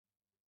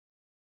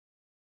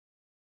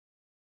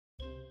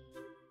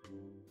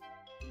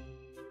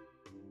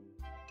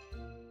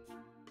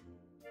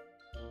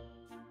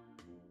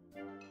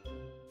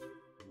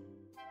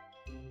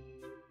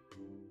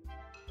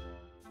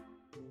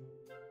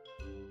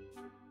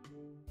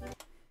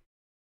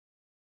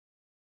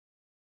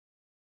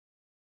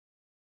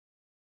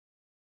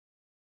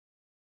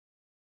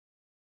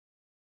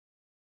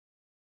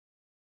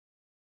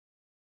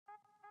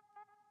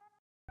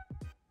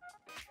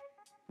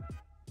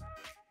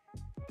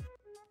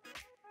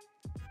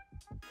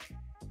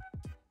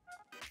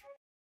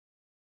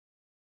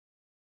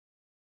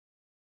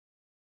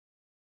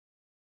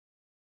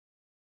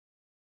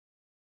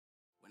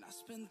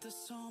spent the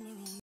summer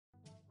on.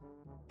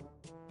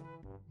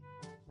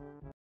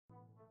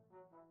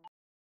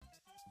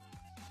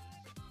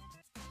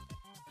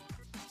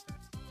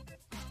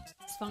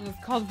 This song is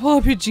called Pull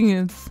Up Your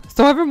Jeans.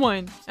 So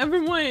everyone,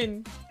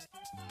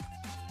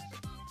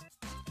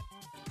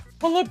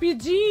 pull up your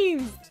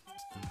jeans.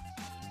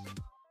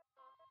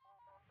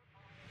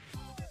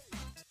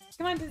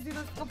 Come on, Disney,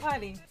 let's go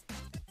party.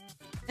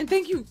 And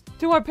thank you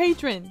to our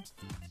patron,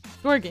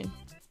 Dorgan.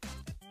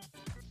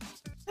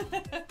 Come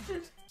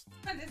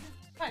on, Disney,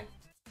 hi.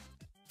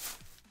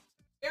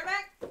 You're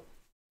back.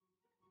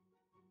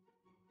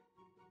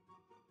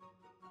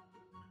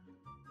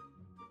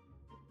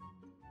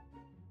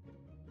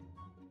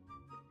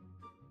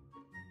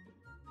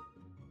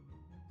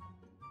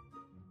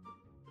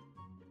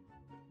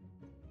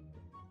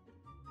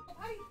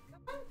 Hi,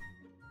 come on.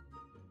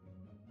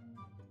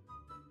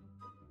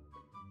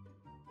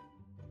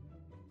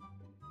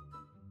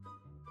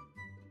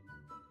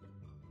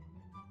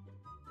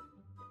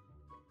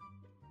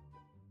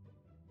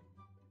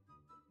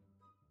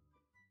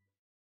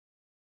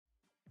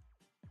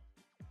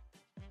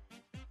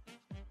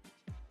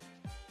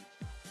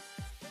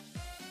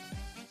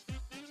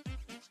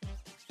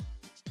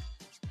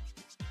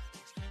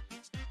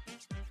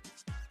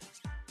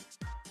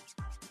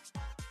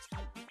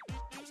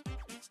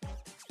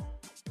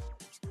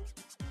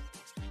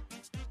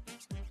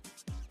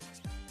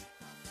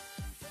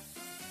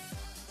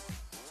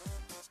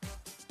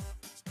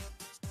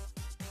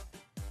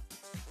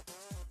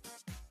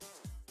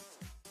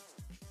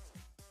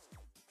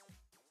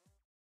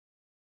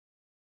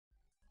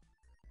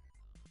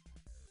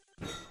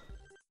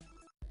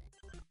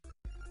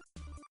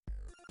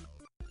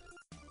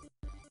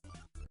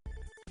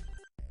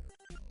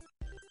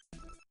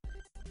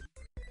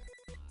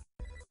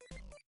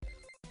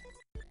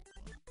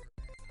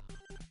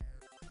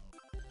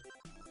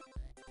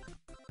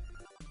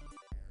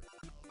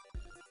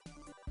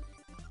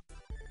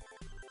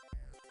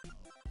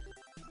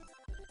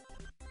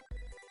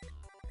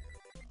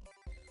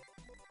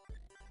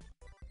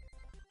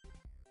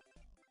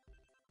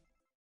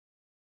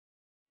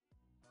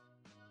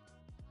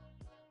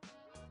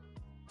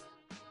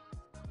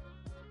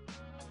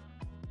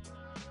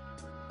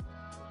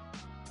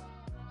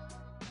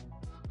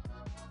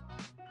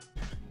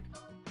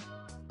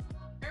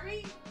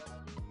 Hurry!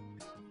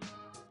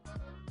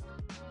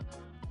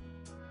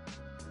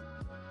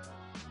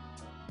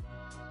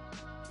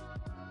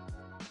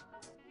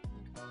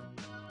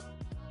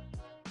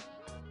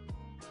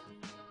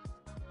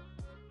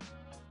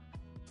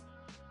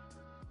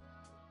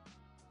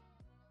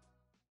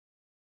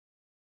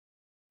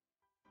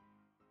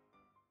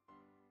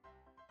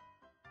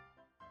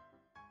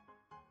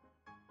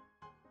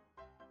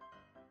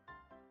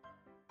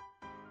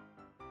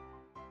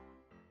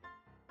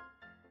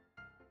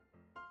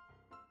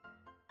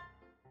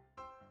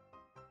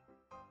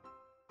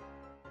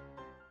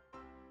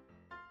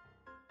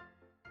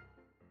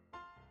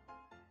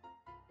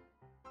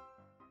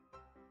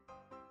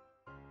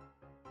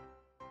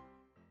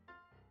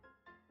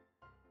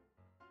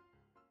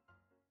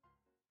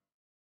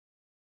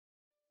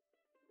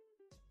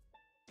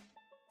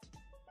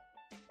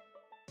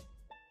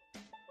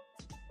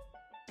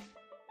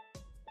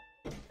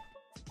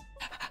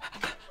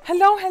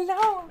 Hello,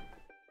 hello!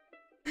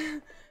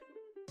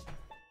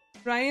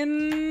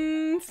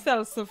 Ryan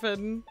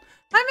Selsofen.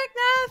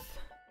 Hi,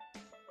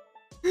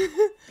 McNath!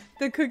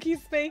 The cookies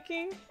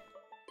baking.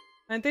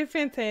 Aren't they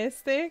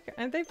fantastic?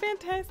 Aren't they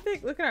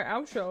fantastic? Look at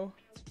our outro.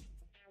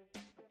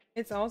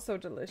 It's also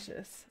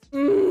delicious.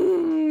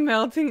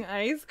 Melting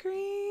ice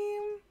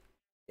cream.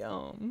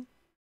 Yum.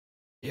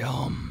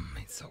 Yum.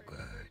 It's so good.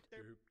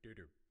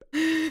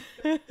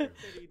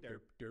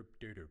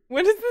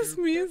 What is this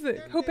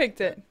music? Who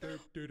picked it?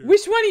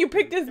 Which one of you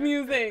picked this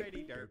music?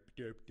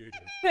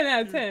 10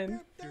 out of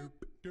 10.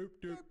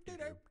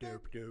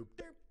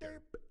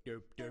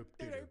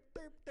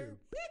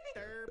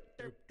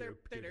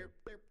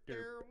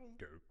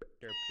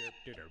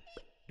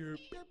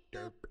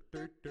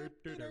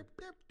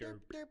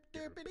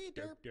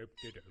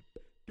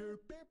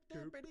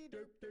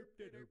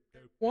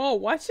 Whoa,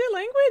 watch your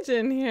language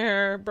in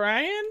here,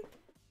 Brian.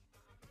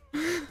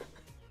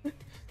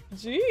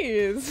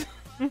 Jeez.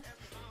 The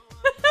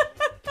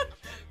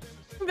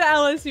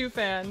LSU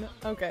fan.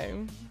 Okay.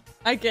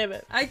 I get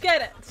it. I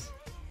get it.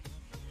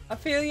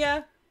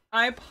 Ophelia,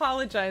 I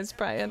apologize,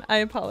 Brian. I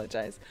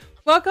apologize.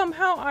 Welcome.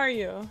 How are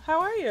you?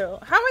 How are you?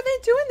 How are they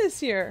doing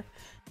this year?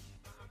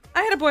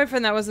 I had a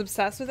boyfriend that was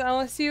obsessed with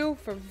LSU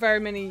for very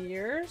many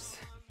years.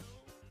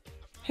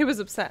 He was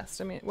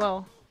obsessed. I mean,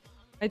 well,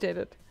 I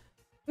dated.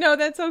 No,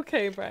 that's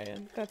okay,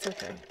 Brian. That's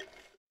okay.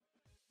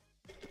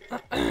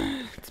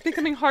 It's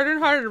becoming harder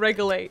and harder to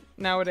regulate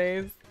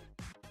nowadays.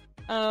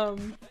 They're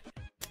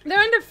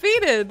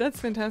undefeated. That's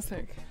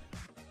fantastic.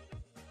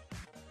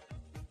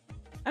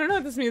 I don't know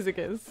what this music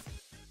is.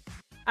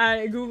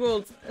 I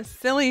googled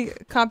silly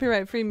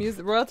copyright-free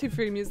music,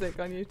 royalty-free music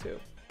on YouTube.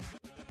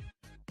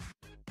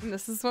 And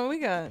this is what we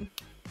got.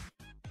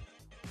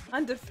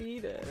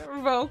 Undefeated.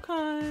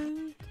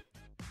 Rokon.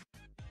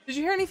 Did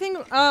you hear anything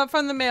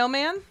from the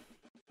mailman?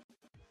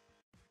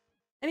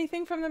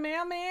 Anything from the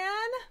mailman?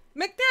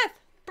 McDeath,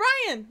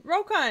 Brian,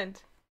 Rokond.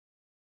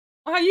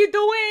 How you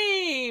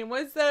doing?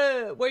 What's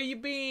up? Where you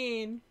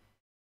been?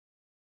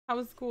 How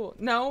was school?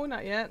 No,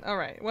 not yet. All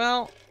right.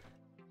 Well,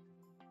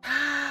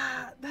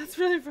 that's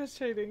really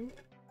frustrating.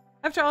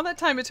 After all that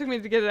time it took me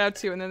to get it out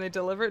to you, and then they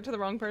deliver it to the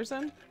wrong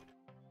person.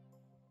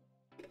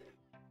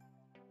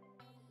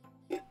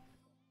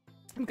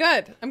 I'm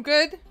good. I'm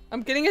good.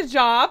 I'm getting a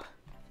job.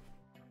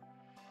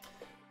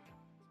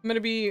 I'm gonna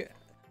be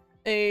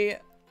a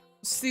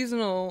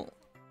seasonal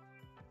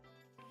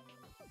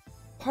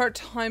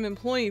part-time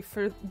employee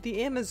for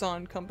the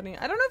Amazon company.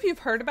 I don't know if you've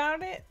heard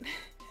about it.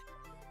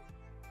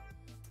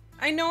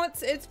 I know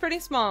it's pretty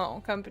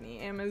small company,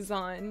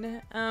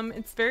 Amazon.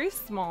 It's very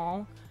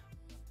small.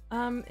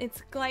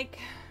 It's like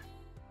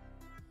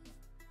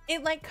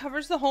it like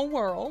covers the whole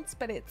world,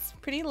 but it's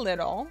pretty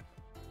little.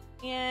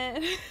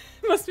 And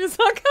must be a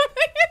song coming.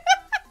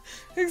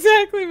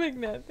 Exactly,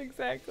 Magnet.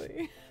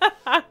 Exactly.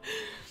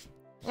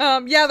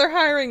 Yeah, they're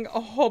hiring a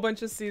whole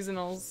bunch of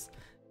seasonals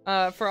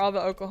for all the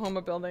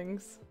Oklahoma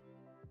buildings,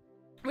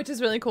 which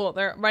is really cool.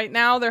 Right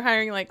now they're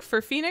hiring like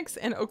for Phoenix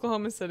and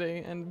Oklahoma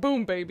City, and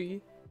boom,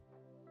 baby.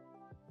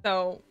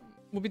 So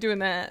we'll be doing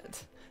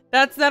that.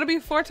 That'll be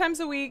 4 times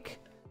a week,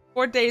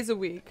 4 days a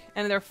week,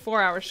 and they're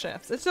 4-hour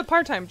shifts. It's a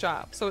part-time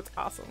job, so it's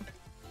awesome.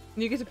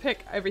 And you get to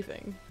pick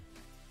everything.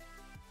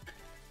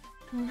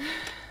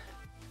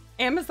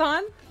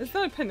 Amazon? It's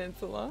not a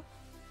peninsula.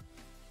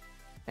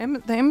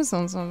 The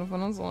Amazon's not a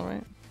peninsula,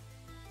 right?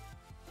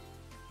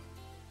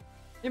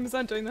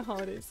 Amazon during the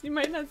holidays. You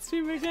might not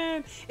stream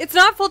again. It's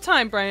not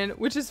full-time, Brian,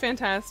 which is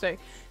fantastic.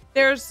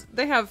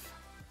 They have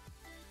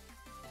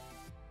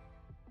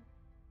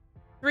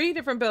 3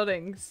 different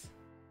buildings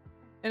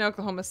in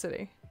Oklahoma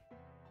City.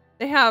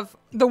 They have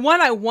the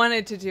one I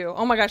wanted to do.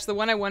 Oh my gosh, the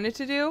one I wanted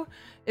to do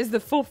is the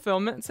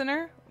fulfillment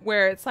center,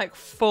 where it's like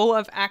full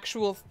of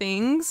actual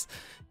things,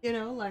 you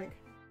know, like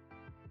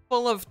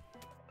full of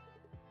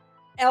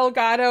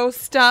Elgato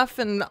stuff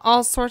and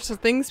all sorts of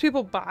things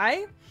people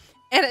buy.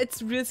 And it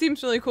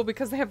seems really cool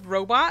because they have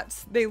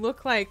robots. They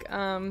look like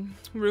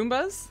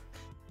Roombas,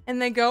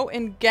 and they go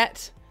and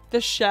get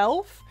the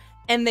shelf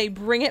and they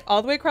bring it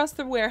all the way across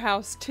the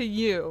warehouse to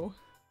you,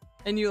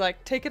 and you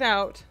like take it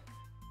out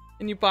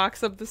and you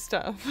box up the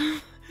stuff.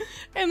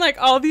 And like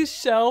all these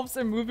shelves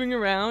are moving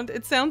around.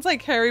 It sounds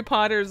like Harry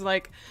Potter's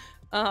like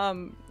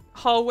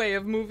hallway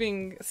of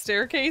moving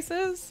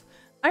staircases.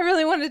 I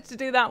really wanted to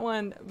do that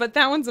one, but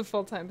that one's a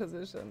full-time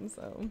position,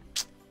 so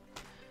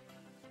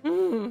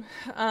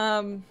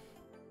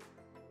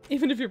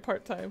even if you're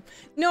part-time.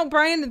 No,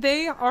 Brian,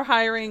 they are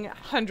hiring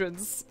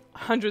hundreds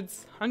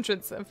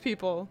of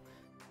people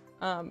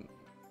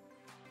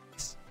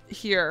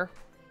here.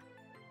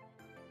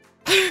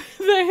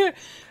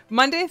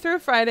 Monday through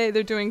Friday,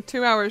 they're doing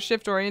 2-hour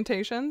shift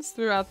orientations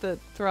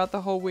throughout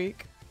the whole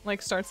week.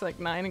 Like starts at like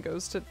 9 and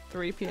goes to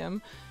 3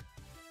 p.m.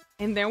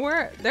 And there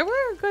were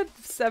a good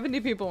 70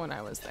 people when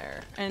I was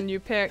there. And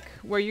you pick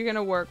where you're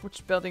gonna work,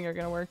 which building you're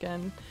gonna work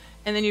in,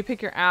 and then you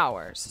pick your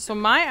hours. So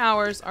my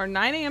hours are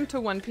 9 a.m.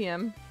 to 1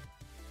 p.m.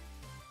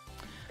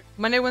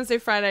 Monday, Wednesday,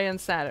 Friday, and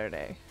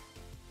Saturday.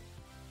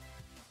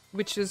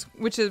 Which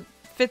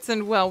fits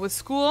in well with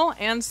school,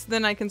 and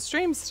then I can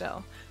stream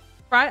still.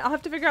 I'll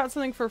have to figure out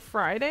something for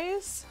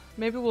Fridays.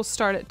 Maybe we'll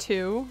start at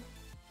 2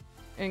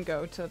 and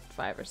go to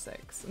 5 or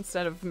 6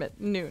 instead of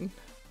noon.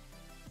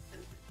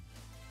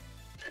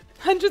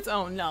 Hundreds?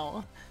 Oh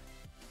no.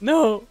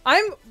 No.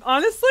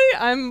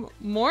 I'm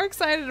more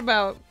excited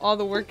about all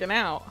the working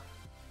out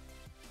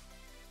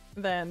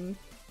than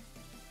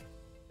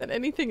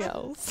anything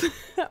else.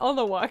 All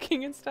the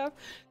walking and stuff.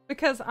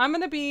 Because I'm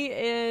gonna be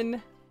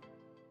in,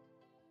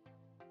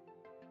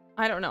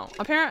 I don't know.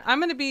 Apparently, I'm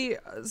gonna be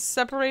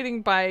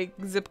separating by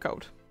zip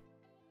code.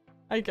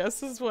 I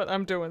guess is what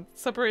I'm doing.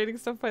 Separating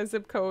stuff by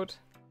zip code.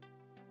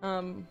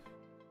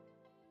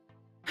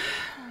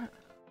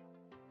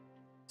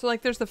 So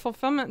like there's the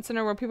fulfillment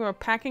center where people are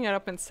packing it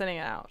up and sending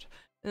it out.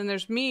 And then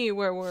there's me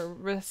where we're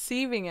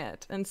receiving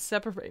it and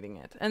separating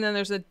it. And then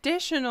there's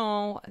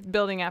additional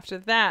building after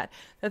that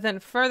that then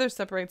further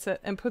separates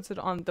it and puts it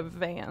on the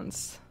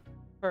vans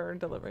for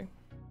delivery.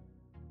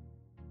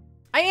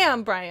 I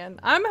am, Brian.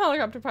 I'm a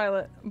helicopter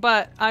pilot,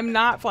 but I'm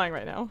not flying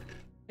right now.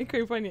 I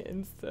couldn't find it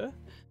Insta.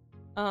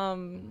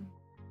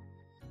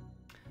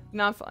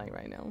 Not flying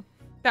right now.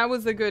 That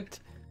was a good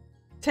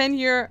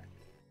 10-year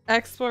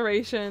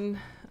exploration.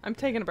 I'm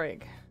taking a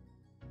break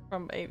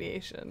from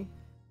aviation.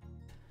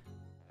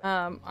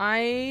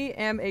 I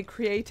am a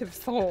creative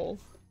soul.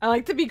 I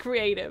like to be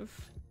creative.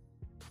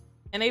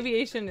 And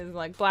aviation is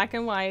like black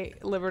and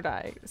white, live or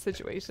die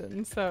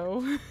situation.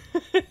 So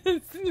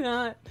it's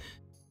not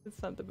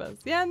the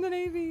best. Yeah, and the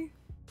Navy.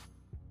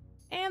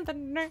 And the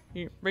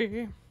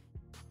Navy.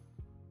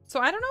 So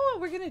I don't know what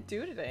we're gonna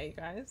do today,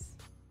 you guys.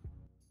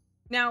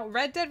 Now,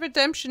 Red Dead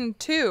Redemption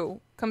 2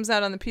 comes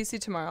out on the PC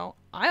tomorrow.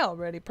 I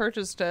already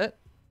purchased it.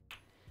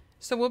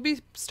 So we'll be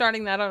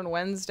starting that on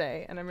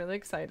Wednesday, and I'm really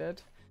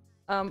excited.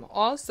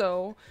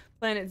 Also,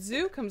 Planet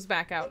Zoo comes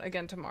back out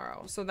again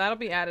tomorrow, so that'll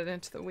be added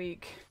into the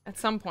week at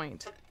some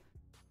point.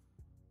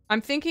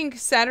 I'm thinking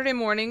Saturday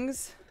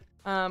mornings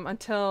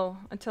until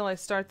I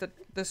start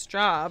this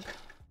job,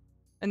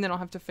 and then I'll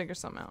have to figure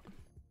some out.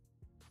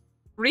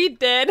 Reed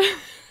did.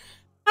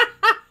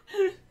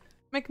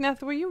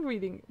 McNeth, were you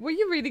reading? Were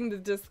you reading the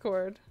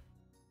Discord?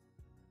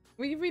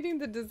 Were you reading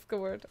the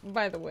Discord?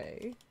 By the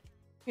way,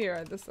 here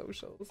are the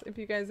socials if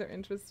you guys are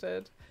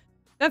interested.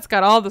 That's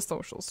got all the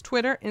socials.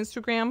 Twitter,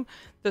 Instagram,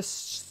 the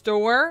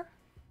store,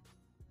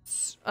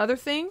 other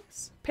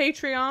things,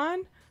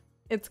 Patreon.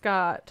 It's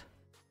got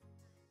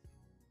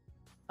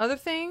other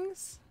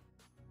things.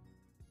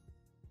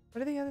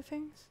 What are the other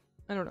things?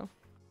 I don't know.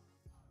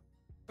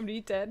 I'm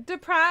dead.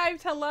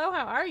 Deprived. Hello,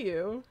 how are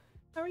you?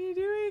 How are you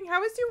doing? How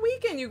was your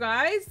weekend, you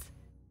guys?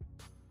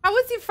 How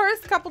was your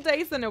first couple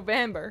days in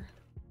November?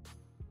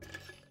 Are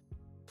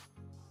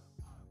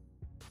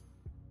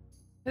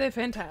they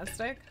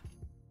fantastic?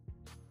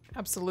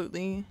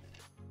 Absolutely.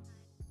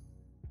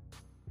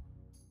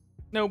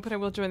 No, but I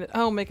will join it.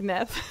 Oh,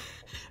 McNeth.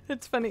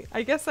 It's funny.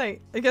 I guess I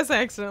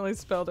accidentally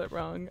spelled it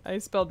wrong. I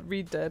spelled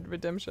Read Dead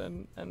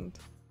Redemption, and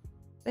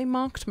they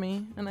mocked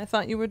me, and I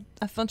thought you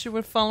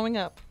were following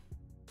up.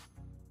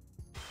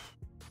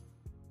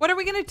 What are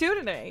we gonna do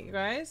today, you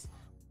guys?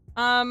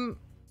 What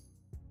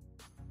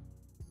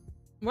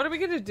are we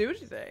gonna do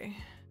today?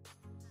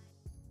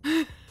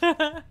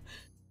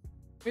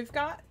 We've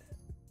got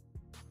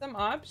some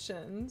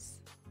options.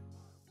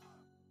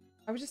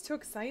 I was just too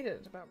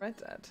excited about Red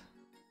Dead.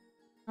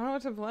 I don't know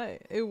what to play.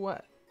 Ew,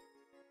 what?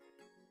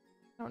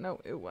 I don't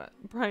know. Ew, what?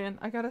 Brian,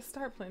 I gotta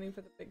start planning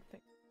for the big thing.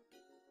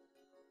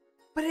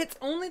 But it's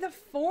only the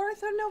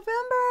 4th of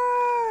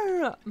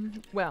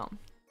November! Well,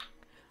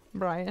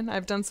 Brian,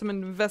 I've done some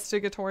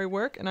investigatory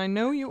work, and I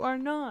know you are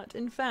not,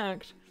 in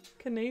fact,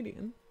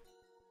 Canadian.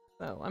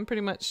 So I'm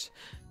pretty much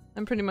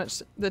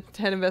the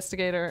head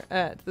investigator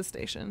at the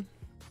station.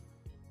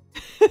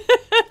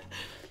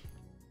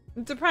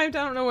 Deprived,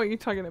 I don't know what you're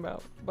talking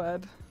about,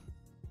 bud.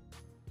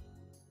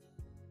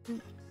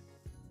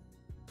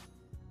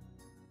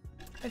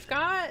 I've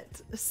got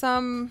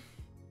some...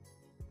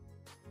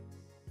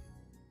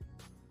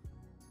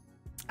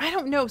 I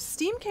don't know.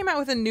 Steam came out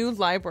with a new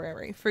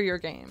library for your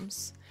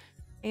games.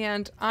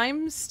 And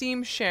I'm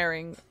Steam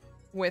sharing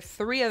with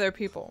 3 other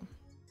people.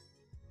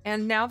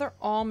 And now they're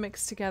all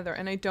mixed together.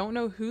 And I don't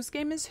know whose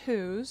game is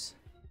whose.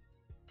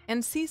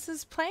 And Cease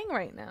is playing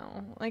right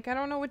now. Like, I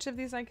don't know which of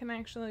these I can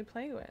actually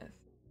play with.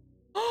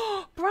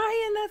 Oh,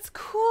 Brian, that's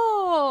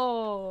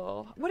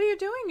cool. What are you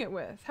doing it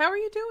with? How are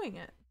you doing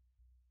it?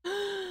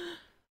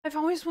 I've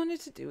always wanted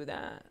to do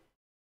that.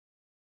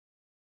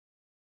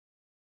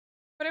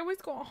 But I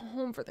always go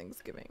home for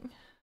Thanksgiving.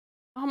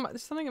 Oh,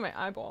 there's something in my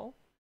eyeball.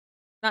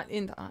 Not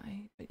in the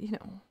eye, but you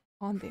know,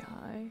 on the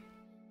eye.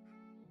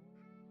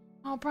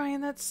 Oh,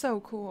 Brian, that's so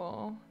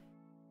cool.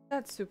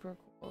 That's super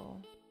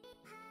cool.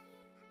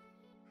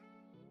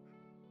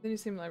 The new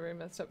Steam library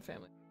messed up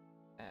family.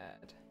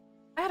 Bad.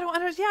 I don't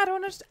understand. Yeah, I don't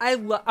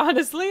understand.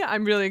 Honestly,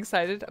 I'm really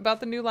excited about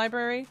the new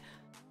library.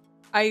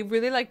 I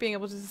really like being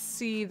able to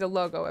see the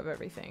logo of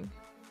everything.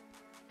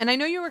 And I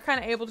know you were kind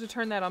of able to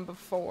turn that on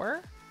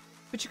before,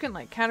 but you can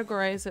like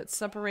categorize it,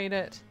 separate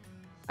it.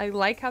 I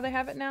like how they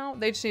have it now.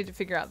 They just need to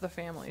figure out the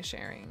family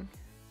sharing.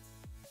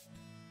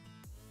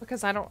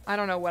 Because I don't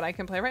know what I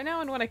can play right now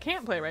and what I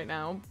can't play right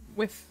now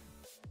with.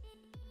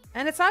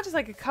 And it's not just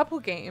like a couple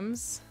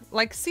games.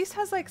 Like Cease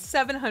has like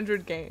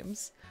 700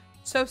 games.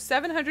 So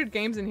 700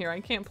 games in here I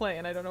can't play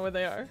and I don't know what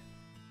they are.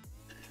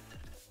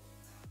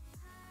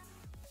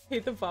 I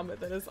hate the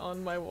vomit that is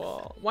on my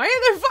wall. Why are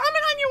there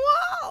vomit on your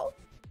wall?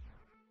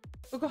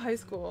 Local high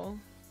school.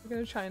 We're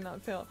gonna try and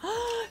not fail.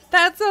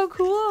 That's so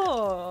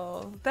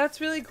cool. That's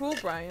really cool,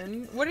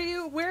 Brian. Where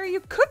are you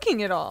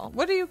cooking it all?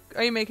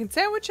 Are you making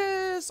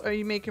sandwiches? Are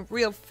you making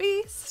real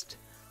feast?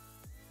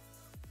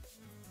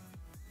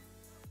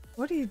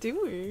 What are you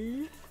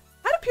doing?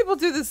 How do people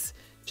do this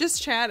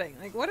just chatting?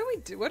 Like, what do we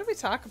do? What do we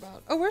talk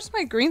about? Oh, where's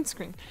my green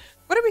screen?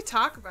 What do we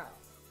talk about?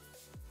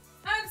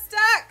 I'm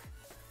stuck.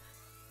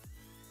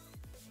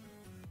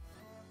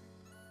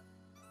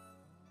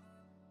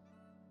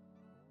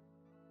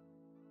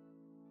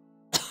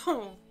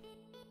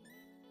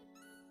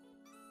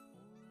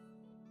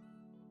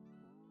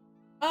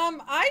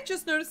 I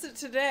just noticed it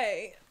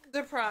today.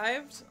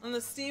 Deprived on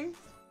the Steam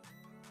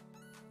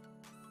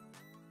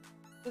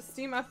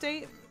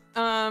update.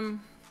 I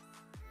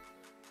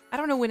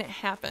don't know when it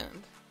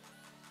happened.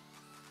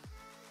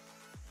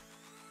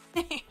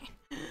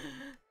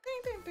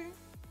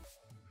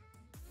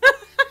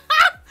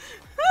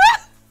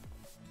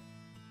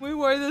 We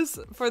wore this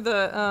for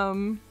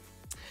the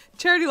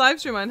charity live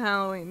stream on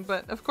Halloween,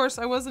 but of course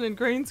I wasn't in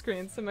green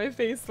screen, so my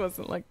face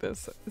wasn't like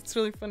this. It's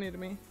really funny to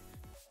me.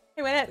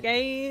 Hey, what up,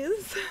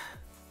 guys?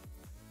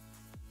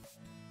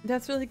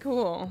 That's really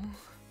cool.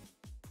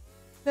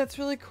 That's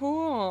really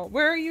cool.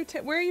 Where are you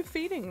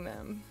feeding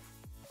them,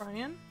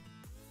 Brian?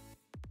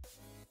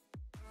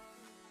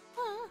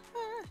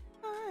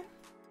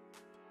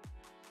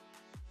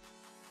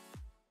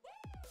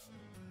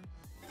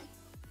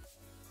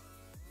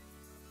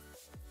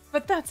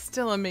 But that's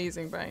still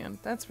amazing, Brian.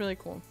 That's really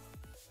cool.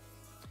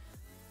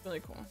 Really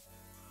cool.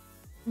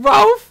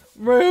 Rolf!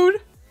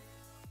 Rude!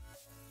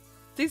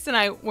 Lisa and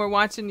I were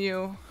watching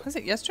you. Was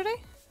it yesterday?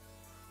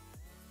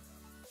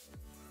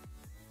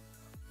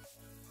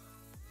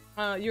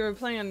 You were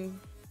playing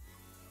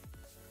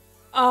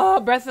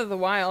Breath of the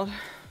Wild.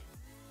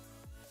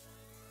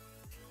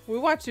 We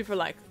watched you for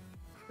like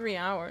 3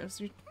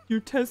 hours. Your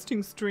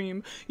testing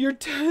stream. Your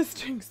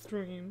testing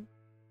stream.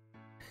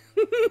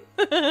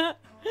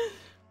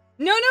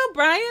 No,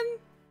 Brian.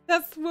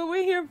 That's what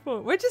we're here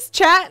for. We're just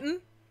chatting.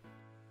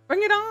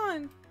 Bring it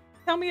on.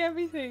 Tell me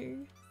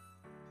everything.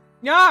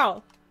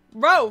 Y'all,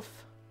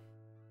 Rolf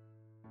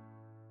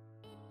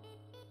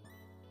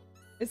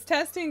is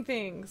testing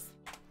things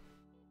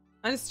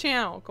on his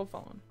channel. Go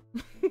follow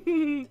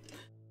him.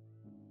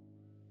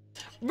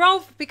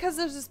 Rolf, because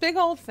there's this big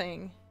old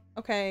thing.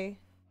 Okay.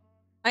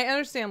 I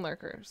understand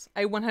lurkers.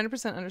 I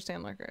 100%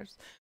 understand lurkers.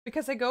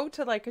 Because I go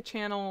to like a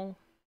channel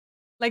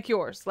like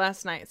yours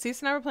last night. Cece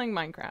and I were playing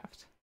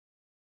Minecraft.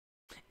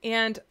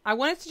 And I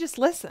wanted to just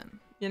listen,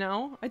 you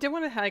know? I didn't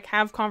want to like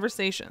have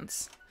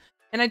conversations.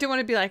 And I didn't want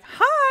to be like,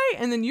 hi,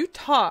 and then you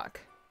talk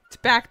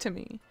back to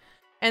me.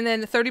 And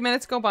then 30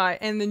 minutes go by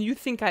and then you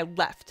think I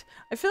left.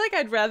 I feel like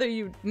I'd rather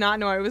you not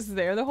know I was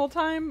there the whole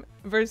time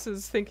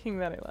versus thinking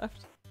that I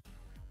left.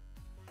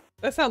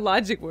 That's how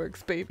logic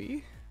works,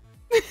 baby.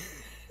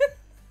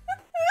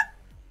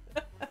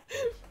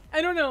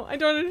 I don't know. I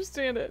don't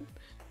understand it.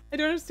 I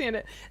don't understand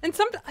it. And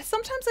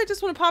sometimes I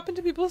just want to pop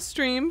into people's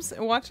streams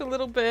and watch a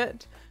little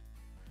bit.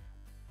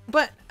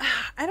 But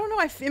I don't know.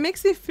 It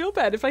makes me feel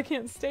bad if I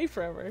can't stay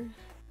forever.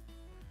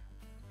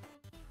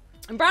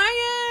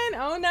 Brian!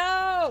 Oh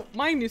no!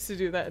 Mine used to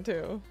do that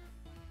too.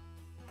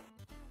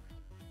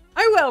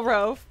 I will,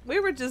 Rolf. We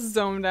were just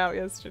zoned out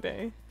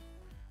yesterday.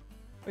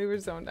 We were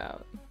zoned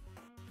out.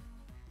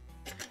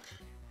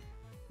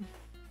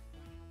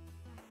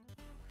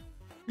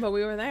 But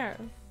we were there.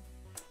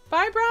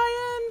 Bye,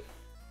 Brian!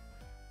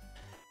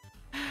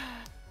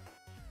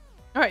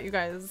 Alright, you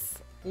guys.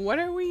 What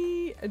are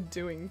we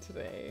doing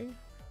today?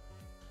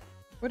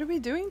 What are we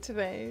doing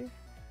today?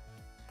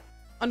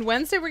 On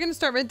Wednesday, we're going to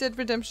start Red Dead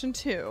Redemption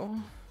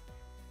 2.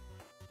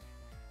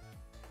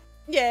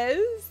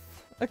 Yes!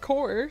 Of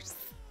course.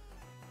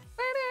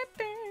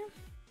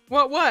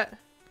 What?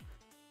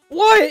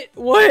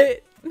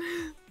 What?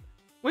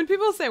 When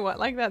people say what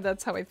like that,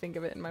 that's how I think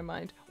of it in my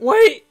mind.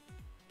 Wait!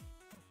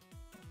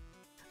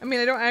 I mean,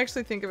 I don't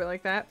actually think of it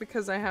like that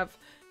because I have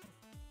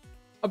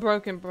a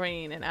broken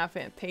brain and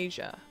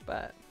aphantasia,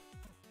 but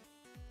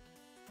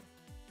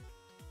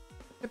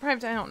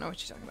deprived, I don't know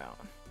what you're talking about.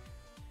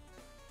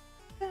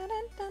 Dun,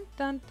 dun,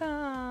 dun,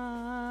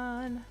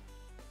 dun.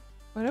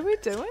 What are we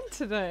doing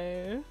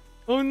today?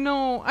 Oh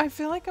no, I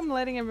feel like I'm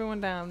letting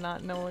everyone down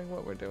not knowing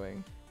what we're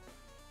doing.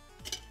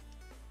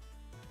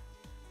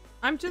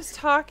 I'm just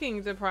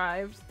talking,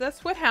 deprived.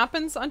 That's what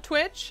happens on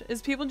Twitch,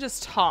 is people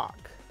just talk.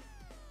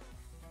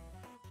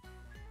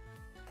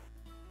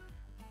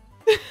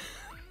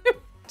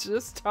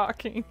 Just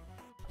talking.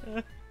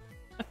 I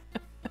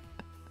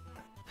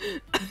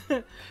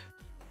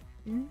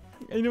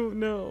don't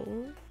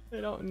know. I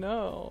don't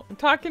know. I'm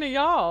talking to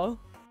y'all.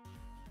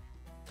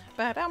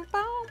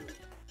 Ba-dum-bum.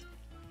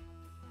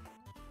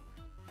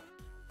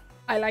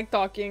 I like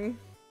talking.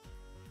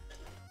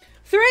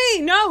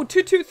 3! No!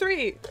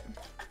 223!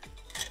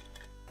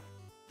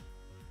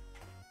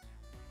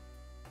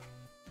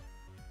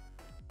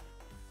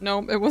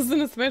 No, it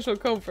wasn't a special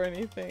code for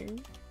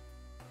anything.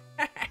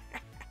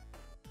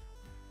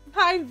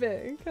 Hi,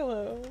 Vic.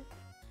 Hello.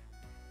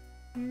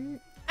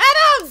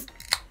 Adams!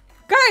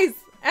 Guys!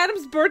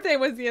 Adam's birthday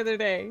was the other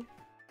day.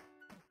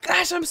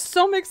 Gosh, I'm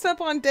so mixed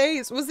up on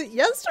days. Was it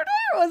yesterday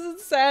or was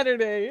it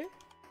Saturday?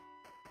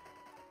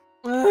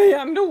 Yeah,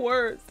 I'm the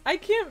worst. I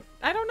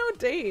don't know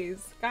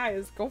days.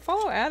 Guys, go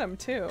follow Adam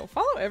too.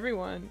 Follow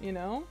everyone, you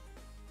know?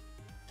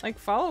 Like,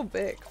 follow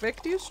Vic.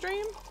 Vic, do you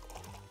stream?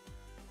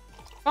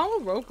 Follow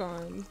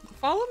Rokon.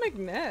 Follow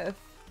McNeth.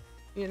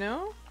 You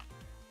know?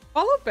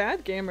 Follow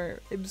Bad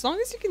Gamer. As long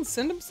as you can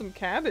send him some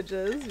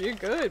cabbages, you're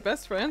good.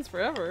 Best friends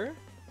forever.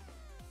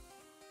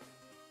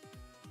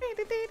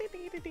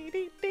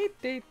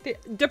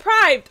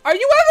 Deprived! Are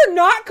you ever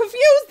not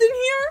confused in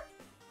here?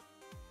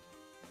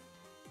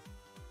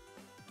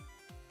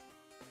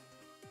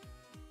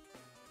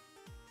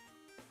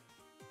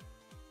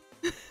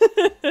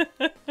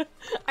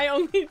 I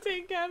only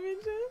take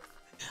cabbages.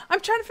 I'm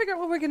trying to figure out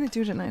what we're gonna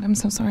do tonight. I'm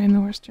so sorry. I'm the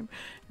worst gym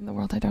in the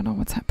world. I don't know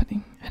what's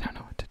happening. I don't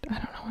know what to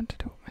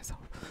do with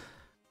myself.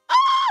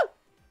 Ah!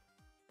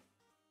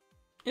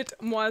 It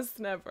was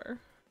never.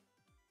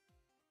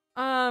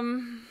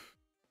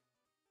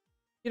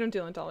 You don't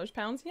deal in dollars,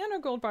 pounds? Yeah, no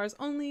gold bars,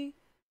 only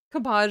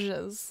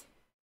kabajas.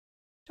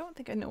 Don't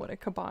think I know what a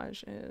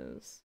kabaj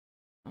is.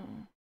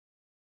 Oh.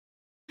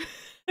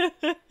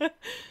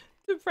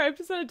 Deprived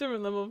is on a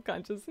different level of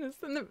consciousness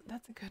than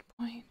that's a good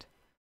point.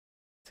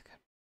 That's a good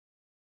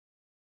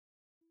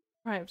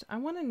Deprived, I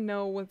want to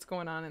know what's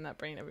going on in that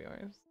brain of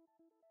yours.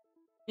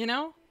 You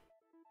know?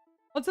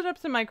 Hold it up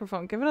to the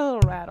microphone. Give it a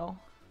little rattle.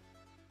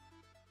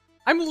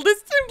 I'm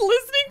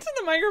listening to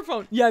the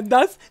microphone. Yeah,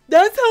 that's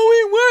how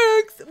it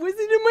works.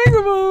 Listen to the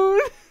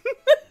microphone.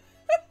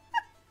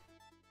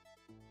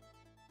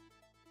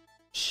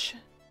 Shh.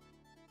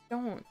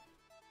 Don't.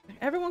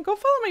 Everyone go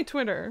follow my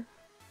Twitter.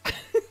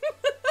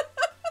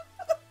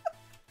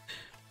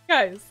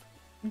 Guys,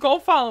 go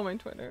follow my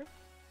Twitter.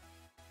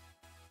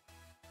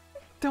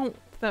 Don't,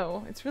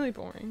 though. It's really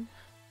boring.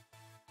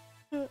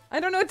 I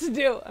don't know what to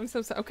do. I'm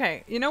so sorry.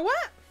 Okay, you know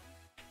what?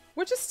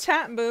 We're just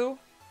chatting, boo.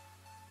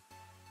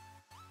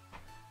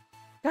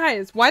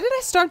 Guys, why did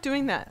I start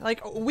doing that?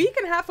 Like, a week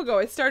and a half ago,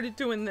 I started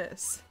doing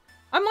this.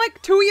 I'm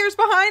like 2 years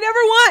behind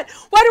everyone.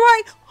 Why do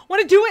I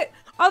want to do it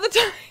all the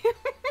time?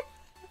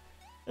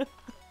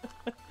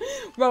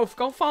 Rolf,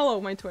 go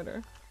follow my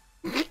Twitter.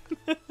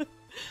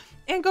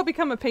 And go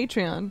become a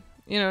Patreon.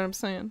 You know what I'm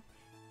saying?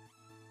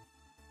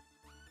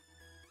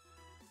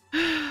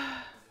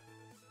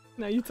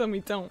 No, you tell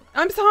me don't.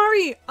 I'm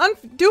sorry.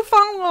 Do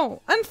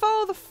follow.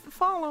 Unfollow the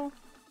follow.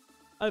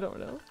 I don't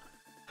know.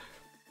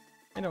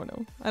 I don't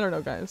know. I don't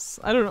know, guys.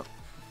 I don't know.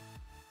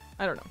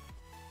 I don't know.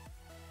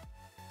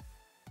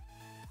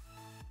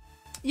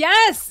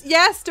 Yes!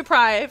 Yes,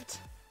 deprived.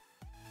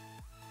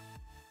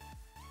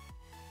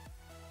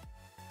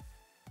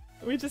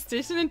 We just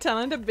station and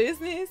telling the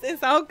business.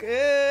 It's all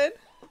good.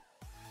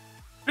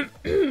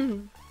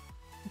 Do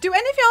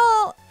any of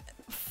y'all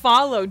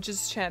follow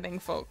Just Chatting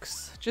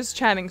folks? Just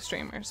Chatting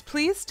streamers?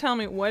 Please tell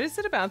me, what is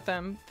it about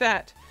them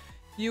that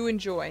you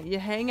enjoy? You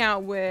hang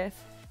out with,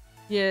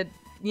 you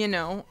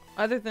know,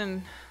 other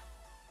than,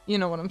 you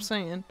know what I'm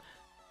saying.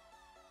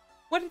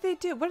 What do they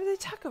do? What do they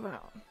talk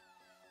about?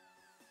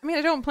 I mean,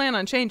 I don't plan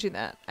on changing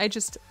that. I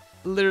just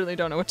literally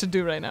don't know what to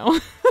do right now.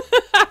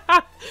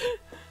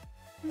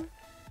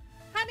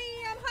 Honey,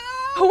 I'm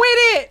home! Wait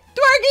it!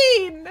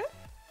 Dwargine!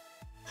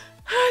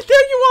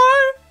 There you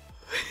are!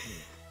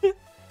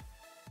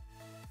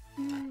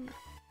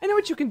 I know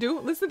what you can do.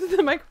 Listen to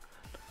the mic.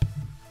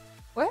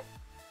 What?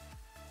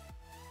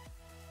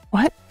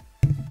 What?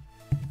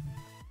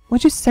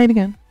 What'd you say it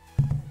again?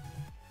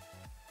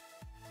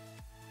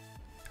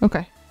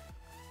 Okay.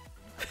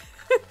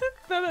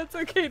 No, that's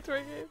okay,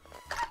 Dwargine.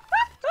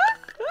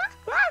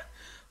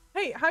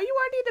 Hey, how you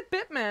already the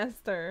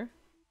Bitmaster?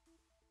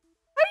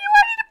 How you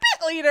already the Bit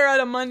Leader on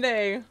a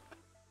Monday?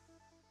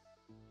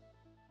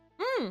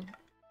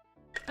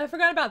 I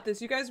forgot about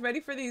this. You guys ready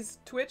for these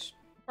Twitch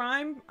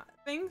Prime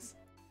things?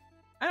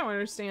 I don't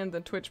understand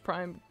the Twitch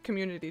Prime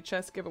community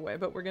chest giveaway,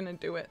 but we're gonna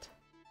do it.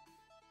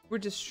 We're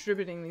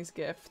distributing these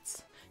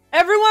gifts.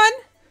 Everyone,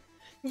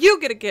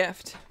 you get a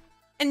gift.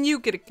 And you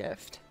get a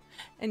gift.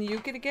 And you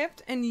get a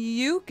gift. And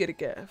you get a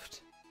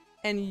gift.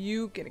 And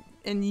you get a...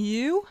 And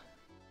you...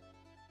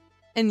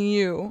 And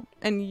you...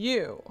 And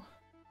you...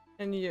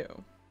 And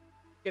you...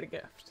 get a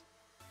gift.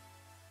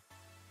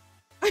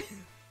 I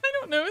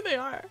don't know who they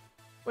are.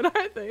 What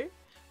are they?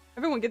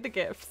 Everyone get the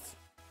gifts.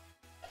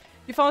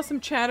 You follow some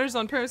chatters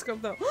on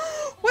Periscope though.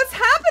 What's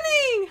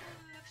happening?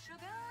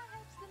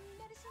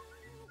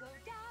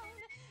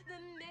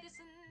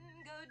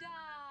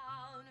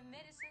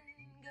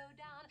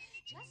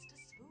 Just a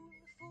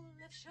spoonful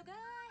of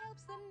sugar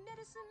helps the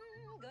medicine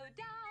go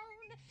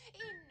down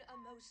in a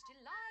most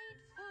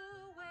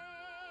delightful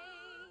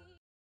way.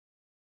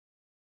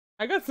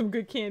 I got some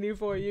good candy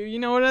for you. You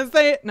know what I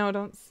say? No,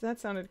 don't. That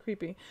sounded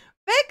creepy.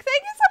 Vic,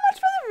 thank you so much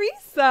for the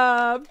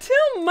resub.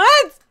 2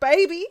 months,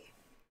 baby.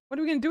 What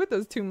are we gonna do with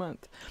those 2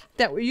 months?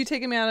 Were you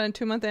taking me out on a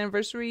 2-month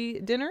anniversary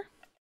dinner?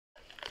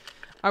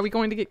 Are we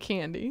going to get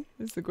candy?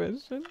 Is the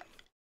question.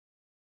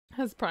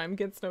 As Prime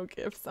gets no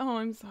gifts. Oh,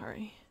 I'm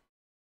sorry.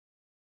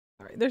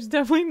 Sorry, there's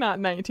definitely not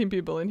 19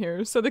 people in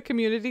here, so the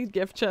community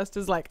gift chest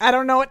is like, I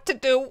don't know what to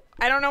do.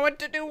 I don't know what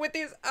to do with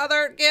these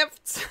other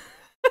gifts.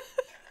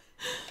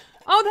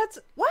 Oh, that's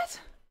what?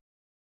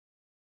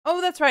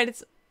 Oh, that's right.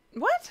 It's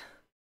what?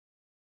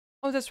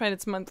 Oh, that's right.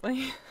 It's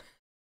monthly.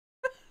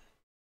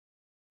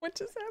 What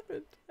just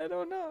happened? I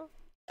don't know.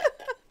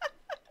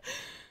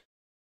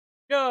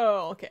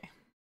 Oh, okay.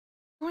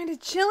 Going to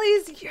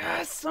Chili's?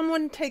 Yes,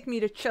 someone take me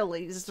to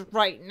Chili's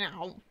right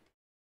now.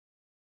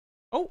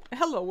 Oh,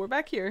 hello, we're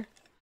back here.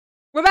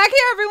 We're back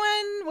here,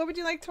 everyone! What would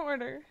you like to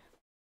order?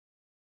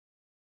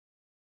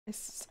 I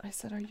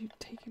said, are you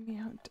taking me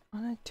out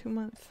on a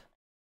 2-month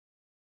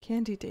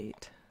candy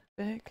date,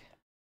 Vic?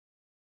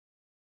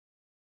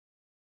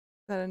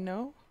 Is that a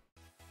no?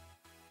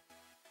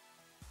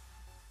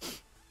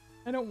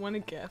 I don't want a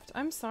gift.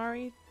 I'm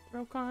sorry,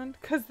 Rokon,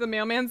 because the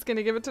mailman's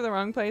gonna give it to the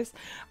wrong place.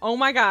 Oh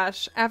my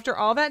gosh, after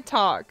all that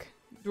talk,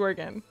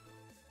 Dwargen,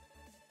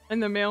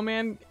 and the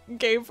mailman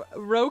gave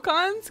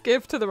Rokon's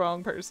gift to the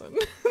wrong person.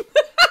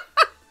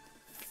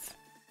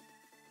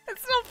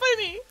 It's not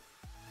funny,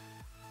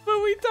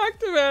 but we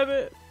talked about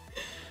it.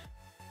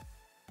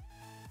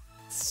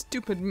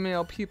 Stupid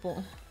mail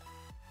people.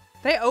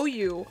 They owe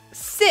you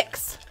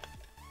 6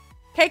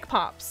 cake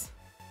pops.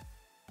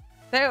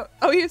 They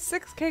owe you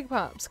 6 cake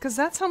pops, because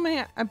that's how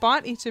many I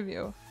bought each of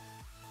you.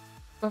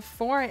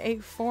 Before I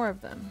ate 4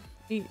 of them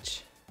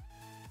each.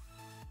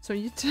 So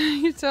you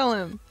tell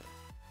him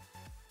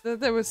that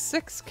there was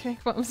 6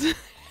 cake pops.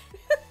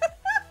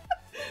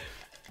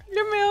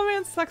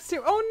 sucks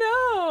too.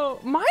 Oh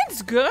no!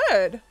 Mine's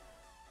good.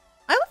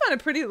 I live on a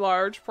pretty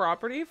large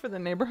property for the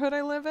neighborhood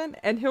I live in,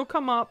 and he'll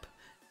come up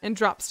and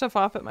drop stuff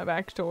off at my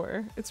back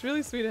door. It's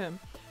really sweet of him.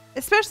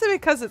 Especially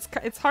because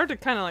it's hard to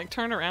kind of like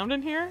turn around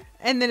in here,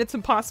 and then it's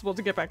impossible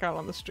to get back out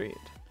on the street.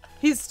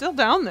 He's still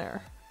down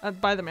there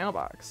by the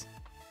mailbox.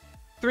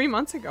 3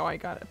 months ago I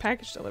got a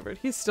package delivered.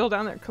 He's still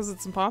down there because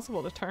it's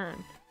impossible to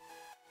turn.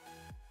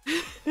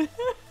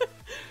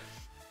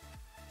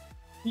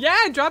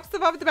 Yeah, drop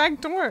stuff off at the back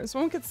door so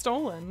it won't get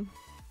stolen.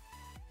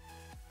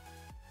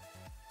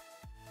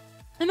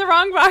 In the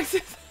wrong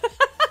boxes.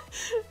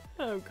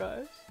 Oh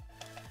gosh.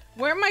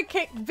 Where are my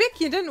cake?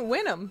 Vic, you didn't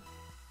win them.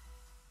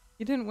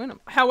 You didn't win them.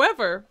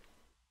 However,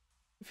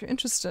 if you're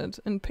interested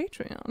in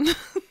Patreon, there might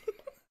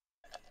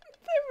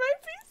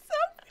be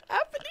something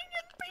happening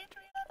in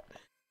Patreon.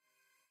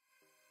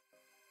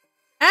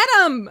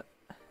 Adam!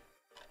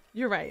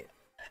 You're right.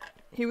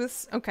 He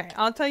was... Okay,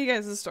 I'll tell you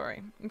guys the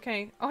story.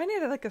 Okay? Oh, I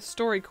needed like a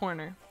story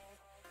corner.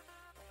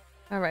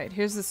 Alright,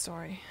 here's the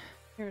story.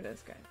 Here it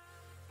is, guys.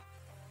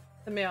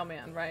 The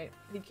mailman, right?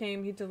 He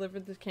came, he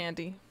delivered the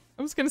candy.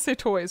 I was gonna say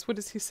toys. What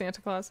is he,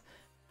 Santa Claus?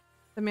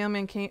 The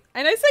mailman came,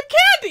 and I said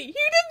candy! He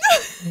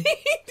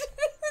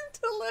didn't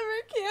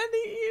deliver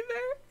candy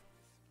either.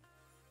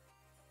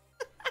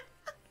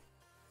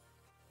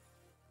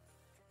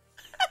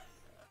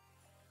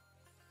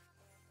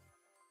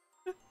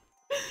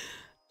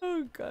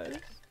 Oh gosh.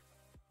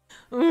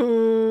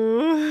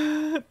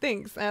 Ooh,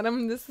 thanks,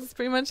 Adam. This is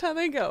pretty much how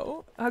they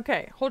go.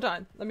 Okay, hold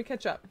on. Let me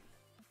catch up.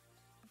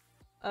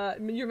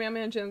 Your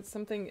mailman sent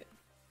something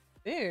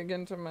big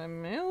into my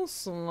mail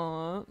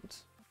slot.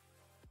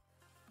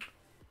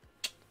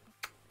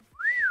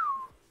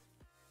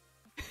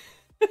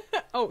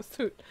 Oh,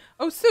 suit.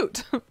 Oh,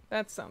 suit.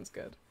 That sounds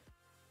good.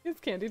 Is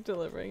Candy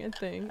delivering a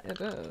thing? It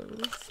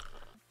is.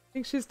 I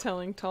think she's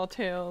telling tall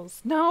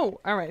tales. No!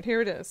 Alright, here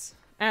it is.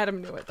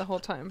 Adam knew it the whole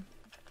time.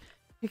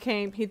 He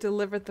came, he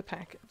delivered the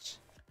package.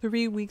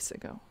 3 weeks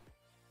ago.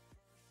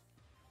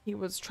 He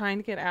was trying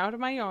to get out of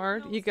my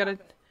yard. No, you gotta...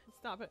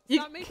 Stop it.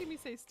 Stop making me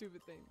say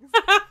stupid things.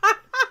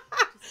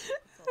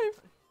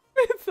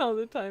 It's all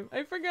the time.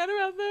 I forgot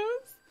about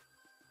those.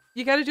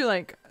 You gotta do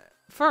like...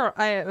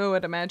 I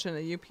would imagine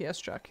a UPS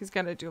truck. He's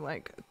gotta do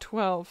like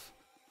 12...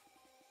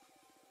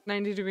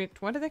 90-degree...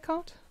 What are they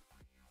called?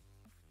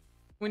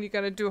 When you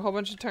gotta do a whole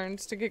bunch of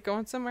turns to get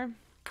going somewhere.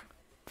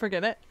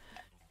 Forget it.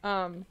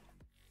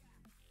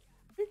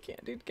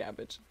 Candied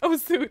cabbage. Oh,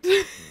 suit.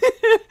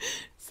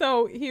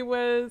 So he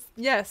was...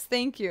 Yes,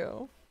 thank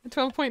you. A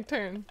 12-point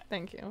turn.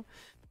 Thank you.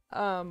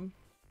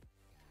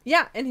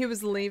 Yeah, and he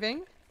was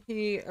leaving.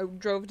 He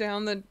drove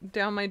down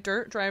my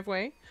dirt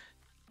driveway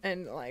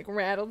and like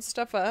rattled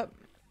stuff up.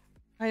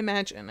 I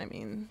imagine. I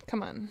mean,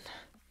 come on.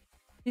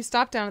 He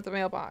stopped down at the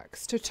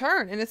mailbox to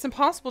turn, and it's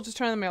impossible to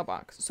turn the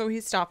mailbox. So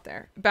he stopped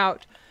there.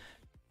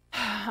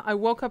 I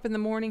woke up in the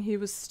morning. He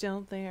was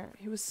still there.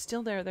 He was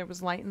still there. There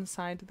was light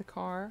inside the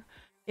car.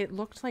 It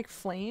looked like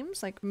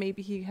flames. Like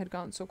maybe he had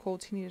gotten so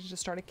cold he needed to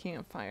start a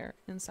campfire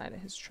inside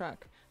of his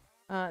truck.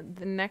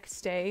 The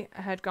next day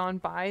I had gone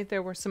by.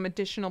 There were some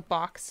additional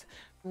box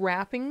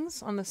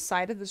wrappings on the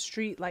side of the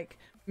street. Like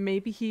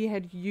maybe he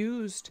had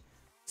used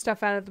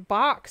stuff out of the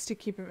box to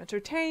keep him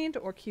entertained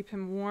or keep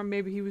him warm.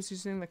 Maybe he was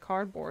using the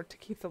cardboard to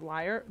keep the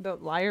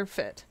liar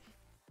fit.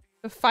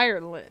 The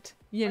fire lit,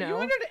 you know. Are you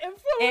under the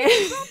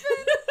influence or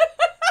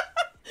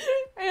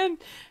something?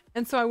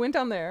 And so I went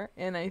down there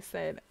and I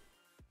said,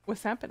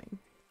 "What's happening?"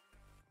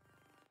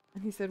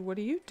 And he said, "What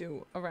do you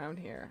do around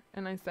here?"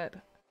 And I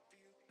said,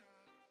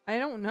 "I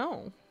don't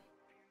know."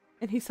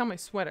 And he saw my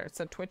sweater. It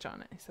said Twitch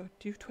on it. I said,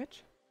 "Do you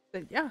Twitch?" I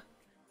said, "Yeah."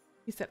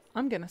 He said,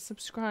 "I'm gonna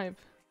subscribe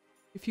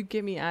if you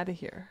get me out of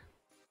here."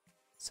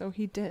 So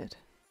he did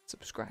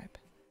subscribe.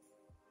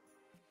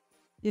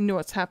 You know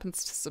what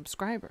happens to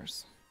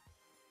subscribers.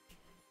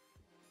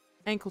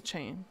 Ankle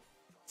chain.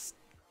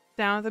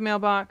 Down at the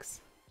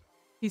mailbox.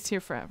 He's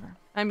here forever.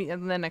 I mean,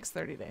 in the next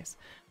 30 days.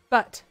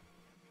 But,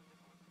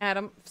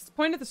 Adam, the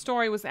point of the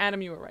story was,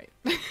 Adam, you were right.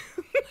 I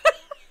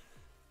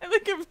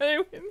think of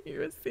him when he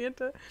was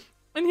Santa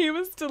and he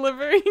was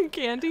delivering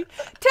candy.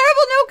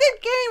 Terrible no good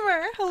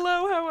gamer!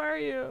 Hello, how are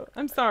you?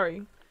 I'm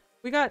sorry.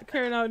 We got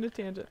carried out on a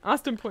tangent.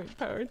 Austin Point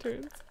power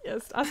turns.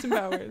 Yes, Austin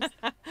Powers.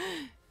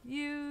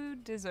 You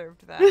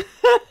deserved that.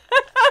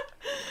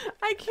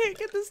 I can't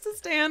get this to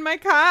stay on my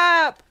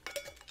cup.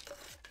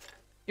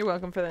 You're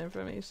welcome for that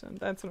information.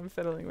 That's what I'm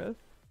fiddling with.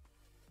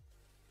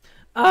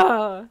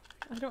 I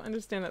don't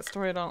understand that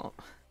story at all.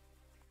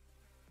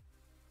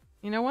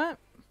 You know what?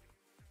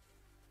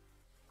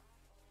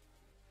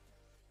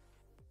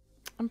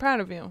 I'm proud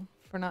of you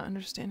for not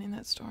understanding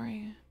that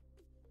story.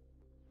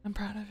 I'm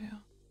proud of you.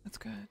 That's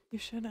good. You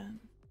shouldn't.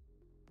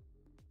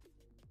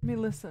 Let me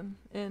listen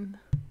in.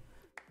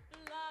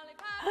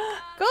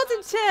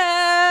 Golden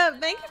Chip!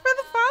 Thank you for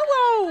the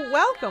follow!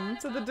 Welcome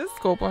to the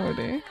disco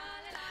party.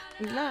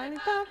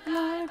 Lollipop,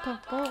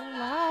 lollipop, oh,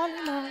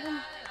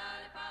 lollipop.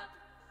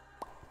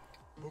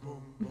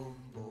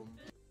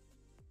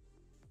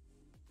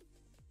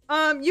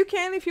 You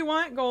can if you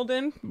want,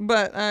 Golden,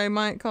 but I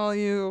might call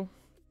you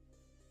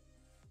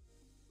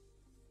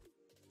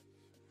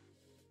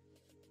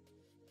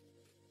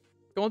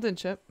Golden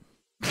Chip.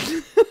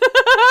 The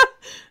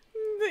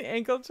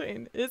ankle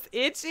chain is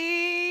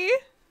itchy.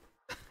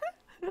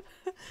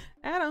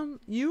 Adam,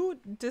 you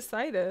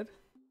decided.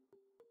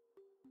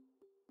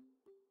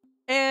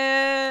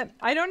 And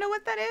I don't know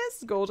what that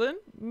is, Golden,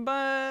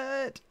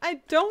 but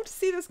I don't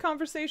see this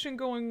conversation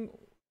going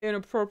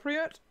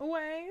inappropriate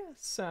way,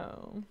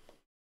 so.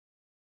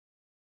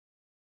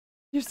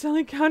 You're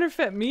selling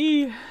counterfeit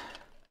me.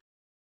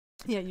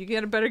 Yeah,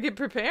 you better get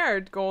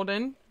prepared,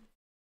 Golden.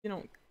 You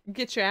know,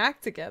 get your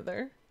act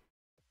together.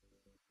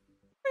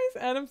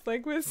 Where's Adam's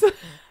like with?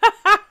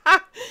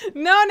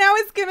 No, now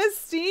it's gonna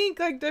stink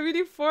like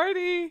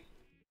WD-40.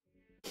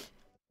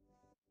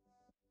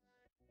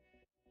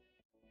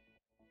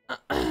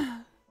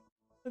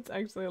 That's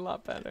actually a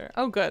lot better.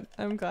 Oh, good.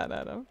 I'm glad,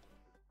 Adam.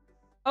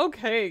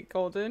 Okay,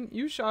 Golden.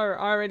 You sure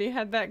already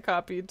had that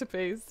copied to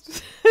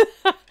paste.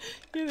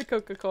 You're the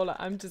Coca-Cola.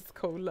 I'm just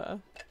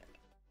cola.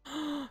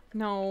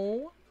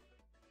 No.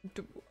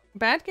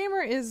 Bad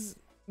Gamer is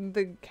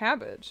the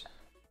cabbage.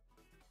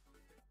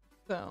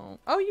 So.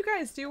 Oh, you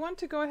guys, do you want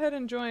to go ahead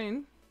and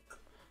join?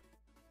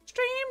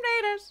 Stream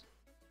Daters!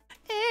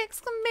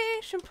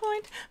 Exclamation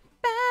point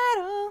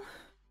battle!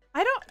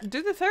 I don't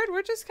do the third.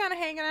 We're just kind of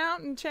hanging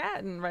out and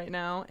chatting right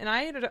now. And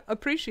I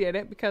appreciate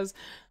it because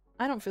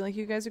I don't feel like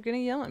you guys are going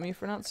to yell at me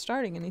for not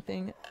starting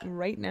anything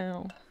right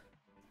now.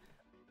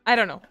 I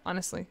don't know,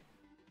 honestly.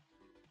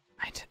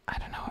 I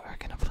don't know what we're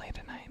going to play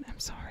tonight. I'm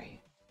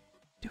sorry.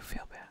 I do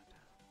feel bad.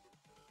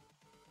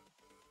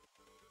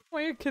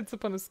 Why are your kids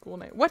up on a school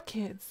night? What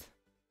kids?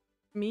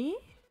 Me?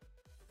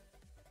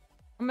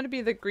 I'm going to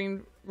be the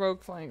green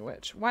rogue flying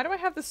witch. Why do I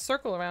have this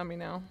circle around me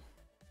now?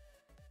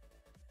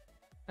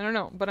 I don't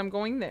know, but I'm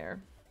going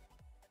there.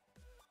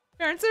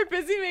 Parents are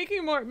busy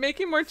making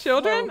more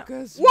children.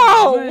 Focus,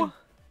 whoa! woman.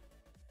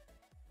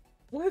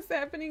 What's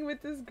happening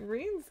with this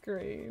green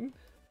screen?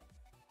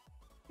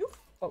 You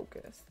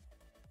focus.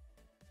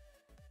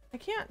 I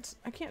can't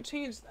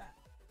change that.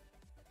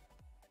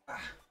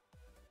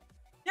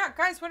 Yeah,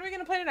 guys, what are we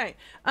gonna play tonight?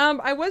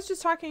 I was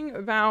just talking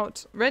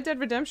about Red Dead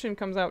Redemption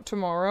comes out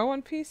tomorrow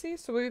on PC,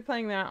 so we'll be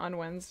playing that on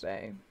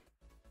Wednesday.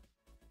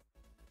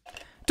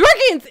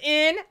 Dorkin's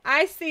in!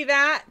 I see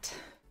that!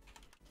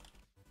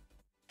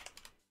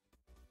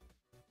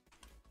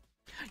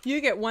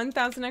 You get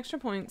 1,000 extra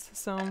points,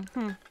 so,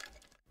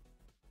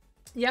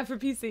 Yeah, for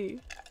PC.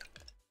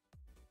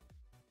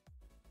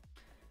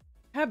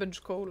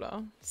 Cabbage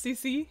Cola.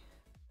 CC?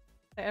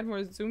 I add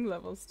more zoom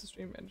levels to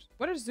stream edge.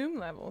 What are zoom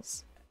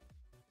levels?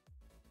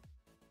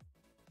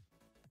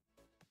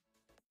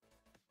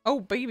 Oh,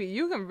 baby,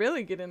 you can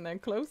really get in there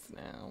close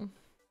now.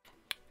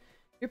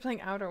 You're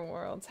playing Outer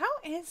Worlds. How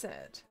is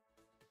it?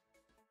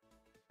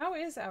 How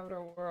is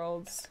Outer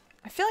Worlds?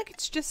 I feel like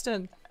it's just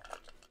a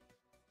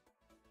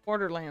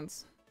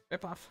Borderlands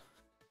ripoff.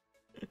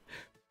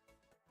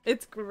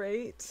 It's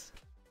great.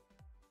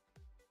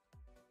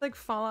 Like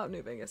Fallout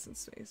New Vegas in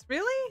space.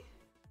 Really?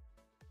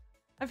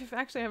 I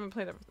actually haven't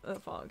played a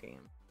Fallout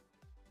game.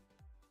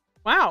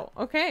 Wow,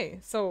 okay.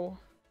 So,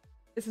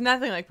 it's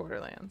nothing like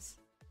Borderlands.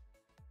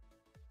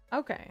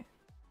 Okay.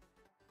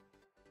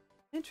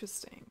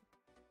 Interesting.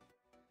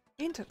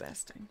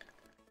 Interesting.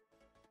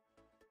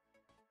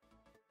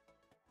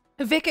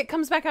 Vic, it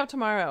comes back out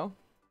tomorrow.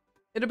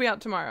 It'll be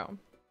out tomorrow.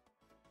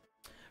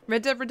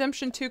 Red Dead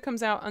Redemption 2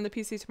 comes out on the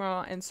PC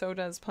tomorrow, and so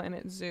does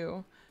Planet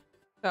Zoo.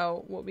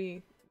 So we'll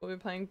be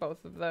playing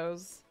both of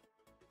those.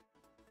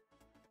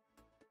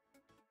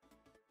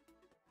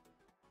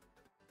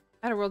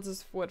 Outer Worlds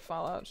is what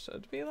Fallout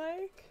should be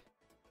like.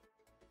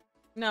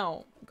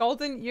 No,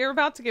 Golden, you're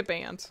about to get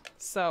banned.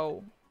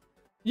 So,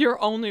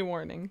 your only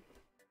warning.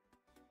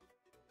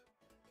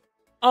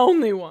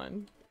 Only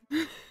one.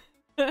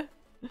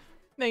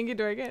 Thank you,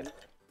 Dorgan.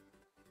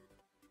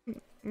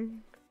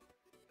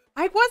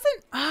 I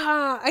wasn't.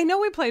 I know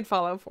we played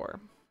Fallout 4.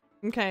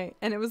 Okay,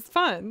 and it was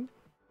fun.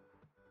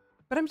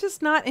 But I'm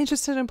just not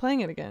interested in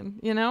playing it again,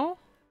 you know?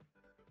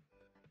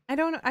 I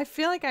don't know. I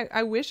feel like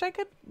I wish I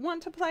could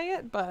want to play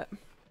it, but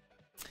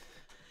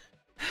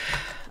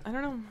I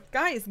don't know.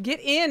 Guys, get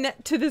in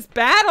to this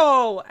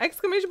battle!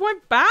 Exclamation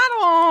point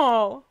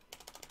battle!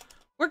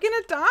 We're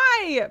gonna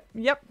die!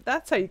 Yep,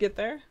 that's how you get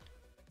there.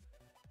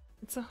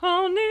 It's a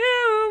whole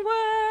new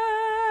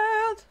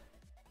world.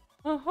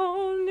 A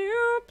whole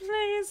new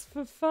place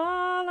for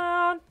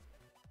Fallout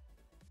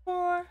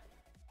 4.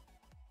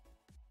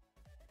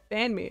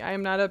 Ban me. I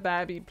am not a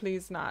babby.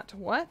 Please not.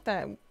 What?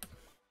 That...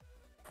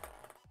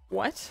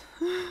 What?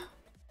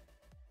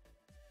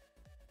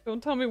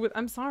 Don't tell me what-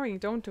 I'm sorry,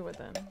 don't do it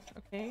then.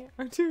 Okay?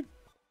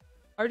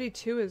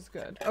 RD2 is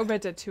good. Oh,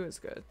 Red Dead 2 is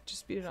good.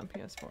 Just beat it on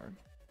PS4.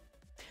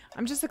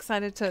 I'm just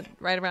excited to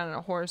ride around on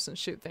a horse and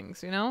shoot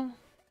things, you know?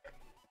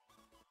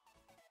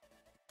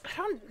 I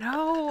don't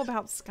know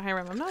about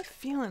Skyrim. I'm not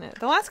feeling it.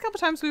 The last couple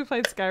times we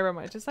played Skyrim,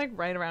 I just like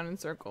ride around in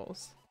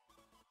circles.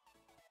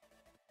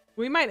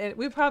 We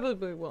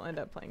probably will end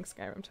up playing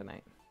Skyrim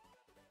tonight.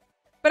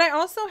 But I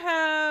also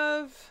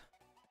have...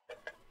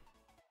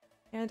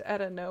 And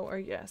at a no or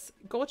yes.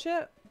 Gold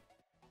chip?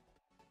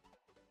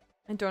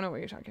 I don't know what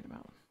you're talking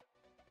about.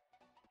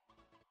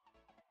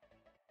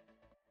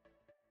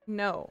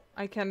 No,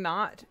 I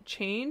cannot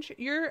change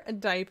your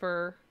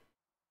diaper.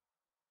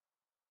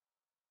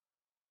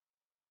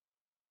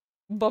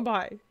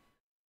 Bye-bye.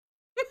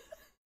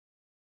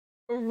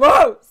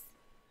 Gross!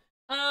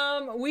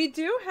 We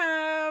do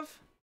have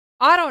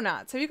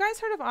Autonauts. Have you guys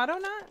heard of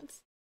Autonauts?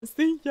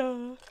 See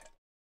ya.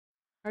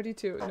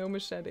 RD2, no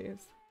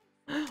machetes.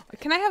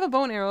 Can I have a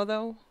bow and arrow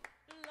though?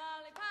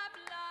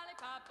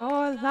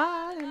 Oh,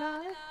 lolly,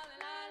 lolly.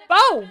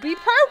 Bow, be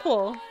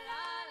purple.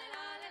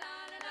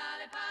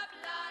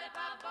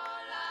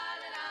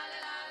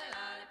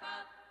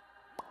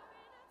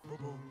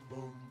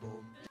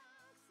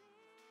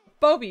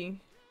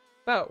 Bobby,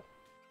 bow,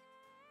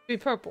 be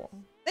purple.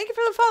 Thank you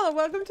for the follow.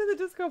 Welcome to the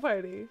disco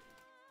party.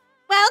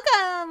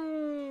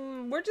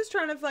 Welcome. We're just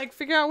trying to like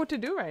figure out what to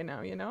do right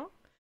now, you know?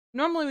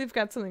 Normally we've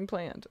got something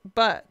planned,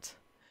 but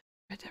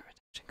Red Dead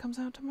Redemption comes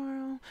out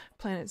tomorrow.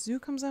 Planet Zoo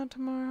comes out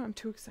tomorrow. I'm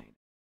too excited.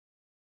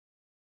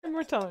 I'm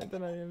more talented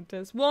than I am,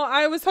 Tiz. Well,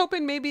 I was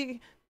hoping maybe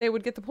they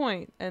would get the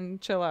point and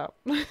chill out,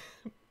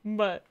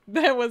 but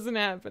that wasn't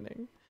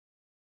happening.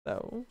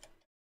 So,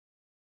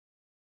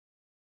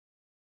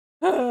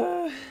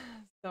 so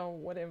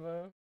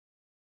whatever.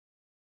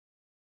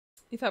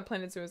 You thought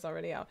Planet Zoo was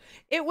already out.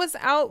 It was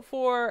out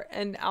for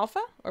an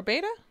alpha or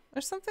beta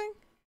or something.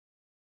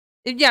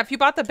 Yeah, if you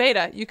bought the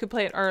beta, you could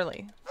play it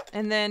early.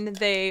 And then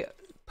they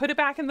put it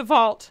back in the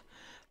vault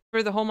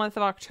for the whole month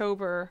of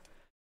October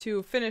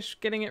to finish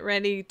getting it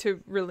ready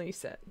to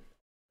release it.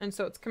 And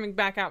so it's coming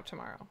back out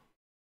tomorrow.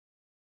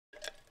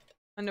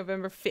 On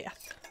November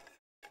 5th.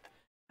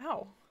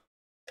 Ow.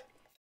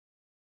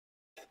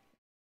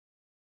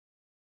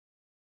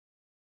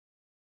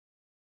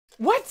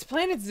 What?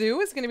 Planet Zoo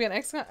is going to be on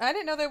Xbox? I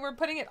didn't know they were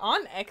putting it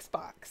on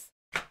Xbox.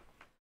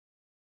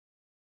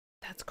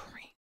 That's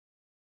great.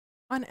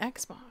 On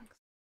Xbox.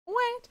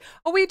 What?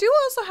 Oh, we do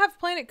also have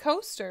Planet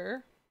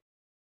Coaster.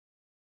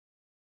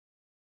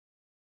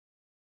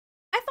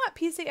 I thought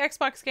PC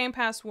Xbox Game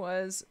Pass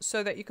was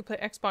so that you could play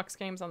Xbox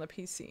games on the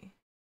PC.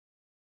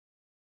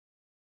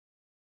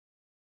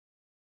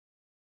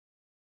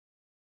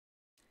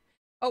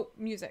 Oh,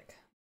 music.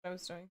 What I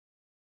was doing.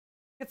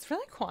 It's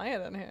really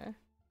quiet in here.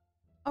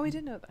 Oh, we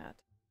did know that.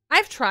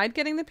 I've tried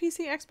getting the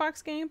PC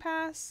Xbox Game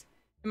Pass,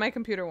 and my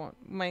computer won't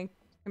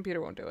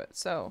do it.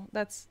 So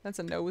that's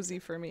a nosy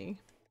for me.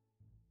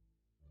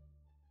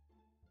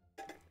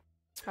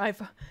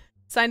 I've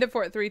signed up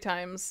for it 3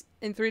 times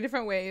in 3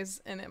 different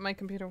ways, and my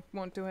computer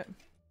won't do it.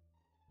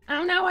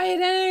 Oh no,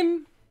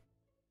 Aiden!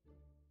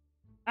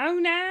 Oh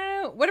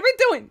no! What are we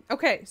doing?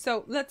 Okay,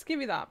 so let's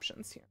give you the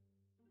options here.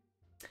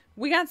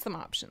 We got some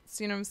options,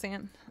 you know what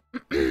I'm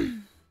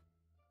saying?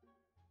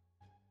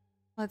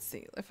 Let's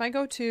see. If I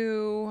go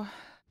to...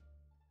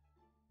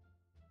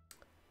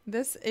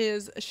 This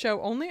is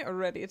show only or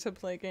ready to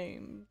play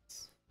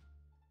games?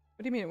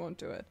 What do you mean it won't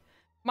do it?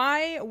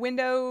 My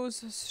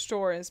Windows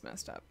store is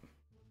messed up.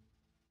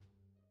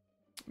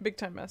 Big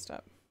time messed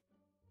up.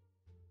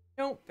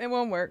 Nope, it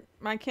won't work.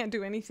 I can't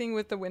do anything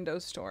with the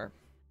Windows store.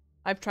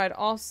 I've tried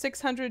all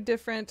 600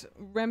 different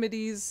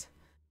remedies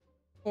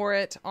for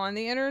it on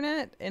the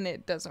internet, and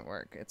it doesn't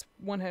work. It's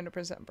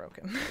 100%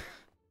 broken.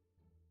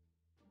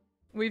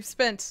 We've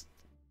spent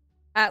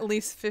at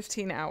least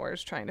 15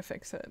 hours trying to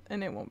fix it,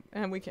 and it won't,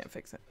 and we can't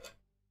fix it.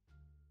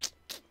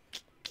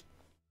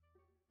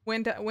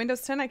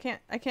 Windows 10, I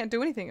can't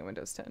do anything in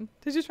Windows 10.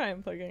 Did you try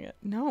unplugging it?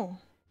 No.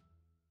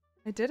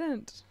 I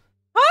didn't.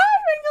 Hi,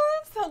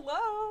 Nicholas!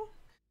 Hello!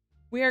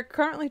 We are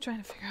currently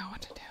trying to figure out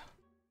what to do.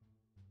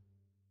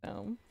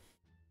 No.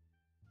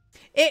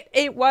 It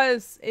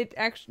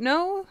actually,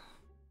 no.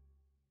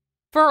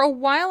 For a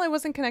while I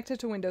wasn't connected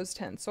to Windows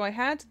 10, so I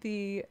had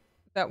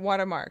that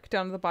watermark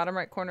down at the bottom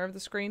right corner of the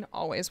screen,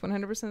 always,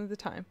 100% of the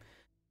time.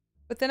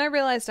 But then I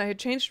realized I had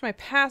changed my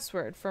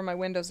password for my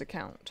Windows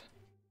account.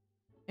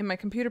 And my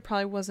computer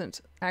probably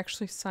wasn't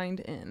actually signed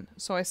in.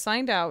 So I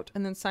signed out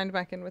and then signed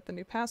back in with the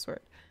new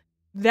password.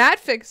 That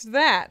fixed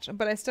that,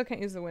 but I still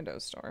can't use the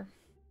Windows Store.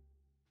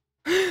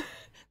 Third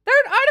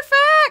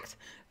Artifact!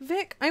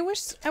 Vic, I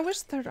wish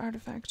Third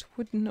Artifact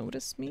would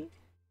notice me.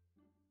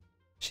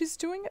 She's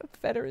doing a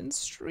veteran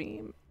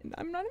stream, and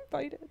I'm not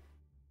invited.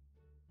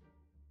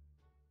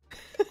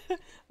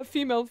 A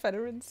female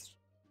veteran stream.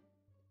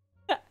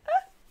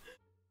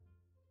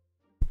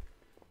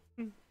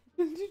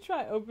 Did you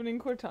try opening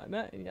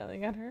Cortana and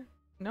yelling at her?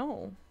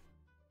 No.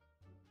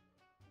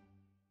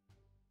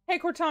 Hey,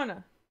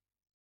 Cortana!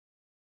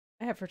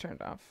 I have her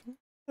turned off.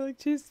 I like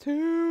cheese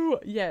too!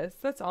 Yes,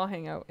 let's all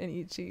hang out and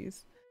eat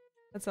cheese.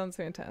 That sounds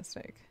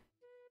fantastic.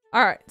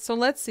 Alright, so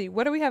let's see.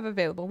 What do we have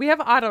available? We have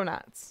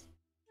Autonauts.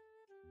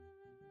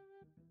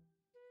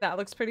 That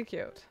looks pretty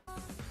cute.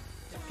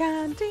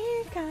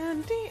 Candy,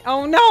 candy.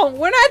 Oh no!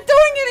 We're not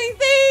doing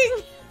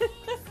anything!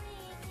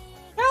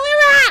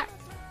 Hello!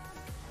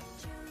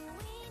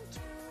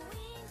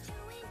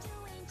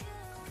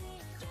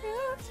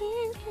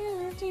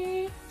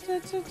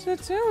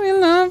 We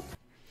love.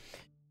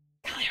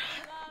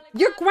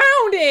 You're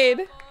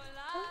grounded.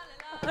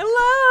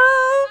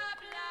 Hello.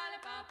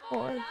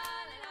 Or...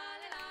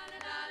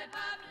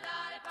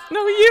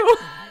 No, you.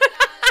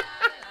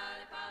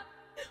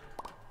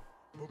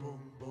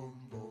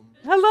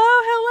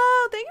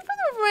 Hello. Thank you for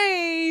the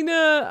rain.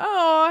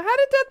 Oh, how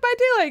did Death by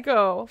Daylight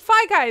go?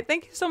 Fi Guy,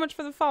 thank you so much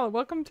for the follow.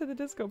 Welcome to the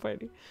disco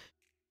party.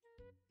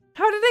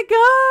 How did it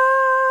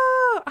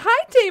go?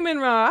 Hi, Damon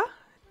Raw.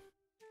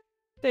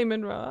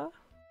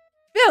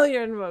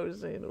 Failure in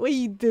motion. What are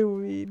you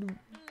doing?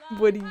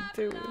 What are you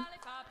doing?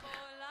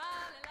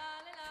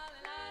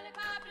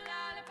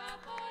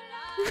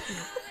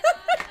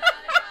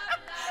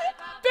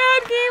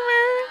 Bad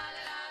gamer.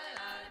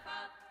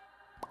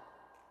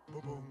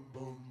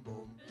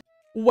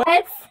 What?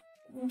 Let's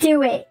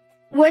do it.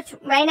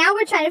 Right now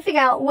we're trying to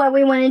figure out what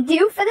we want to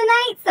do for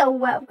the night, so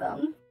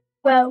welcome.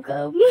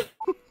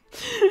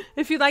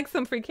 If you'd like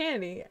some free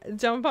candy,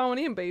 jump on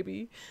in,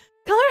 baby.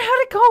 Color,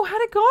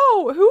 how'd it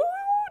go? Who?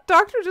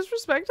 Dr.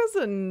 Disrespect has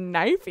a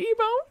knife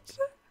emote?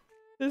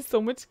 There's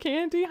so much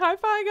candy. Hi,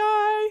 Fi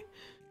Guy.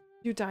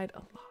 You died a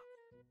lot.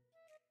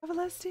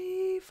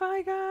 Avalesti,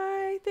 Fi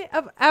Guy.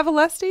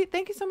 Avalesti,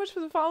 thank you so much for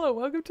the follow.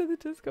 Welcome to the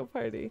disco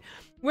party.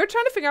 We're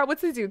trying to figure out what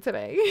to do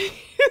today.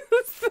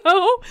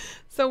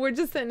 so we're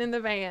just sitting in the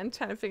van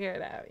trying to figure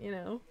it out, you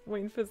know,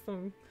 waiting for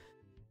some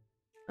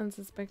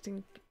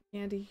unsuspecting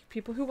candy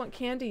people who want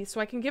candy,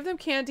 so I can give them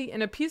candy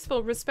in a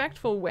peaceful,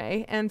 respectful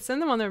way and send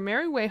them on their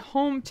merry way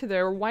home to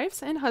their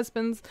wives and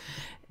husbands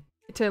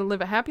to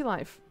live a happy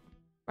life.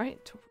 Right,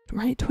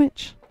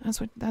 Twitch.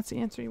 That's the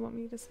answer you want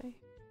me to say.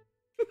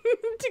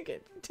 To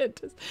get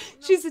dentist.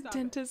 She's a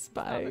dentist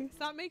spy.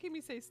 Stop making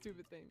me say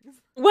stupid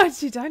things. What?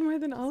 She died more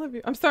than all of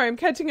you. I'm sorry. I'm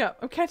catching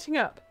up.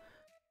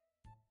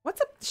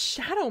 What's a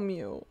Shadow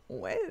Mew?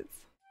 What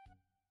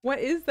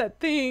is that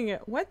thing?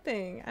 What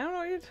thing? I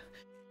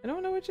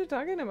don't know what you're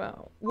talking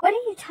about. What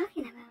are you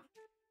talking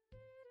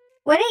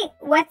about?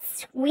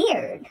 What's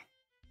weird?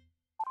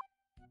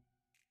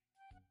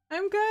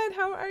 I'm good.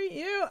 How are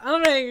you? Oh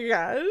my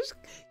gosh.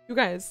 You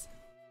guys.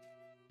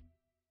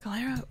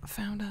 Clara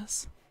found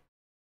us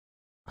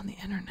on the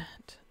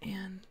internet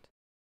and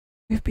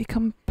we've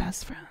become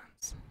best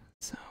friends.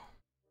 So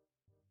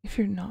if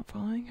you're not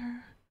following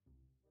her,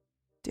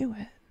 do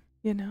it,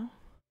 you know?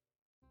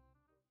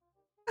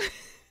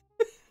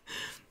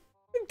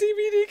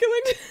 DVD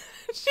killing.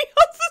 She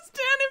also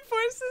stand and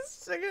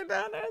forces sugar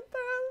down her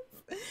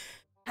throats.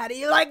 How do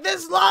you like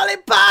this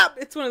lollipop?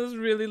 It's one of those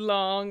really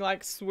long,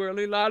 like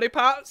swirly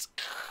lollipops.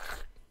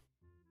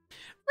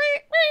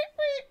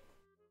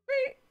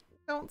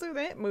 Don't do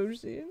that,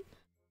 Motion.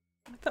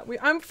 I thought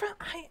you're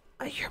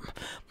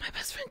my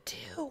best friend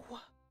too.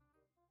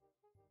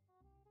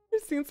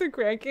 Your scenes are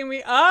cracking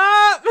me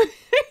up.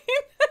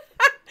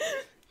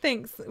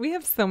 Thanks. We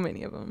have so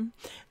many of them.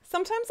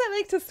 Sometimes I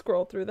like to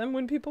scroll through them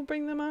when people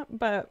bring them up,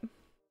 but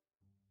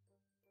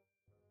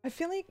I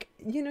feel like,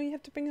 you know, you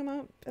have to bring them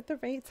up at the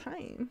right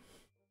time.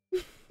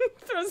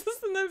 Throws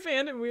us in the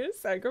van and we are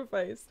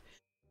sacrificed.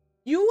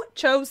 You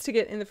chose to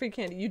get in the free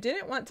candy. You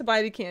didn't want to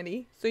buy the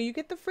candy, so you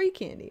get the free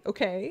candy,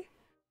 okay?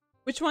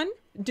 Which one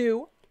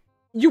do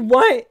you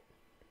want?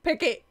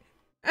 Pick it.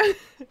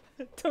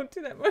 Don't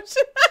do that much.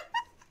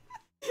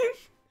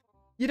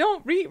 You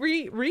don't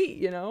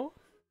you know?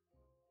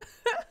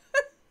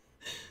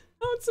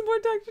 Oh, it's some more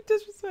Dr.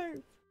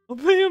 Disrespect. I'll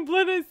pay in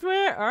blood, I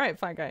swear. Alright,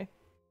 fine guy.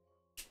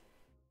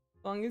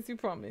 As long as you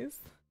promise.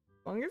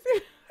 As long as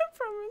you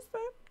promise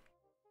that.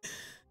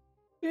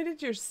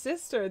 Created your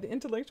sister the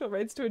intellectual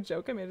rights to a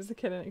joke I made as a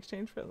kid in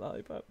exchange for a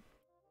lollipop.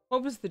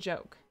 What was the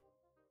joke?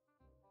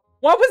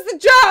 What was the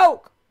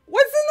joke?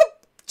 What's in the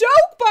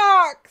joke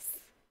box?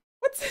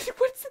 What's in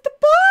the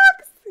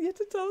box? You have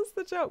to tell us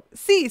the joke.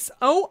 Cease.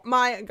 Oh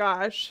my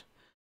gosh.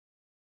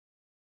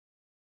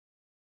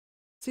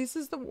 Cease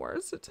is the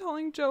worst at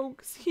telling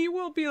jokes. He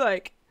will be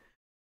like,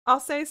 I'll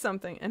say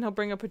something and he'll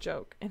bring up a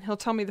joke and he'll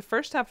tell me the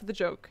first half of the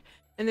joke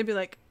and they'll be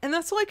like, and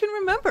that's all I can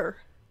remember.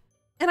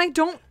 And I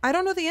don't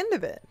know the end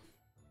of it.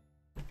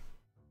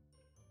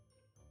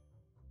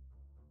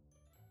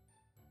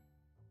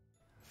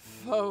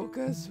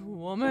 Focus,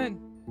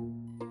 woman.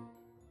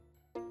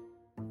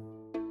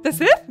 That's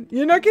it?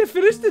 You're not gonna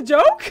finish the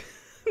joke?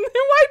 Then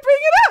why bring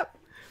it up?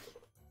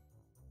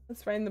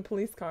 Let's ride in the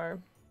police car.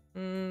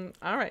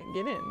 Alright,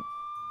 get in.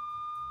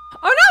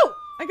 Oh no!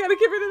 I gotta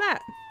get rid of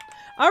that.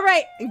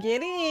 Alright,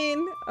 get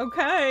in.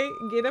 Okay,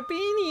 get up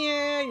in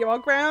here. You're all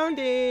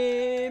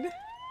grounded.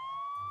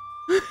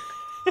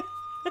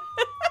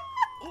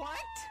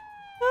 What?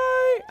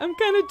 Hi, I'm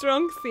kind of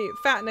drunksy.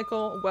 Fat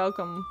Nickel,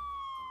 welcome.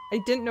 I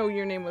didn't know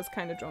your name was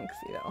kind of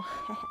drunksy though.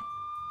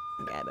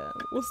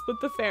 We'll split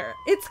the fare.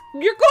 You're going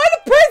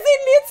to prison!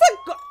 It's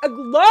a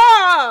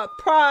law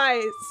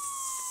prize!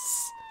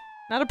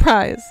 Not a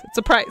prize, it's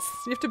a price.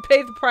 You have to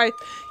pay the price.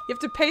 You have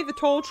to pay the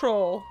toll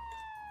troll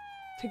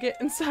to get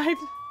inside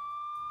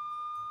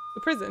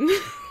the prison. That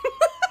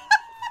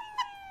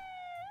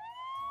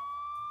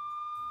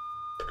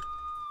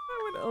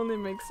would only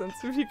make sense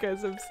if you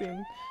guys have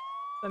seen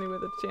Sunny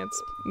with a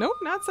chance. Nope,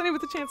 not Sunny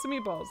with a chance of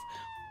meatballs.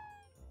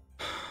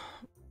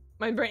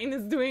 My brain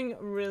is doing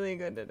really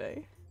good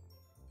today.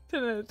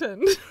 10 out of 10.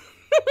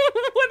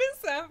 What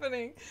is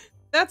happening?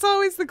 That's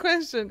always the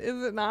question,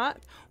 is it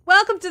not?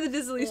 Welcome to the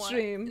Dizzly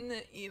stream. What in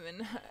the even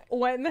heck?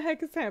 What in the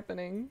heck is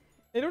happening?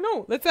 I don't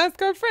know. Let's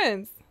ask our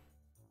friends.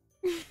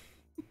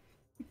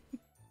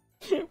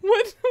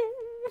 What?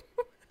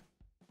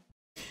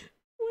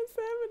 What's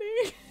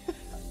happening?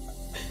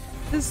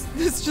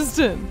 This just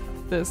in.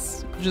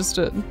 This just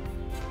in.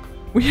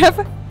 We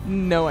have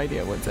no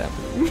idea what's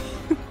happening.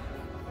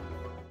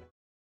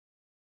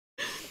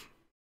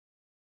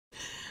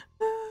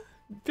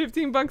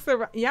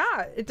 $15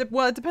 yeah, it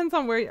depends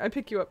on where I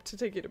pick you up to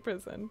take you to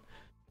prison.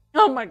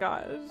 Oh my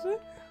gosh.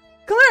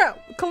 Kalira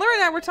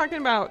and I were talking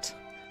about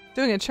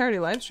doing a charity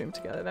live stream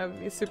together. That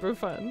would be super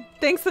fun.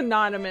 Thanks,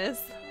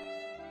 Anonymous.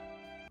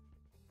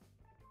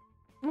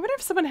 I wonder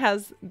if someone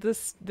has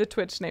the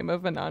Twitch name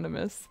of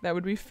Anonymous. That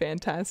would be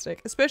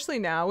fantastic. Especially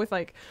now with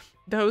like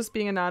the host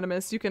being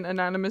anonymous. You can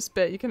anonymous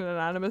bit, you can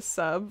anonymous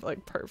sub.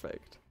 Like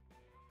perfect.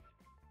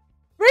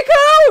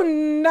 Rico!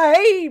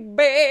 Nay,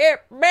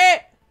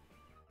 baby!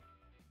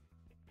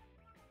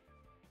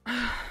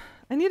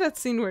 I need that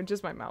scene where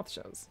just my mouth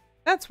shows.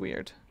 That's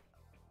weird.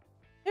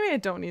 Maybe I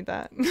don't need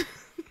that. This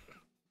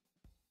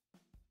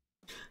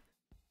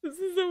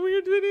is a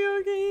weird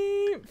video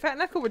game. Fat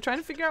Knuckle, we're trying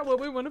to figure out what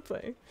we want to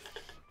play.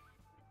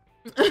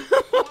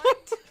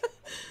 What?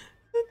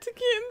 To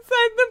get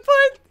inside the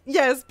put?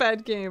 Yes,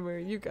 Bad Gamer,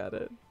 you got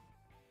it.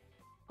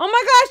 Oh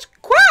my gosh,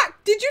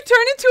 Quack! Did you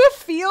turn into a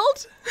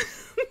field?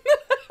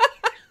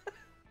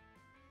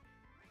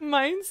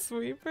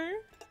 Minesweeper?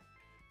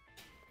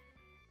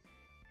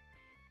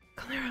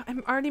 Clara, I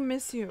already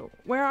miss you.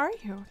 Where are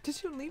you?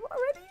 Did you leave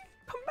already?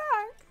 Come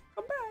back.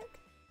 Come back.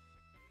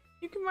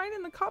 You can ride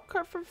in the cop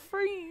car for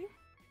free.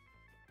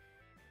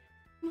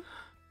 And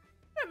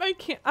I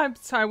can't. I'm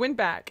sorry. I went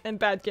back. And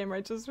Bad Gamer,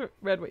 I just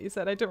read what you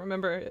said. I don't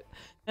remember it.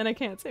 And I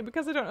can't say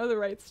because I don't know the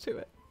rights to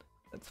it.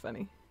 That's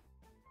funny.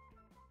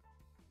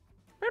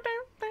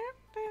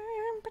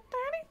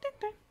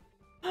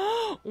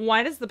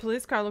 Why does the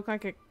police car look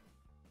like a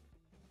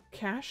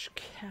cash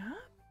cab?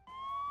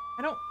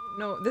 I don't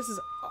know. This is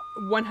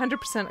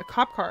 100% a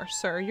cop car,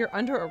 sir. You're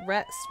under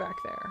arrest back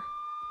there.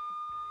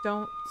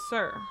 Don't,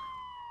 sir.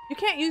 You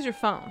can't use your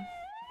phone.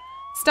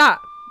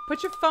 Stop.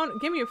 Put your phone.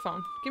 Give me your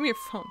phone. Give me your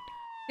phone.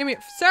 Give me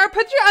your. Sir,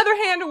 put your other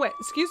hand away.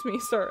 Excuse me,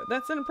 sir.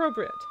 That's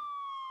inappropriate.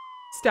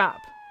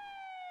 Stop.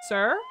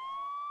 Sir?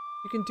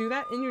 You can do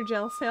that in your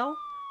jail cell?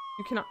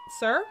 You cannot.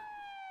 Sir?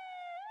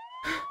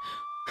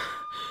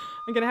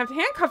 I'm gonna have to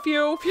handcuff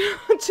you if you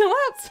don't chill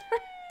out, sir.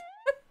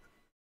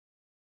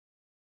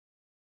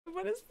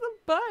 What is the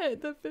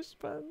butt? The fish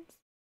buns.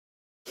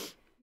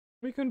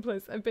 We couldn't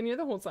place. I've been here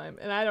the whole time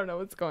and I don't know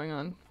what's going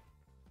on.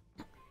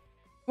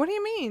 What do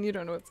you mean you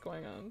don't know what's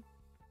going on?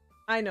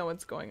 I know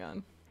what's going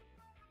on.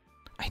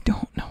 I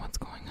don't know what's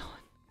going on.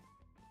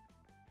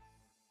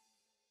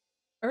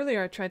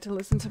 Earlier I tried to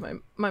listen to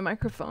my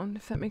microphone,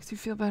 if that makes you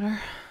feel better.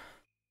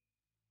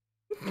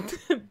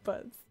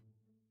 Buzz.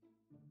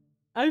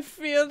 I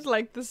feel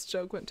like this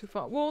joke went too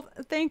far. Well,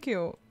 thank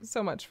you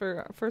so much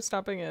for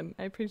stopping in.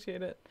 I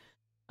appreciate it.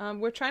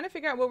 We're trying to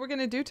figure out what we're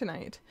gonna do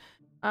tonight.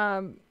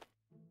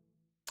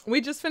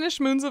 We just finished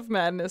Moons of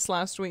Madness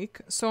last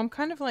week, so I'm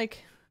kind of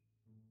like,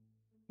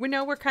 we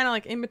know we're kind of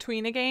like in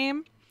between a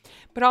game,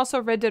 but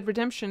also Red Dead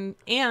Redemption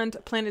and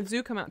Planet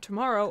Zoo come out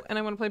tomorrow, and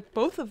I want to play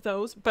both of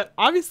those, but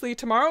obviously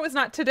tomorrow is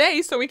not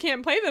today, so we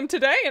can't play them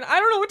today, and I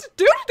don't know what to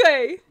do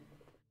today!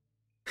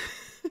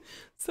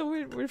 So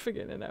we're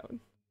figuring it out.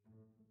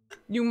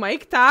 You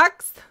mic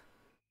tax?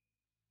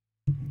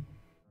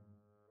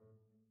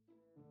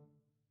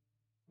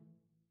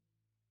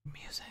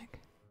 Music.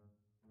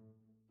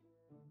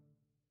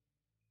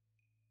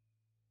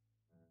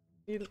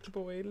 Little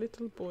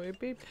boy,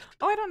 baby.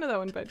 Oh, I don't know that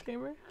one, Bad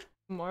Gamer.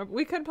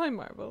 We could play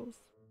Marbles.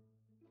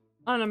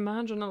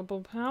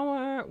 Unimaginable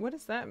power. What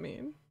does that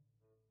mean?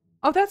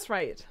 Oh, that's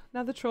right.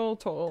 Now the Troll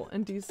Toll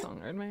and Dee's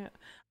song are in my head.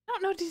 I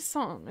don't know Dee's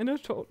song. I know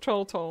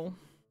Troll Toll.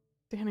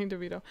 Danny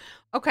DeVito.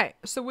 Okay,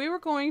 so we were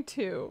going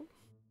to...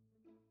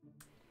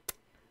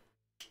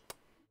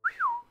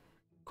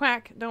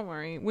 Quack, don't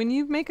worry. When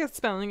you make a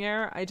spelling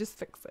error, I just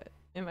fix it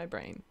in my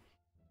brain.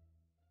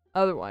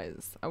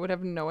 Otherwise, I would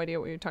have no idea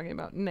what you're talking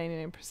about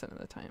 99% of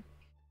the time.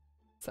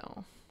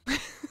 So.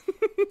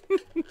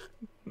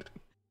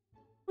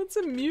 What's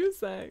a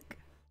music?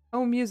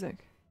 Oh,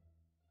 music.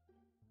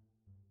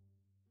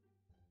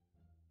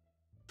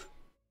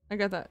 I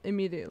got that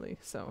immediately,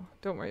 so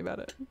don't worry about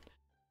it.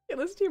 Okay,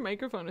 listen to your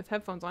microphone with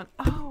headphones on.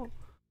 Oh!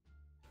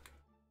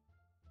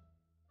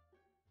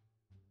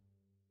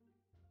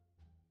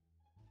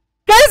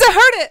 Guys, I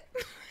heard it!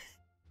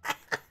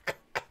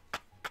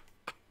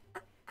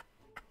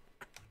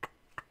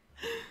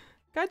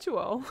 Got you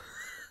all.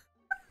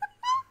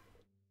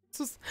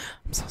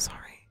 I'm so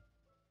sorry.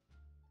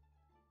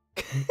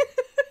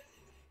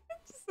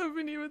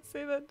 Somebody would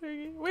say that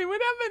turkey. Wait,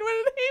 what happened?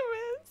 What did he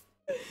miss?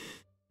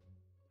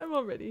 I'm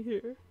already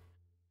here.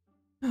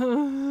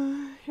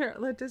 Here,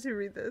 let Dizzy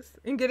read this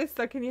and get it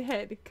stuck in your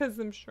head, because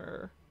I'm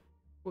sure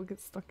we'll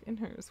get stuck in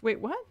hers. Wait,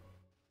 what?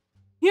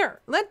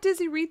 Here, let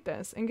Dizzy read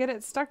this and get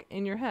it stuck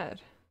in your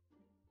head.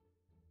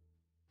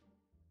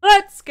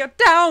 Let's get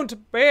down to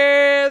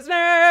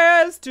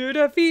business to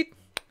defeat.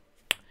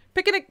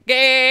 Picking a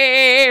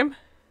game.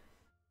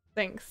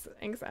 Thanks,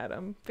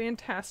 Adam.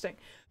 Fantastic.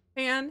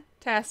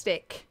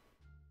 Fantastic.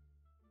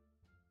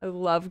 I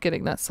love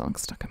getting that song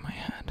stuck in my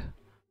head.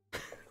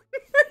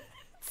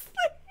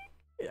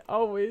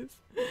 Always.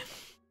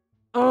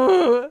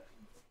 Oh.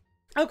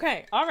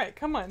 Okay, alright,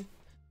 come on.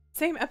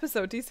 Same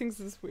episode. Dee sings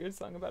this weird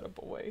song about a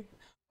boy.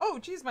 Oh,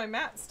 geez, my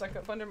mat's stuck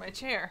up under my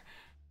chair.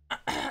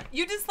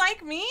 You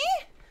dislike me?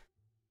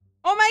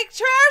 Oh, my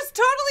chair's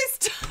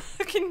totally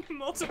stuck in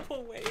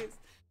multiple ways.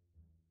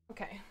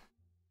 Okay.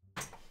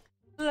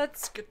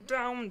 Let's get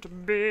down to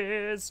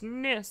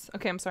business.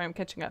 Okay, I'm sorry, I'm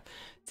catching up.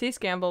 Cease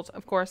gambled,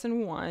 of course,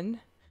 and won.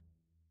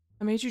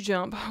 I made you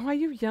jump. Why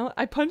you yell?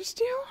 I punched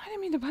you? I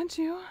didn't mean to punch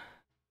you.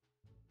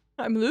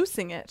 I'm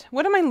losing it.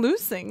 What am I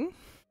losing?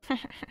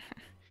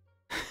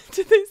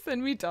 Did they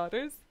send me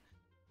daughters?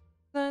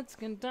 Let's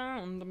get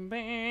down to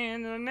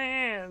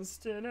business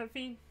to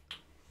defeat.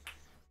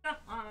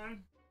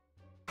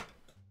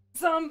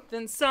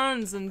 Something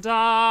sons and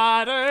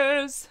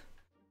daughters.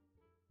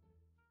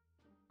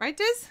 Right,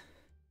 Diz?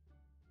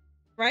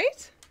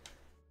 Right?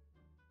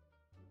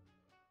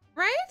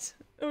 Right?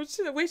 Oh,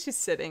 the way she's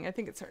sitting, I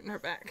think it's hurting her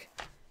back.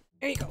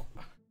 There you go.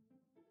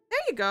 There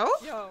you go.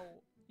 Yo,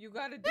 you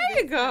gotta do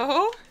There you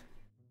go.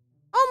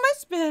 Oh,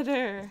 much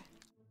better.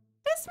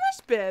 That's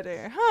much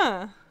better,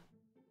 huh?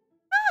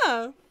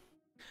 Oh.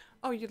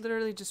 Oh, you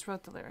literally just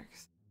wrote the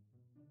lyrics.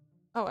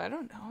 Oh, I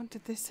don't know.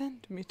 Did they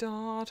send me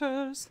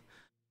daughters?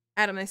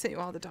 Adam, they sent you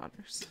all the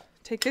daughters.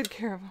 Take good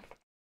care of them.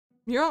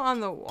 Mural on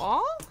the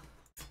wall?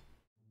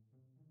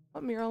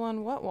 What mural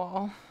on what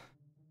wall?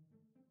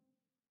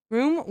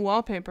 Room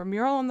wallpaper.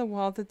 Mural on the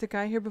wall that the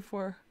guy here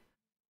before.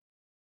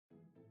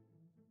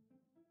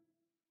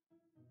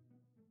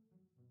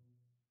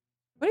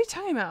 What are you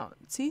talking about?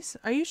 Cease?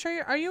 Are you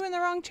sure are you in the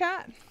wrong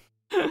chat?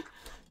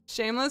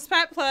 Shameless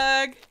pet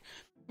plug.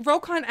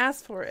 Rokon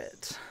asked for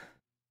it.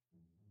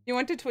 You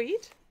want to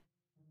tweet?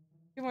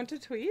 You want to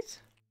tweet?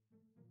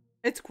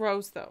 It's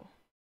gross though.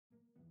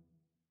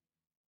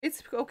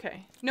 It's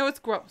okay. No, it's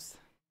gross.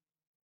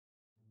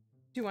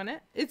 Do you want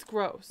it? It's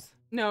gross.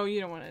 No,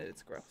 you don't want it.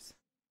 It's gross.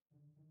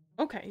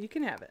 Okay, you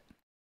can have it.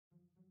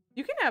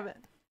 You can have it.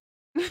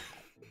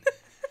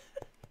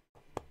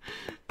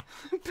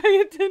 Pay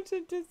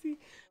attention to see.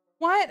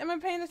 What? Am I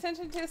paying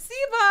attention to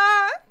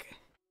Seabok?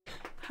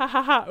 Ha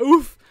ha ha.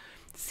 Oof.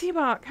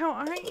 Seabok, how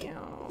are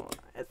you?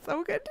 It's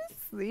so good to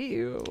see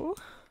you.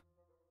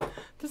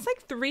 That's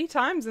like 3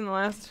 times in the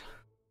last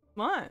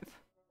month.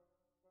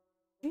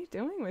 What are you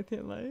doing with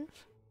your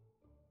life?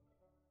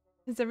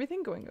 Is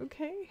everything going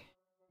okay?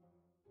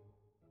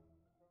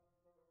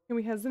 Can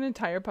we have an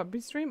entire puppy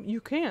stream? You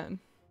can.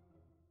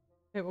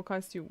 It will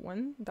cost you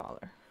 $1.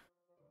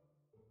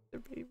 The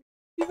baby.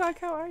 Seabok,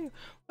 how are you?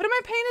 What am I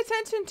paying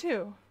attention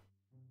to?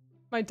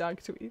 My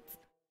dog tweets.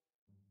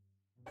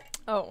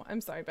 Oh,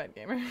 I'm sorry, bad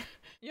gamer.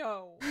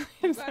 Yo,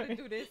 I'm you sorry.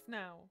 gotta do this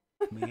now.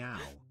 Meow.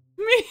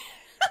 Me.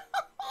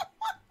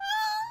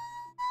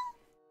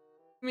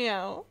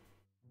 Meow.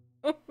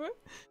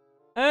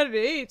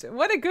 Alright,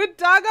 what a good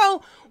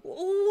doggo.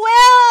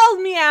 Well,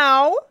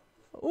 Meow.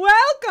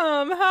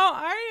 Welcome. How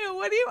are you?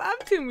 What are you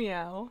up to,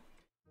 Meow?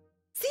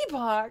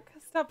 Seabok,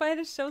 stop by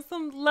to show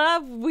some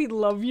love. We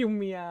love you,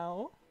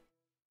 Meow.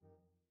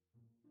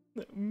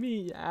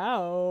 Meow.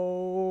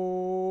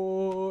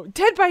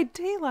 Dead by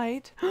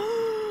Daylight.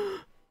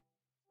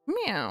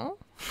 Meow.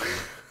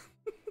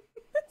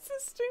 That's a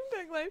stream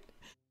deck life.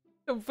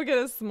 Don't forget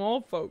a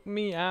small folk.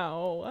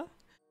 Meow.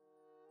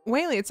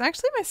 Whaley, it's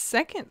actually my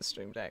 2nd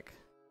stream deck.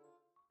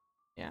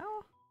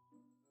 Meow.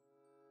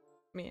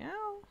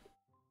 Meow.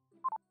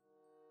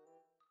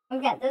 We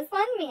got this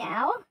one,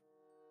 meow.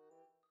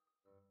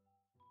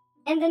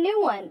 And the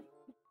new one.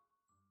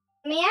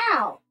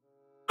 Meow.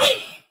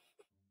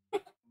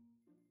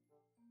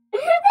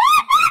 That's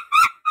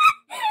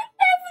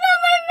not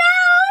my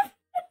mouth.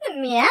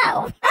 Meow.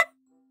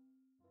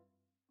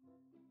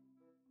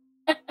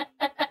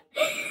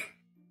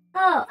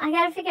 Oh, I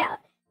gotta figure out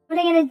what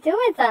I'm gonna do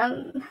with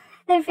them.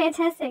 They're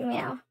fantastic,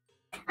 meow.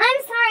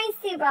 I'm sorry,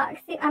 Seabok.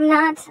 I'm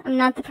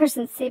not the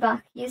person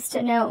Seabok used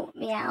to know,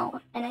 meow,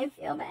 and I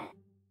feel bad.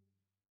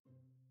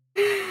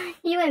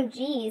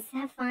 UMGs,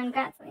 have fun.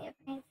 Congrats on the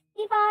upgrades.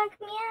 Seabok,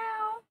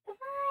 meow.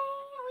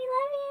 Goodbye. We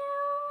love you.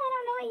 I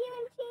don't know what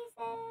UMG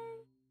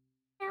says.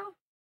 Meow.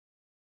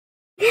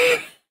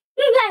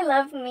 I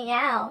love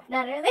meow.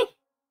 Not really.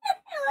 I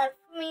love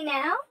me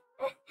now.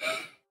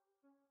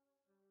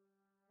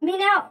 Me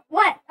now.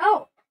 What?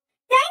 Oh.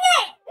 Dang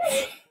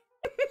it!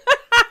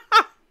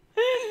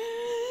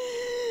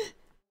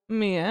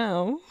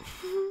 Meow.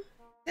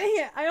 Dang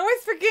it, I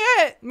always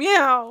forget.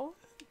 Meow.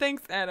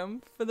 Thanks,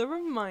 Adam, for the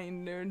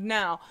reminder.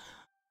 Now,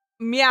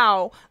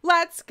 meow.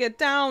 Let's get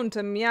down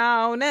to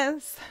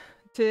meowness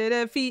to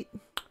defeat.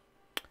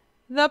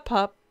 the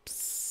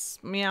pups.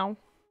 Meow.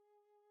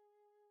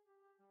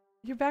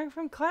 You're back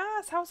from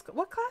class.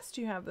 What class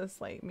do you have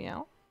this late?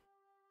 Meow.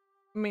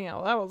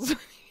 Meow. That was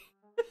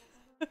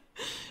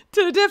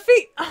to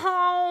defeat.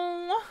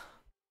 Oh.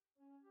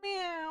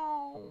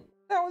 Meow.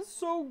 That was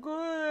so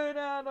good,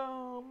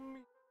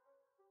 Adam.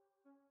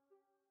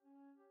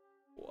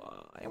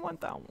 I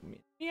want that one.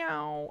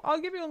 Meow. I'll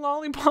give you a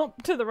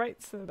lollipop to the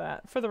rights to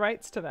that. For the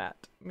rights to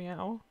that.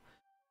 Meow.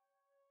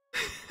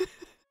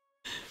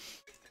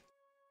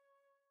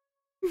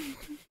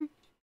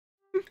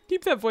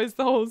 Keep that voice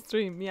the whole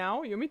stream.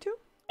 Meow. You want me to?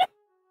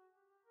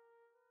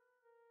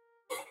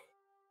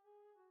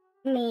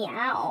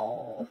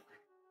 Meow.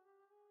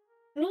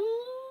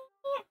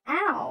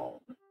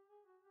 Meow.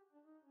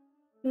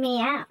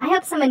 Meow. I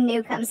hope someone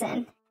new comes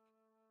in.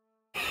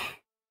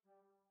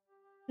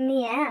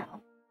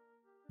 Meow.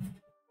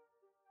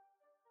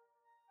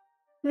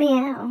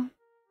 Meow.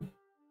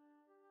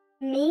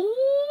 Meow.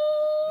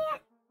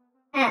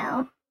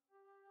 Meow.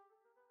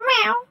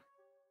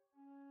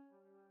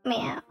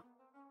 Meow.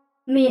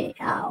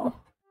 Meow.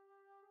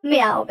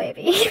 Meow,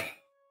 baby.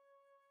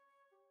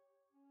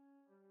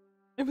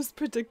 It was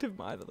predictive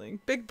modeling.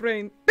 Big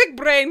brain. Big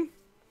brain!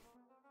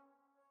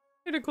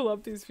 Here to cool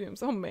up these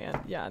fumes. Oh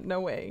man. Yeah, no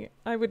way.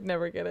 I would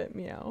never get it.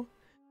 Meow.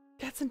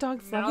 Cats and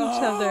dogs love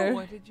each other.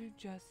 What did you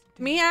just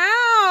do?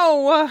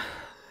 Meow!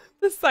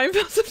 The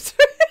Seinfeld of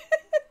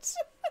Twitch.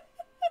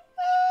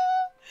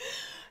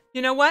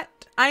 You know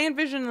what? I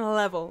envision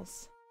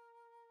levels.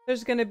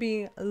 There's gonna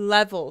be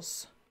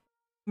levels.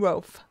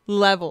 Rolf.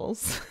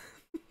 Levels.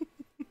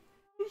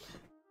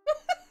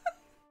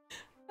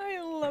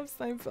 I love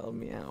Seinfeld.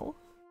 Meow.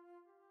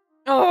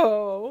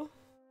 Oh.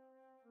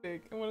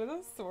 Big. And one of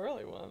those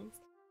swirly ones.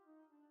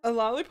 A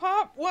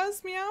lollipop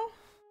was meow.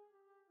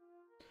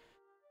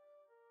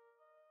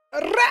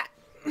 A rat.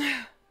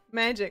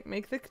 Magic.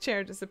 Make the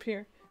chair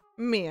disappear.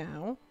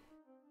 Meow.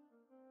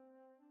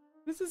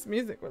 This is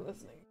music we're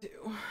listening to.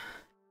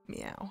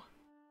 Meow.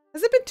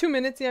 Has it been 2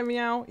 minutes yet,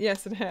 meow?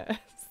 Yes, it has.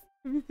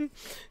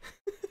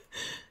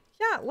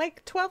 Yeah,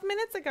 like 12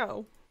 minutes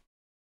ago.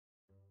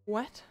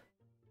 What?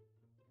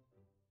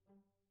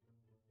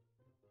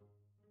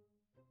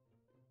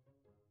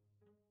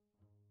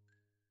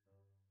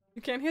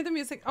 You can't hear the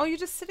music. Oh, you're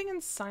just sitting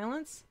in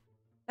silence?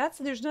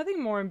 There's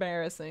nothing more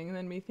embarrassing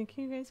than me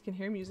thinking you guys can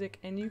hear music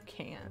and you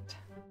can't.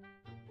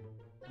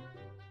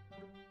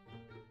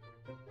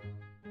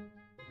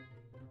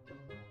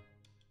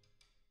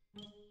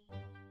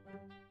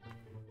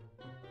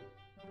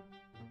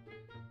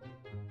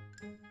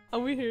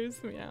 All we hear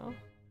is meow.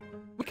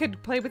 We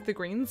could play with the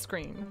green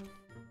screen.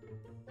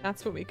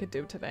 That's what we could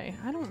do today.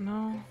 I don't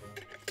know.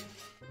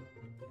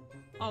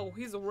 Oh,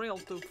 he's a real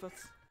doofus.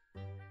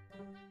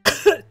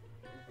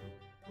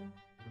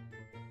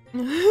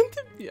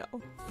 Yeah.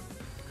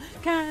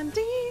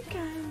 Candy,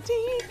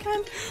 candy,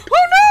 candy.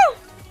 Oh no!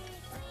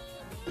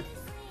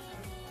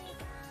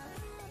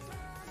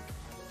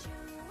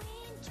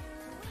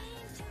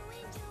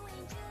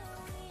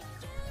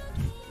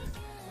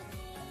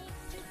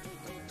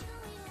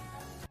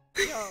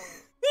 Yo,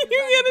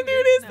 You gotta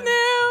do this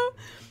now.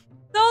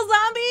 Soul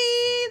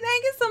Zombie,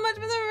 thank you so much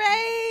for the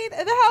raid.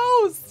 The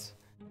host,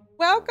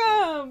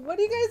 welcome. What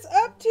are you guys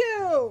up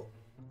to?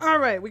 All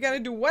right, we gotta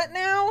do what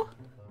now?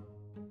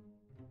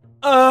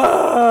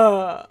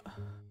 But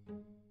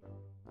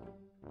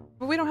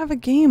we don't have a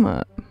game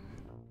up.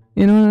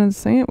 You know what I'm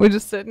saying? We're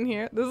just sitting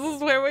here. This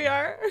is where we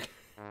are.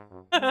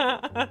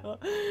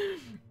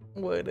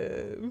 What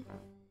up?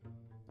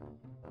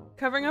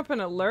 Covering up an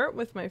alert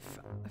with my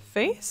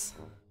face?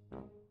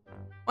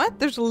 What?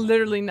 There's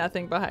literally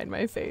nothing behind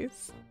my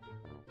face.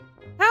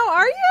 How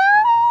are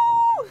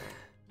you?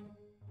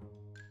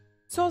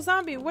 Soul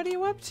Zombie, what are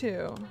you up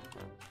to?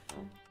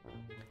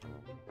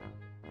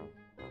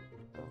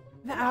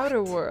 The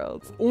Outer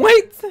Worlds.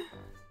 Wait!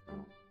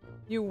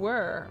 You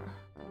were.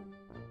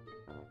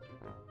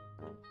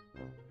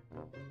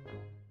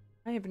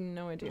 I have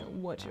no idea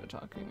what you're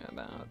talking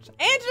about.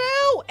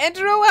 Andrew!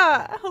 Andrew!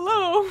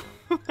 Hello!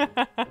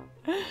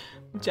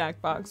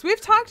 Jackbox.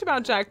 We've talked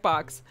about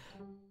Jackbox,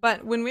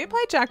 but when we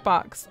play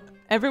Jackbox,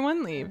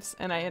 everyone leaves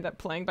and I end up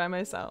playing by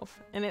myself.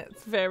 And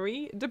it's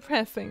very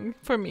depressing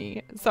for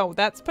me. So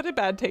that's put a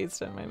bad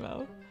taste in my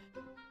mouth.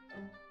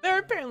 There are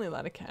apparently a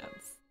lot of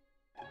cats.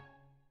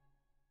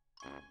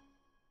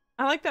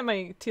 I like that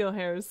my teal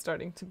hair is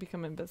starting to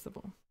become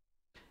invisible.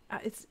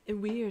 It's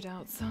weird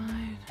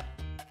outside.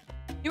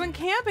 You went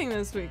camping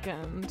this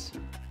weekend.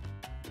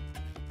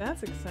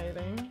 That's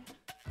exciting.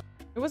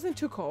 It wasn't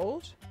too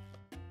cold.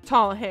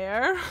 Tall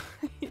hair.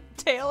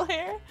 Tail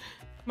hair?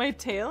 My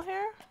tail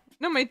hair?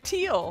 No, my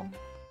teal.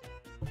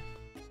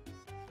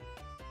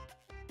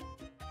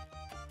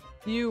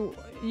 You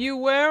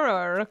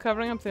were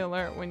covering up the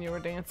alert when you were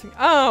dancing.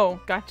 Oh,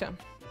 gotcha.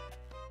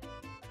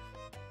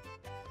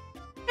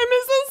 I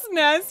miss those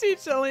nasty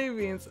chili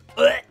beans.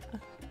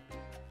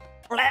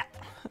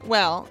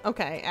 Well,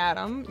 okay,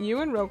 Adam,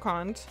 you and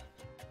Rokont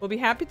will be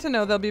happy to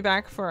know they'll be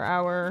back for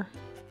our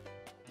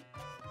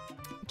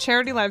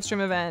charity livestream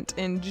event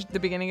in the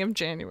beginning of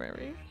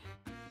January.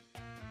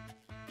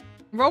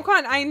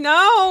 Rokon, I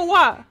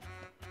know!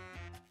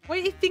 What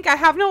do you think? I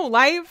have no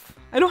life?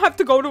 I don't have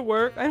to go to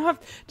work. I don't have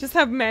just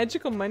have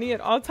magical money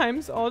at all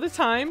times, all the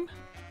time.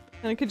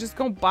 And I could just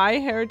go buy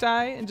hair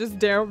dye and just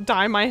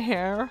dye my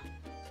hair.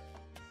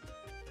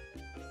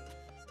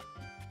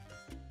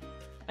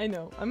 I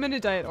know. I'm gonna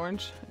dye it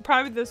orange.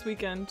 Probably this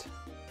weekend.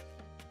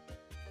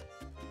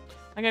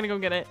 I gotta go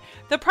get it.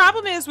 The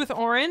problem is with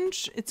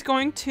orange, it's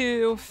going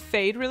to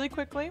fade really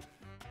quickly.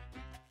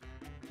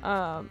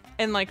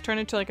 And like turn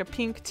into like a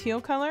pink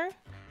teal color.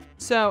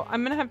 So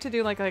I'm gonna have to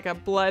do like a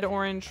blood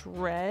orange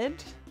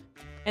red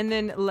and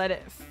then let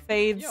it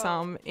fade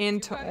some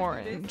into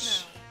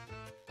orange.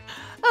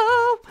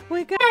 Oh,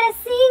 we gotta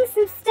sing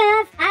some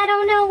stuff. I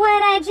don't know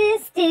what I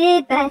just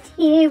did, but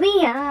here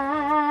we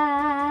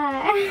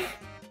are.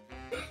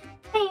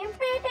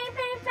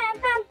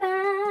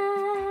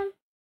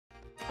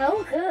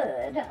 Oh,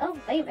 good. Oh,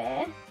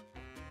 baby.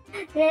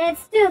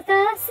 Let's do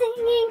the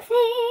singing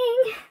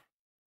thing.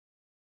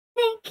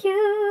 Thank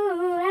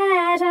you,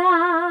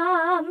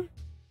 Adam.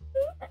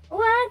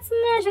 What's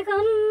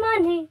magical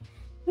money?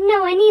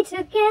 No, I need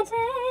to get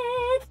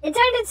it. It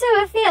turned into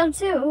a field,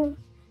 too.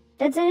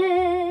 It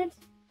did.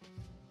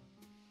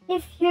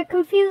 If you're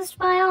confused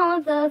by all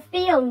of the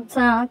field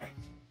talk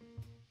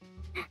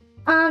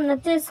on the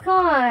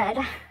Discord,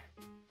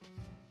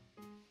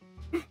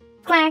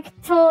 Quack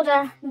told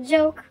a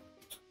joke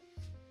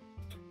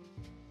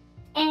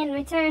and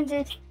we turned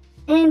it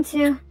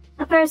into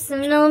a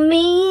personal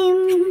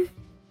meme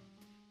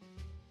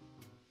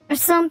or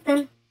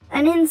something,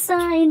 an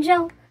inside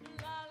joke.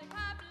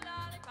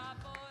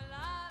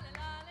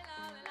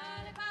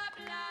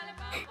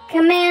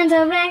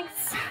 Commander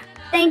Rex,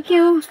 thank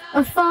you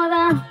for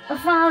the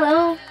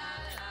follow.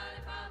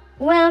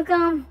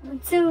 Welcome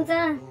to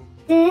the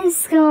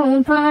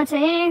disco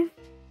party.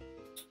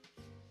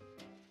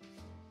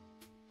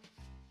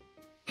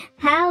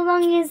 How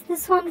long is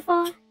this one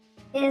for?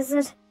 Is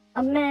it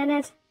a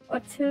minute or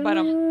two?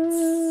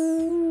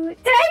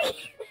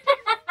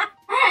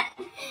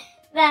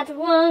 That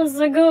was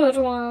a good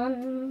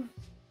one.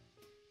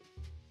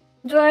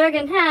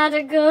 Dragon had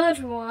a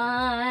good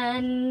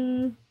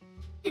one.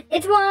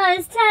 It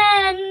was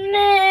 10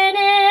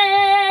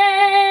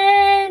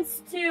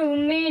 minutes, 2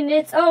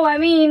 minutes, oh I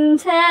mean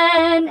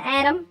 10,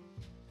 Adam.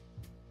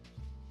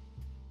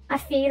 I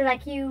feel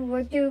like you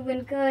were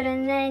doing good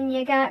and then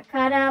you got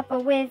caught up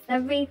with a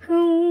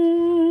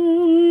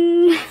raccoon.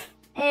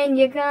 And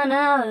you're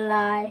gonna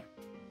lie.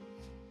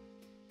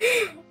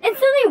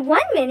 It's only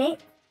 1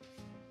 minute.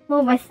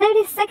 Well, my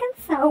 30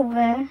 seconds are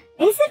over.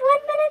 Is it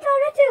 1 minute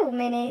or 2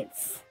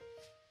 minutes?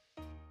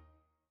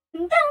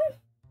 Done.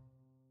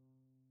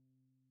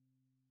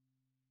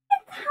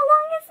 How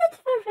long is it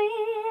for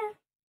real?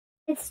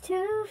 It's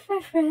 2 for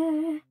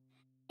free.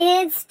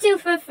 It's 2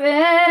 for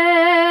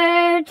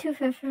free. 2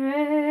 for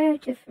free.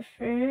 2 for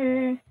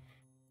free.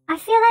 I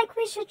feel like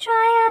we should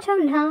try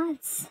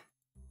Autonauts.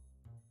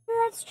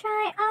 Let's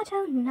try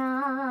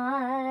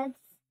Autonauts.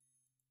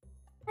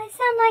 I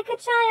sound like a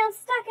child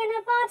stuck in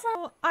a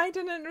bottle. I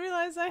didn't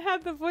realize I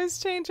had the voice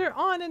changer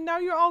on and now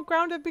you're all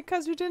grounded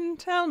because you didn't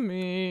tell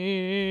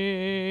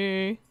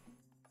me.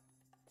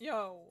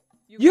 Yo.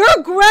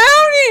 You're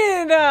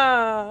grounded!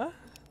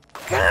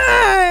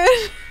 God!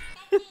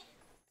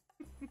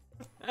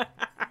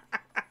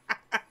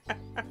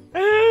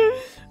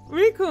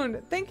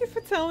 Rikun, thank you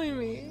for telling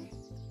me.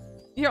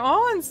 You're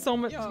all in so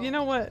much. Yo, you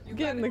know what? you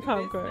Get in the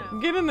gotta do car. this now.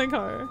 Get in the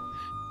car. 5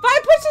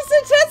 pushes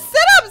and 10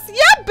 sit-ups!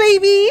 Yeah,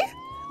 baby!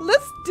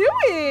 Let's do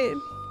it!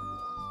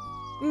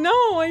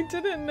 No, I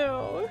didn't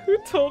know. Who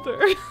told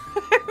her?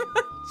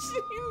 She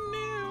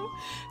knew.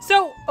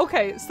 So,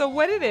 okay, so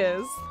what it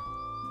is,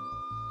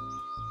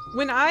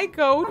 when I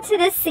go to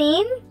the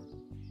scene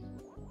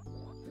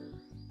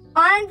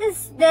on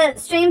the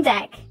stream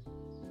deck,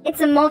 it's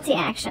a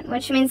multi-action,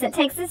 which means it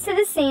takes us to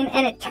the scene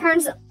and it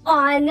turns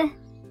on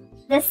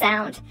the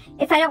sound.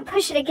 If I don't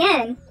push it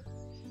again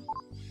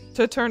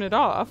to turn it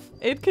off,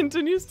 it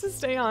continues to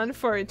stay on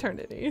for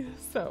eternity.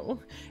 So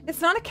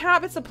it's not a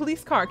cab, it's a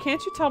police car.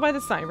 Can't you tell by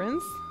the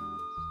sirens?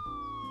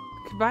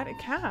 Goodbye to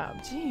cab,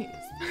 jeez.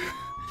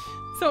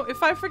 So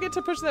if I forget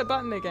to push that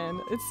button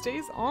again, it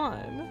stays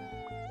on.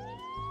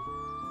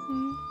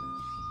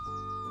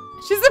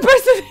 She's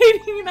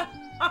impersonating an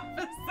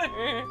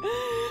officer.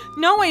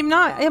 No, I'm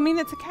not. I mean,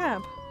 it's a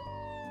cab.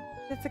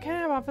 It's a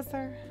cab,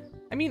 officer.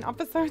 I mean,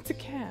 officer, it's a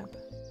cab.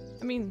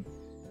 I mean,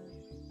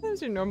 that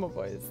was your normal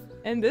voice.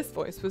 And this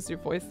voice was your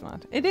voice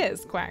mod. It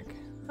is, Quack.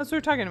 That's what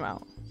we're talking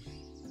about.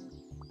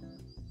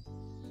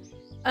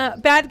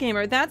 Bad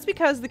gamer. That's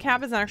because the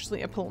cab is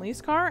actually a police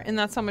car, and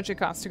that's how much it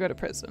costs to go to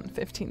prison.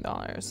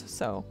 $15.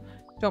 So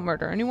don't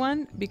murder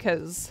anyone,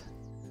 because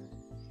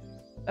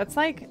that's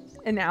like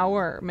an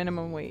hour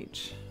minimum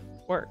wage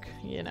work,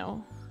 you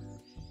know?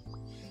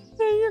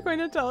 You're going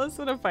to tell us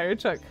what a fire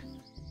truck.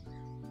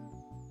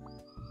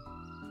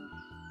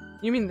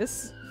 You mean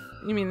this?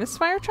 You mean this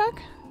fire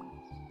truck?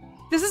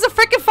 This is a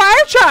freaking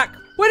fire truck!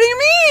 What do you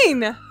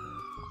mean?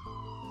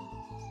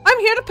 I I'm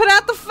here to put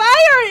out the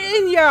fire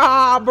in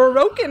your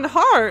broken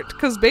heart.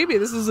 Because, baby,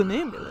 this is an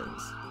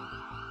ambulance.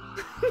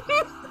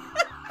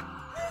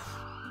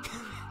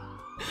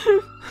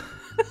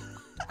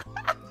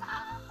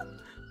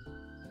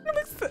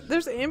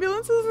 There's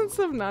ambulances in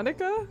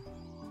Subnautica?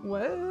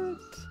 What?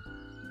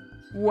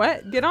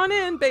 What? Get on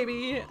in,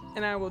 baby,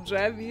 and I will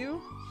drive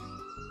you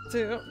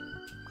to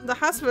the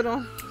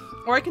hospital.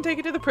 Or I can take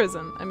you to the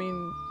prison. I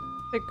mean,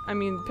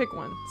 pick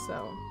one,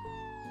 so.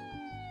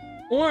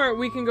 Or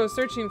we can go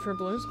searching for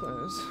Blue's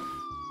Clues.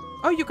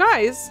 Oh, you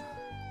guys!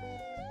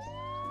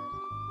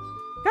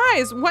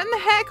 Guys, what in the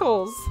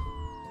heckles?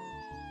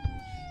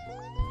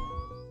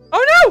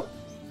 Oh no!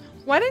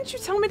 Why didn't you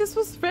tell me this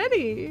was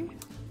ready?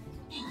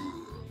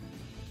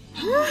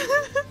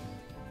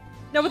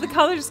 No, with the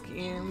color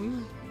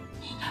scheme.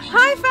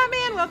 Hi, fat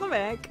man! Welcome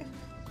back.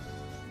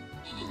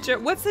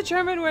 What's the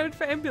German word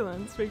for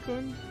ambulance,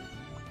 Raycon?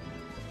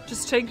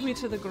 Just take me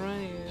to the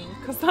grave,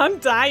 cause I'm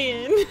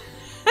dying.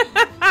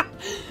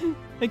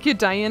 Like you're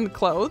dying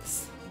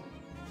clothes.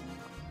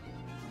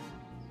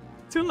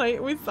 Too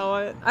late, we saw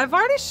it. I've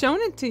already shown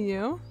it to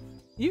you.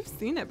 You've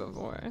seen it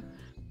before.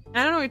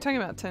 I don't know what you're talking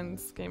about,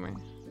 Tens Gamer.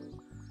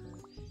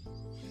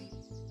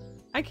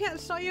 I can't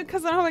show you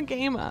because I don't have a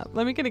game up.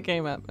 Let me get a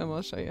game up and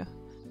we'll show you.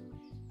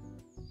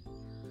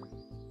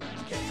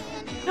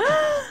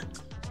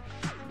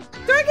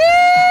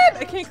 Dragon!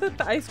 I can't click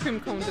the ice cream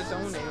cone to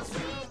donate.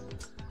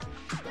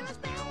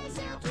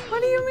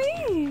 What do you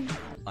mean?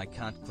 I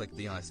can't click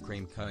the ice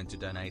cream cone to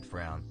donate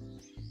frown.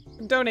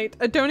 Donate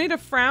a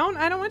frown?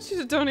 I don't want you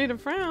to donate a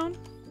frown.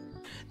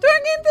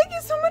 Dragon, thank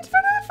you so much for the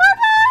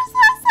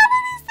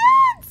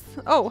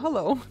 $4.70. Oh,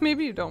 hello.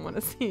 Maybe you don't want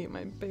to see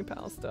my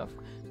PayPal stuff.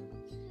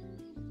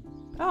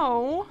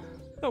 Oh,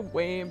 the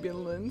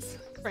ambulance.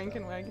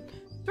 Frankenwagon.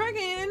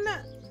 Dragon!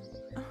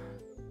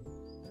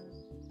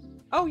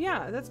 Oh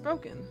yeah, that's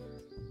broken.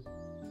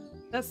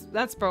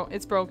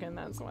 It's broken,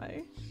 that's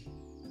why.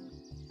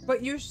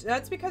 But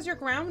that's because you're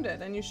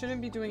grounded and you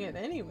shouldn't be doing it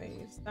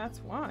anyways. That's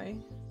why.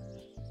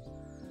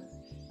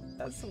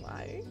 That's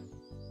why.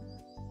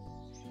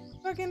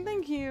 Fucking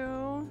thank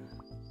you.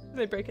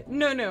 Did I break it?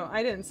 No,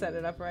 I didn't set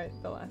it up right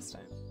the last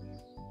time.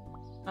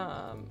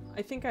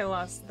 I think I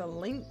lost the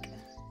link.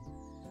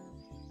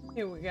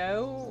 Here we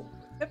go.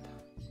 Yep.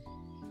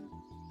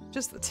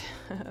 Just the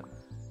tip.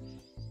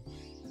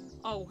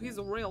 Oh, he's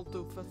a real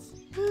doofus.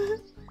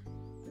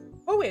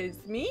 Oh,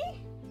 it's me?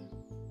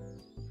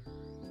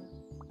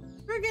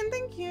 Friggin'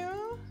 thank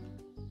you.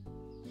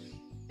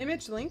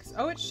 Image links?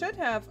 Oh, it should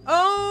have.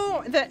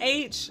 Oh, the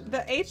H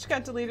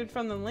got deleted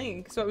from the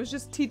link. So it was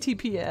just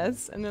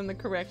TTPS and then the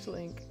correct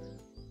link.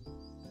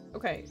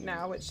 Okay,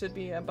 now it should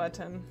be a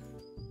button.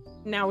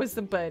 Now is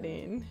the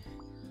button.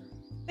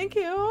 Thank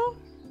you.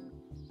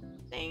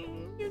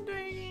 Thank you,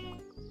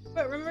 Dragon.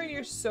 But remember,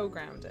 you're so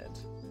grounded.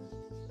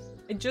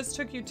 I just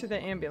took you to the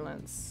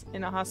ambulance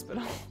in a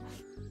hospital.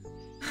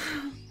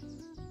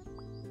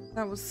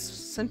 That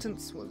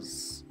sentence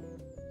was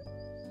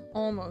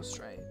almost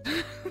right.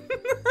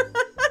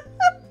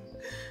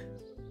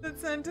 That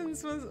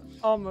sentence was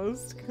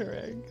almost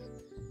correct.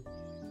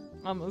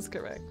 Almost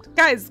correct.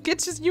 Guys,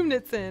 get your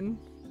units in.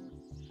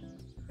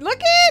 Look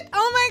it!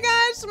 Oh my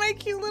gosh, my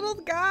cute little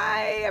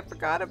guy. I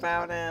forgot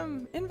about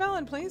him.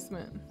 Invalid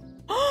placement.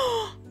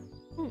 How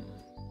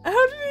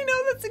did he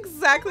know that's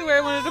exactly where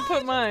I wanted to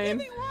put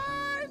mine?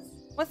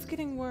 What's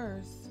getting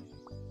worse?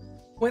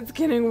 What's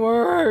getting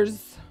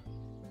worse?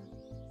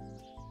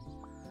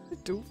 The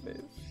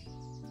doofus.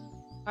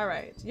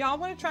 Alright, y'all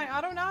want to try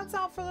Autonauts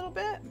out for a little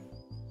bit?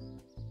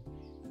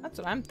 That's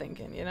what I'm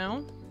thinking, you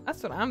know?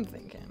 That's what I'm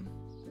thinking.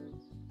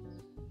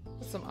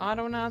 Put some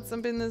Autonauts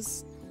up in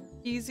this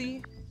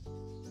easy.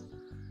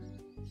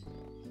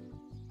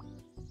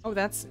 Oh,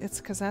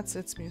 it's because that's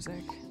its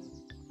music.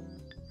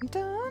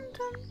 Dun,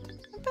 dun,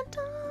 dun,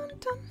 dun,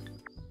 dun.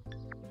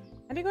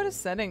 How do you go to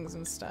settings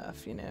and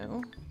stuff, you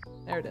know?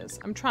 There it is.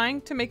 I'm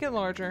trying to make it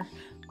larger.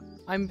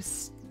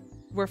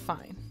 We're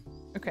fine.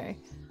 Okay.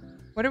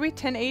 What are we?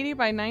 1080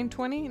 by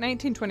 920?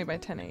 1920 by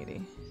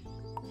 1080.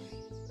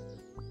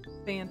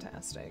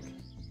 Fantastic.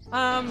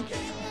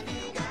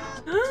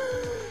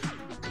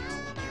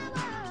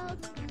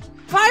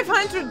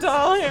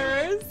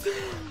 $500!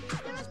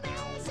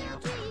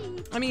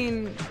 I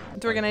mean,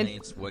 we're gonna.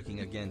 It's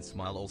working again.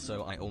 Smile.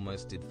 Also, I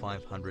almost did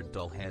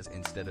 $500 hairs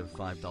instead of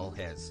 $5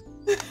 hairs.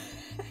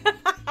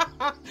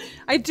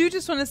 I do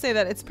just want to say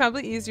that it's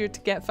probably easier to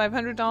get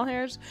 $500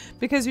 hairs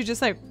because you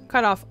just like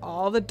cut off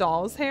all the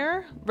doll's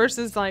hair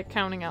versus like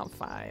counting out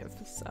 5.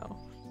 So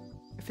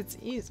if it's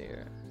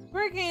easier,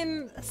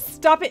 working.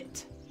 Stop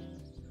it.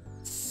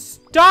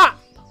 Stop.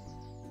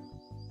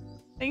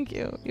 Thank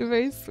you. You're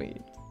very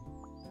sweet.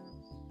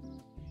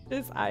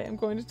 This I am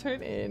going to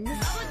turn in.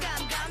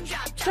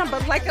 Jump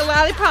up like a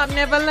lollipop,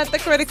 never let the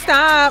critics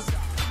stop.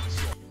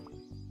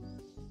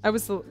 I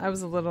was a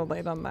little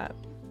late on that.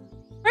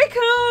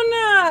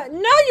 Raycon!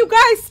 No, you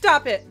guys,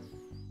 stop it!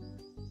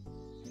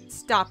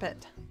 Stop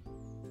it.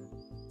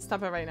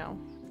 Stop it right now.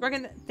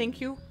 Dragon,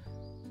 thank you.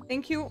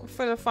 Thank you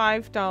for the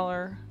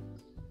 $5.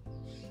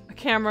 I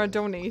camera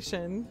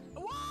donation.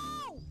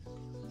 Whoa!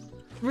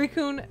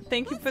 Rikun,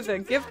 thank you for the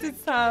gifted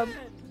sub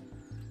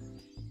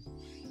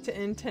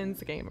to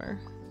Intense Gamer.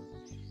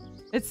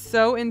 It's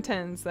so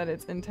intense that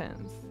it's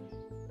intense.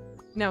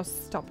 Now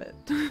stop it.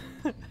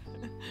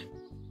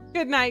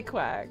 Good night,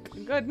 Quack.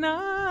 Good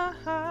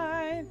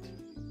night.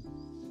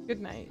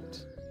 Good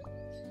night.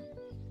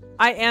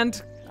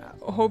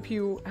 Hope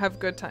you have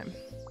good time.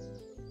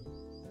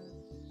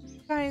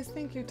 Guys,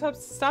 thank you.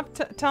 Stop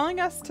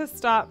telling us to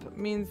stop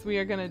means we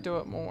are gonna do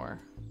it more.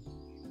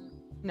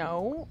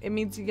 No, it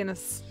means you're gonna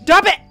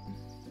stop it!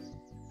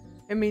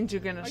 It means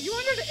you're gonna. Are you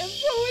under the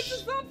influence or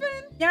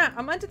something? Yeah,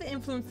 I'm under the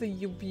influence of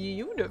you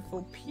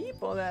beautiful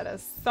people that are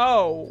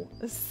so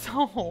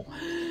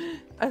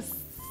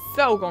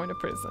going to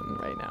prison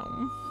right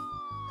now.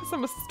 Because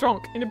I'm a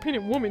strong,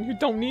 independent woman who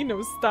don't need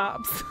no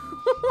stops.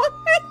 What?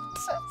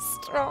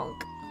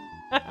 Strong.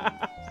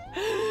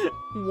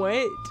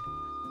 Wait.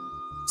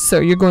 So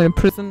you're going to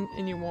prison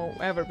and you won't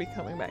ever be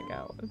coming back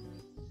out.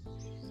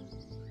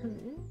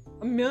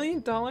 $1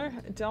 million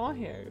doll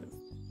hairs.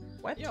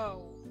 What?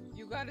 Yo,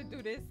 you gotta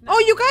do this now. Oh,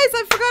 you guys,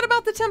 I forgot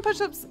about the 10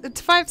 push-ups,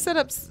 5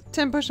 sit-ups,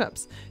 10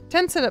 push-ups.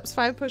 10 sit-ups,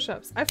 5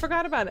 push-ups. I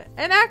forgot about it.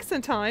 And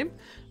accent time.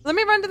 Let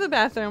me run to the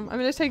bathroom. I'm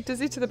gonna take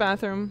Dizzy to the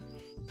bathroom.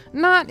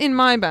 Not in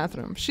my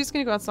bathroom. She's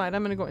gonna go outside.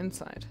 I'm gonna go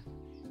inside.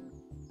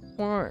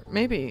 Or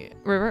maybe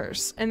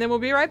reverse. And then we'll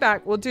be right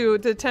back. We'll do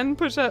the 10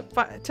 push-up,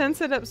 10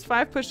 sit-ups,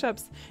 5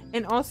 push-ups,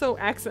 and also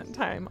accent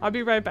time. I'll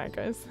be right back,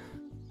 guys.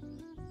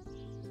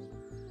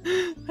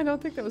 I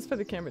don't think that was for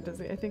the camera,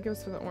 Dizzy. I think it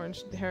was for the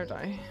orange hair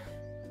dye.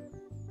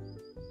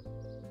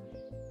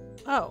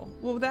 Oh,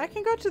 well that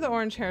can go to the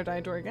orange hair dye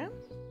door again.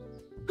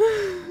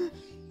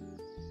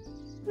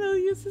 They'll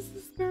use this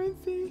as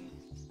currency.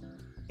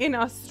 In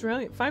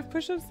Australian. 5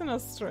 push-ups in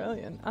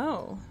Australian.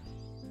 Oh.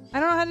 I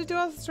don't know how to do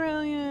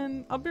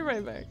Australian. I'll be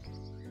right back.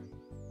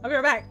 I'll be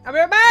right back. I'll be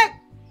right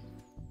back!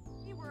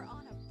 We were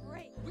on a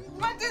break.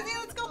 Come on, Disney,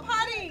 let's go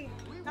potty!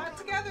 Not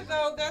together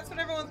though. That's what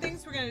everyone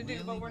thinks we're gonna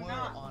do, but we're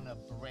not. On a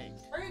break.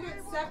 We're gonna do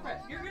it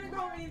separate. You're gonna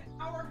go in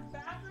our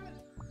bathroom.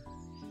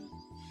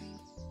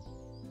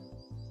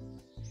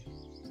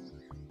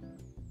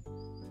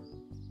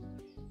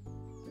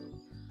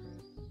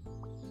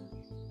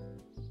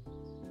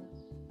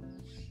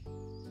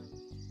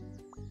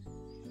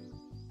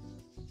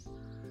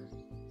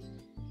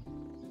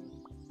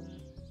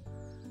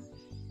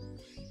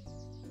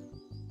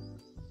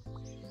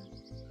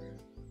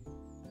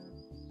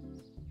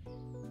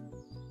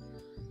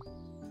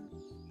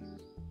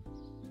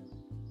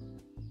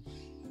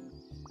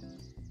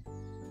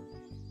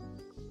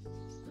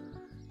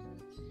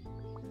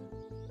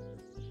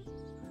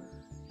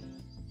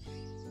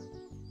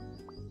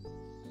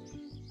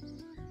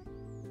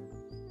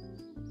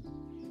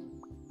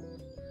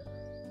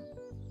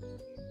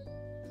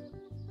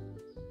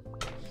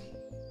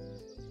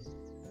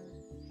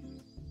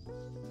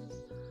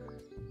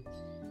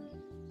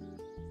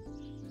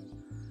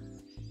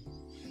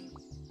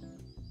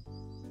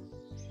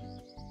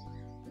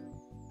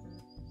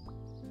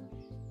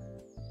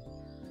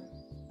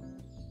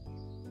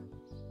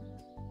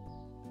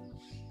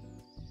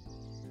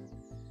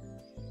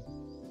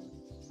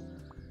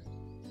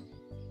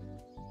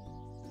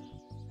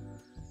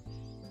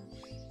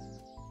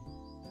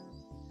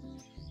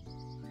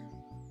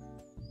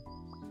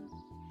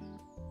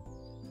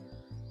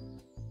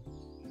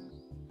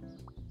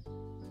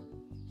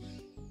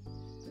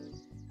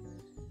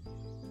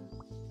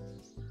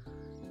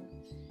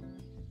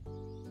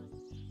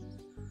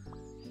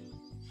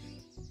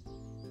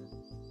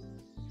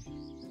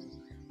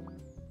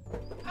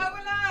 Oh,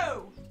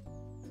 hello!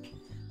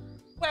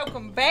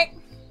 Welcome back.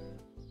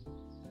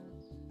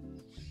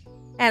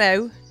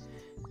 Hello.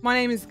 My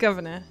name is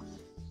Governor.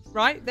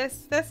 Right?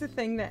 That's the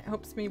thing that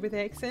helps me with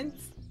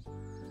accents.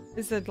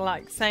 Is it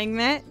like saying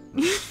that?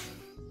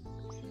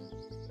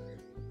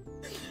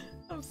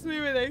 Helps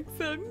me with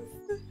accents.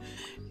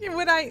 Yeah,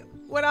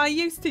 what I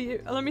used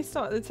to let me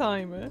start the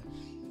timer.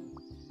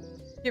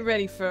 Get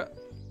ready for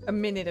a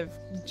minute of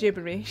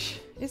gibberish.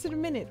 Is it a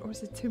minute or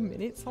is it 2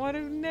 minutes? I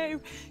don't know.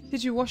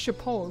 Did you wash your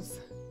paws?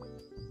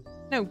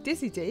 No,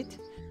 Dizzy did.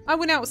 I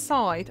went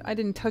outside. I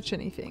didn't touch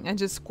anything. I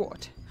just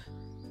squat.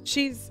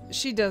 She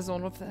does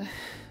all of the,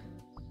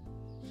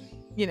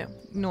 you know,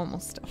 normal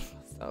stuff.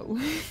 So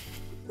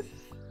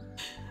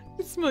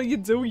it's smell you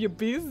do your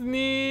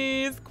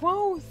business.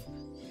 Quoth.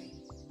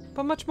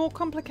 But much more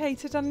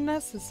complicated and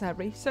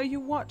unnecessary, so you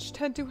watched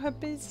her do her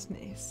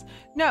business.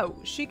 No,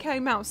 she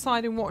came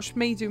outside and watched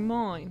me do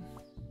mine.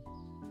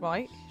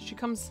 Right? She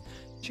comes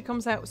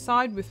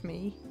outside with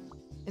me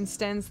and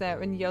stands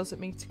there and yells at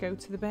me to go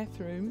to the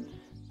bathroom.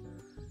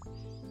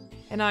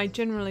 And I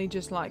generally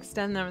just like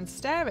stand there and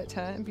stare at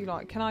her and be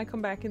like, can I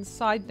come back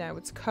inside now?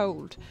 It's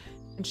cold.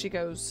 And she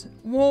goes,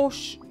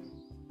 wash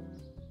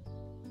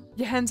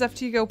your hands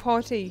after you go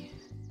potty.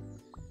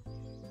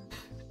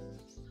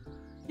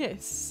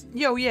 Yes.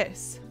 Yo,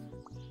 yes.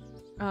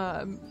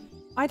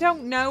 I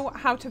don't know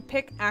how to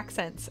pick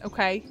accents,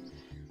 okay?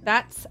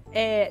 That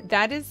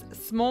is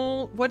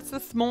small. What's the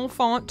small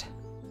font?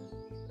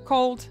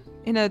 called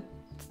in a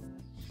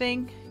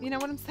thing? You know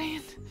what I'm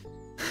saying?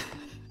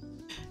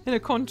 In a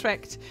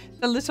contract.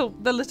 The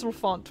little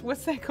font.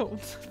 What's that called?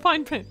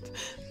 Fine print.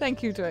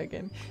 Thank you,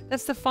 Dragon.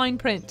 That's the fine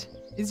print.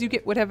 Is you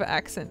get whatever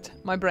accent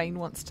my brain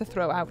wants to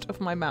throw out of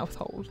my mouth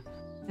hole.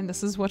 And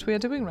this is what we are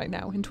doing right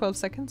now. In 12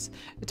 seconds,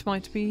 it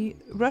might be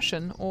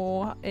Russian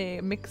or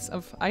a mix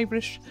of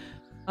Irish,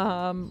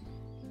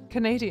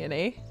 Canadian,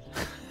 eh?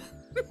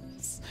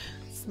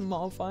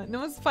 Small font.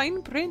 No, it's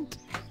fine print.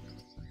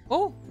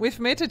 Oh, we've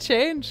made a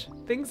change.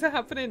 Things are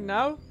happening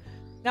now.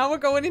 Now we're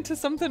going into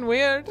something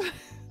weird.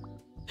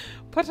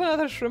 Put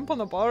another shrimp on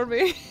the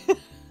Barbie.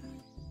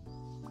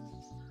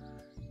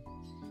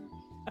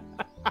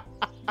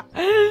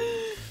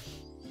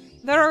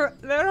 There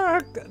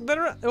are,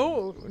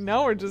 oh,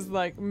 now we're just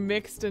like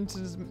mixed into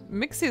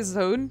mixy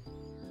zone.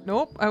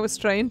 Nope, I was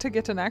trying to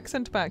get an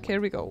accent back. Here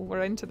we go,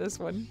 we're into this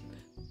one.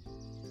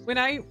 When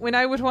I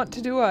would want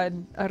to do a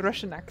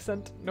Russian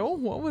accent. No,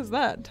 what was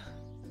that?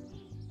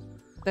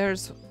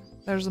 There's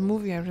a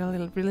movie I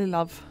really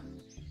love.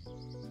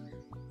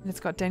 And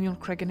it's got Daniel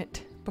Craig in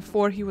it.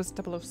 Before he was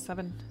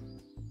 007.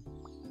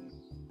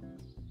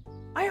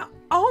 I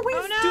always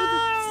do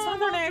the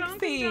southern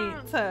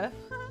accent.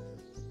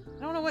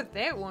 I don't know what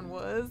that one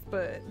was,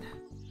 but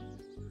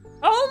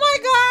oh my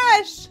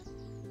gosh!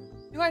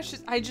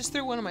 I just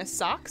threw one of my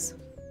socks,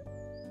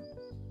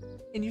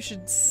 and you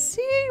should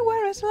see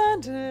where it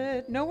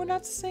landed. No, we're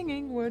not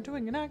singing. We're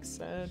doing an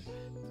accent.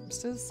 I'm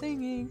still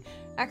singing.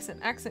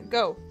 Accent,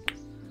 go.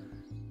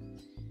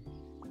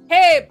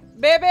 Hey,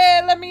 baby,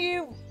 let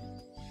me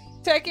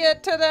take you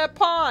to the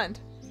pond.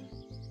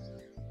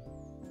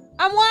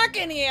 I'm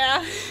walking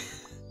here.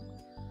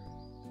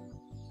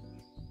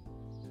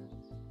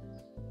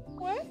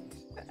 What?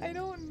 I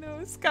don't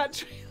know. Scott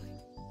Trailing.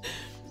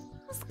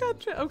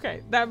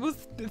 Okay, that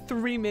was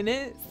 3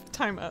 minutes.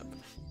 Time up.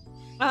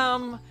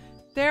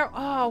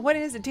 What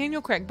is it?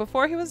 Daniel Craig.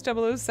 Before he was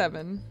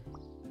 007,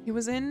 he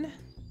was in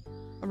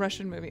a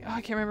Russian movie. Oh,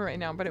 I can't remember right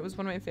now, but it was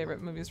one of my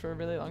favorite movies for a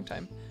really long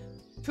time.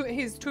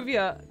 He's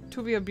Tuvia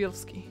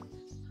Bielski.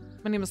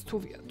 My name is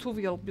Tuvia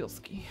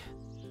Bielski.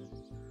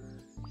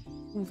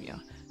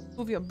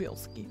 Tuvia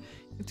Bielski.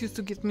 It used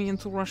to get me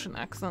into Russian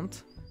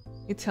accent.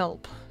 It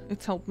helped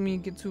me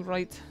get to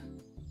right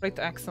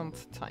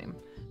accent time.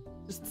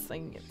 Just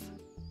saying it.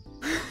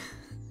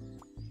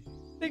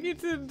 Take you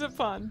to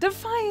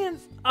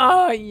Defiance.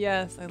 Oh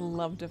yes, I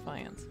love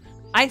Defiance.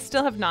 I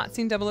still have not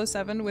seen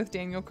 007 with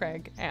Daniel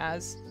Craig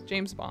as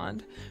James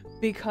Bond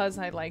because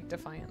I like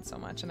Defiance so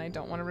much and I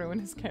don't want to ruin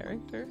his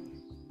character.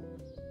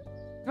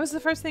 It was the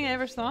first thing I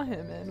ever saw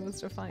him in was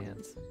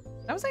Defiance.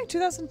 That was like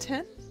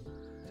 2010?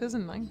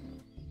 2009?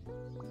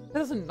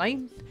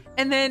 2009?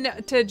 And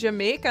then to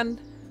Jamaican.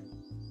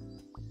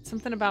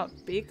 Something about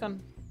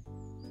bacon.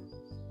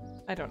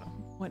 I don't know.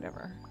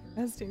 Whatever.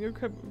 That's Daniel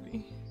Craig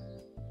movie.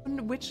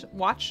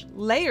 Watch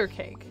Layer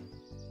Cake.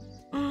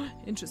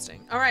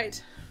 Interesting.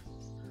 Alright.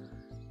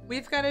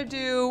 We've got to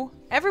do,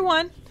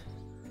 everyone,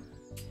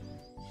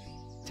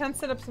 10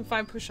 sit-ups and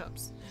 5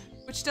 push-ups.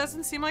 Which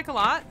doesn't seem like a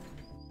lot.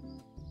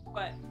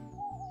 But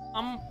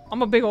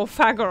I'm a big old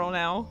fat girl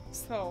now,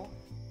 so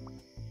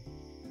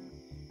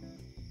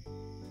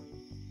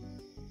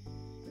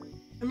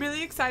I'm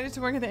really excited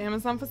to work at the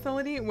Amazon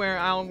facility where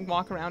I'll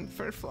walk around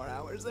for 4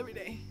 hours every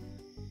day.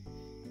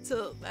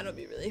 So that'll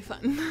be really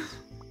fun.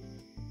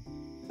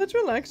 Such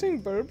relaxing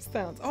burp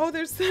sounds. Oh,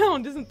 there's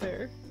sound, isn't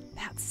there?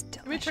 That's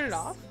delicious. Let me turn it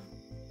off.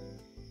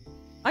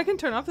 I can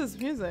turn off this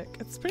music.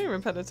 It's pretty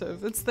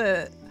repetitive. It's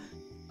the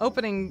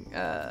opening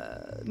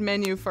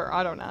menu for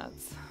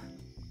Autonauts.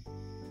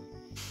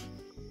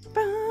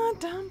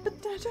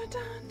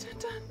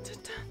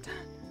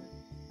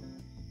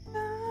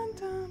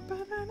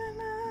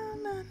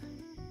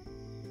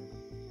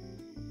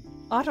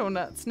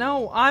 Autonauts.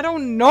 No,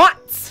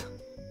 Autonauts!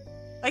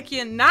 Like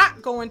you're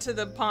not going to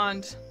the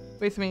pond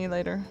with me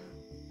later.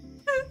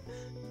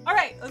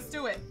 Alright, let's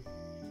do it.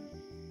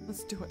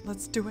 Let's do it.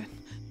 Let's do it.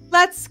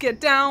 Let's get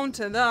down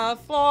to the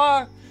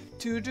floor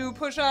to do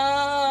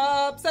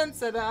push-ups and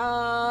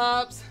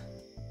sit-ups.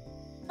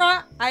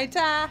 I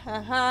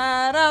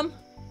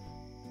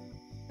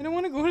don't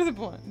want to go to the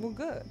pond. Well,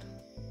 good.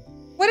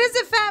 What is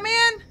it, fat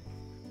man?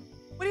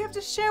 What do you have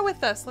to share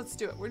with us? Let's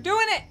do it. We're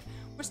doing it.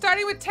 We're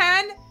starting with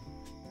 10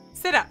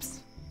 sit-ups.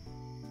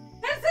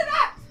 10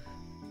 sit-ups!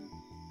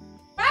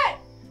 Right!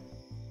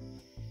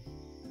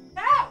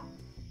 Down!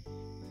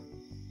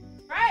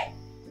 Right!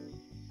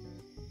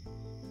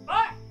 4!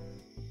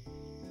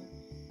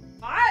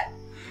 5!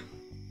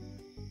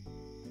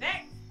 6!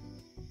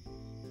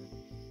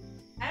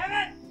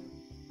 7!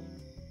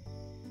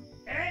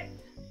 8!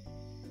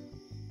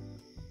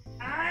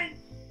 9!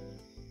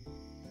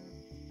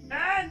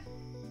 10!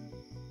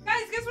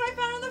 Guys, guess what I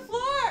found on the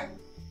floor?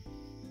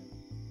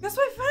 Guess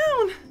what I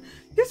found?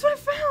 Guess what I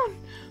found?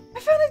 I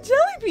found a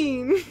jelly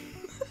bean.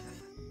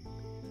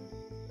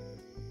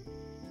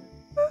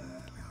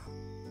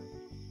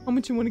 How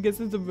much you want to guess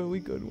is a really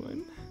good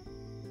one?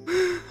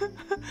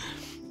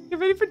 Get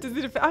ready for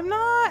Disney to I'm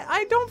not.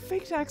 I don't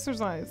fake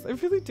exercise. I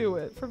really do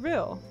it. For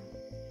real.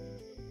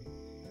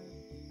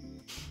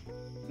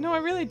 No, I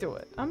really do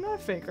it. I'm not a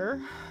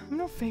faker. I'm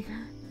no faker.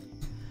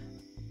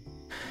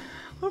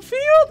 A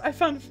field! I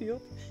found a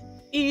field.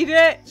 Eat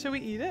it! Should we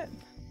eat it?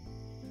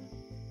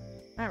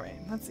 Alright,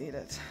 let's eat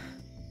it.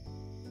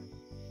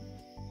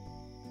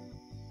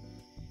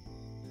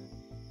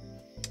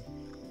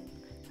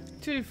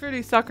 Tutti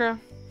frutti, sucker.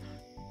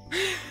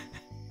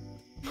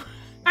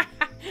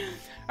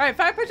 Alright,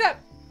 5 push-up.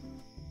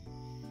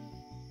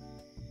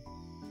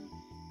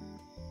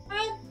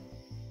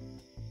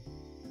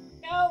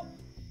 Go.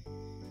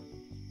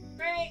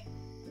 Great.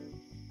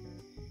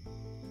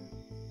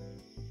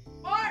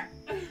 4.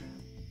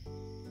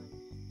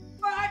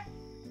 5.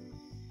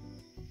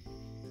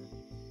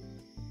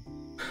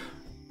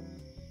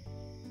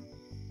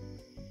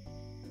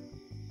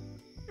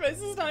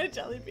 Rice is not a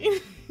jelly bean.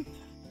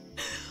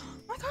 Oh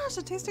my gosh,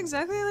 it tastes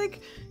exactly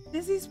like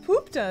Dizzy's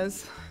poop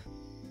does.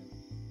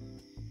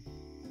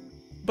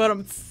 But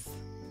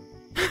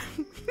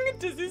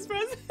Dizzy's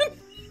present.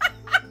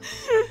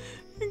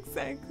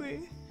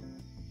 Exactly.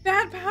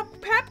 Bad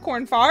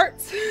popcorn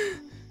farts.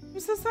 I'm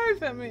so sorry,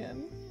 fat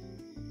man.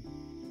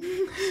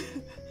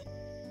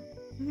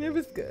 It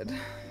was good.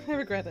 I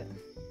regret it.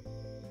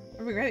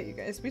 I regret it, you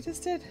guys. We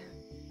just did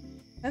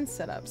 10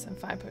 sit-ups and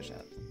 5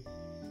 push-ups.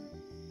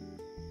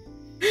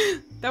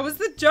 That was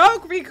the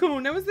joke,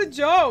 Rikun. That was the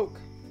joke.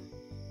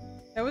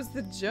 That was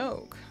the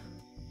joke.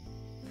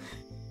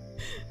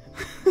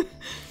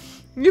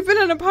 You've been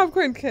on a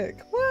popcorn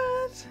kick.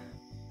 What?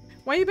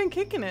 Why you been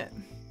kicking it?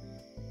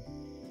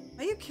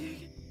 Why you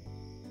kicking?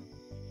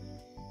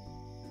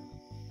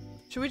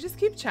 Should we just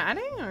keep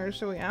chatting or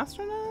should we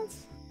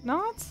astronauts?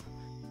 Not?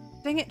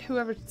 Dang it,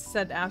 whoever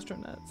said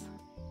astronauts.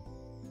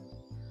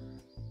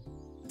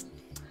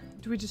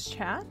 Do we just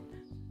chat?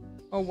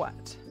 Or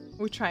what?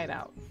 We try it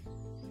out.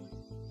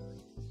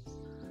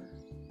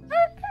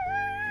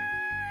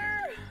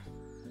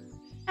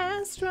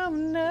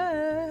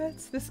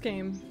 Astronauts. This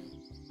game.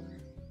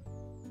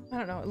 I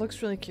don't know, it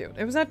looks really cute.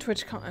 It was at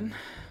TwitchCon.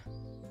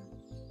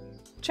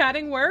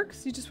 Chatting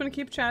works? You just want to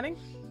keep chatting?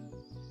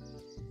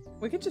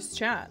 We could just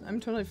chat. I'm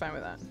totally fine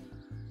with that.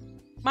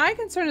 My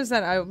concern is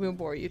that I will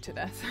bore you to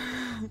death.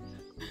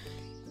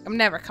 I'm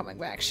never coming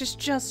back. She's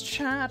just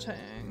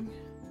chatting.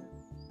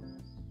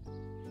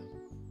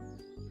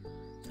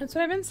 That's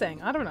what I've been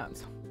saying. I don't know.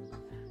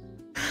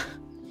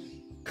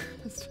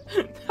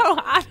 No,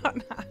 I don't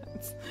know.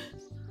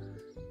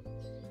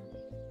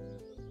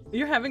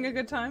 You're having a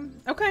good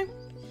time? Okay.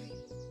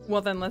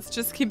 Well then let's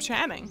just keep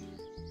chatting.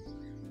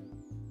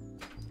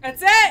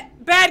 That's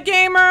it! Bad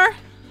gamer!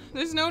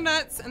 There's no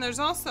nuts and there's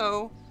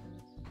also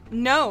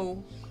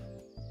no.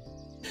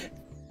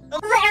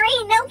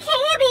 Larry, no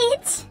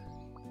cabbage!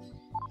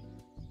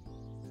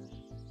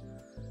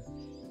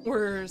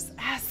 Where's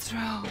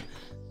Astro?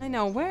 I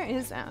know, where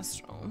is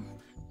Astro?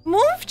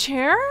 Move,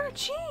 chair!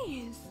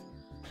 Jeez.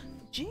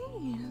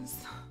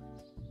 Jeez.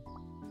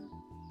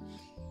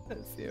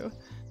 That's you.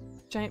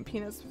 Giant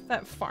peanuts.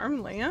 That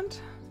farmland?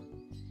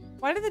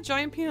 Why did the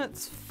giant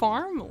peanuts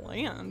farm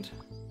land?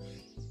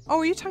 Oh,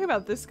 are you talking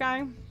about this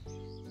guy?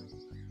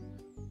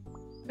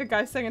 The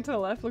guy second to the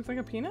left looks like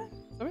a peanut?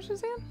 Is that what you're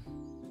saying?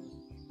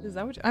 Is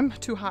that what I'm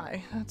too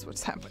high. That's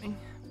what's happening.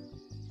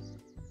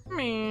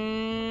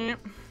 Me.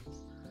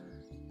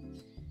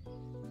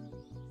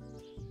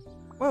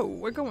 Whoa,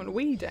 we're going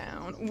way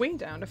down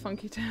to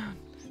Funky Town.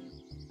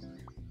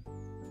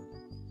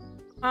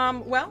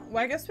 Well,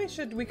 I guess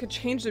we could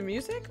change the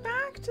music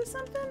back to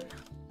something.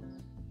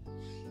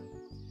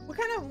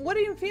 What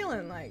are you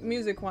feeling like,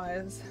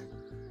 music-wise?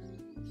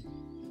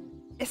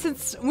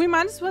 Since we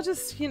might as well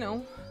just, you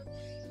know,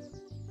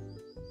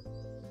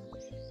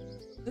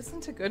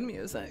 listen to good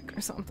music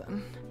or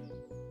something.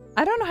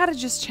 I don't know how to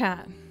just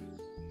chat.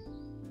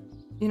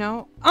 You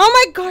know?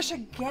 Oh my gosh, I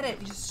get it,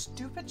 you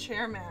stupid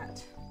chair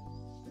mat.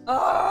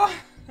 Oh!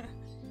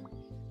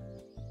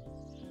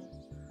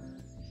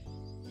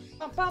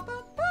 Bum, bum,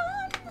 bum,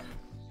 bum.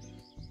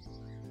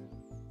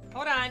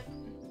 Hold on.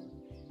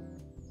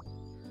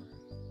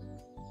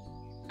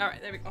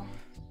 Alright, there we go.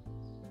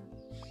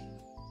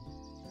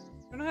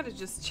 I don't know how to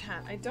just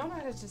chat. I don't know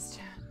how to just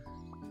chat.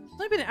 It's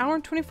only been an hour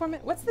and 24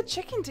 minutes. What's the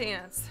chicken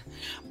dance?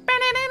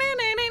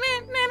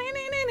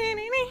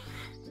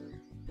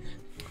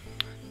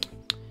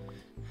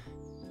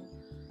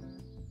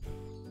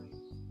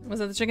 Was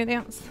that the chicken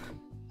dance?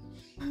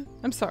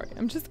 I'm sorry,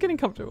 I'm just getting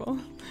comfortable.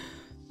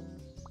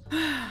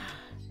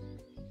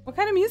 What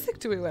kind of music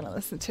do we want to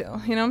listen to?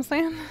 You know what I'm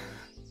saying?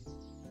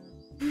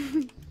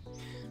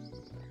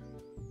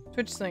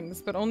 Twitch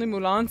sings, but only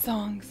Mulan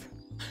songs.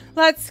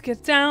 Let's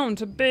get down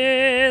to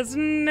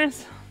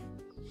business.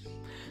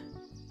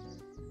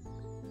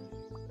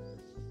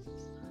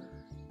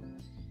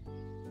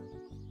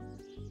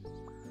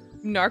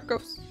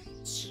 Narcos.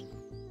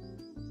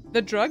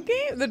 The drug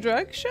game? The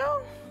drug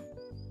show?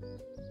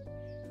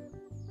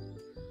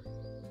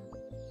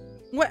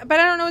 What?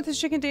 But I don't know what this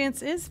chicken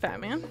dance is, fat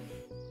man.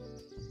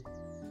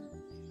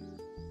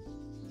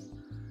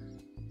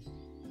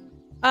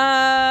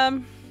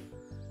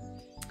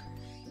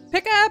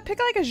 Pick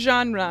like a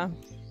genre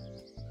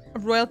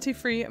of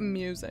royalty-free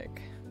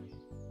music.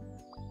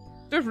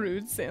 The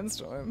rude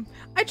sandstorm.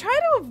 I try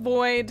to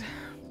avoid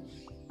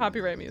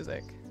copyright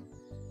music.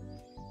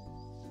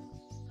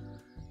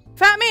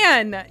 Fat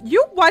man,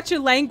 you watch your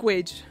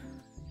language.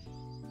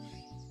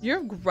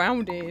 You're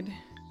grounded.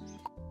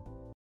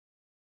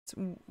 It's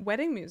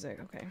wedding music,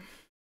 okay.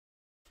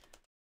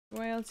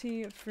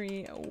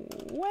 Royalty-free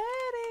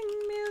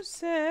wedding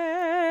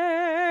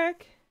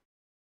music.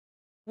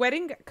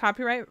 Wedding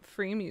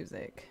copyright-free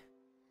music.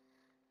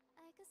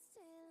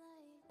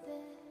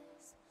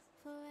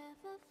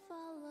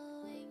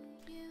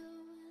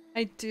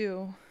 I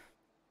do.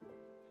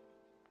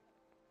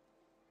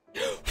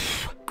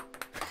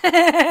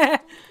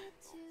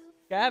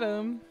 Got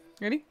him.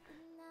 Ready?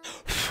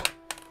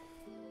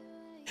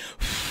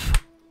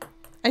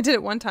 I did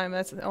it one time.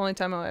 That's the only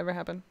time it'll ever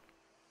happen.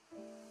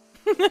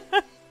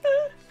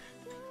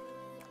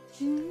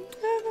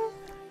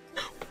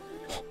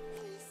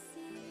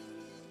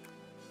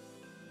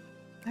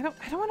 I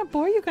don't want to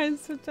bore you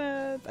guys with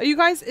that. Are you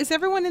guys? Is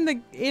everyone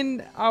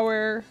in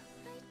our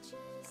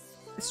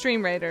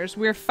stream raiders?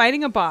 We're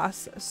fighting a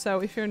boss,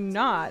 so if you're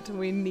not,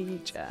 we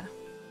need ya.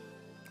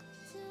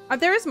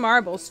 There is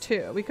marbles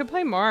too. We could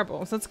play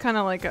marbles. That's kind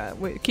of like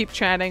we keep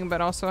chatting, but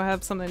also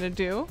have something to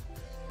do.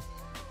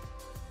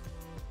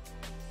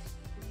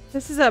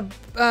 This is a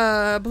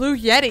Blue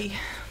Yeti.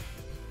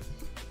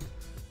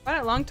 Bought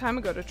it a long time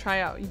ago to try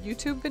out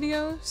YouTube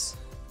videos.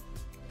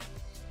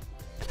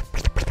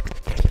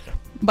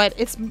 But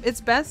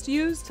it's best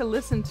used to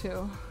listen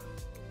to.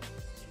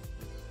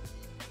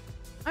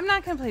 I'm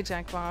not gonna play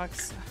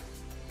Jackbox.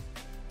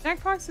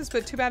 Jackbox has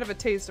put too bad of a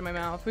taste in my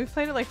mouth. We've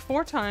played it like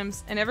 4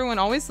 times and everyone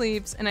always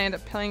leaves and I end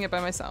up playing it by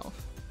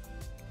myself.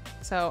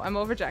 So I'm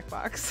over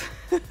Jackbox.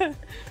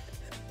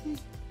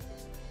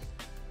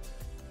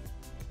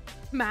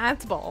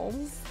 Math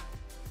balls.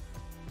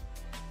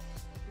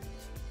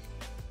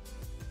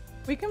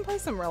 We can play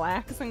some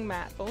relaxing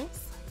mat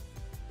balls.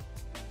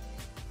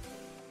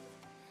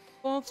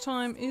 Fourth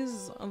time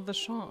is the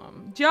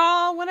charm.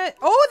 Y'all wanna—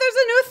 oh, there's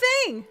a new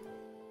thing!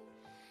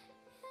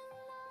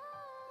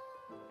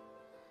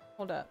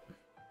 Hold up.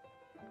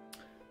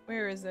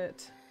 Where is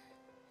it?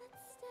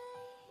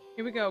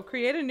 Here we go.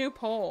 Create a new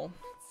poll.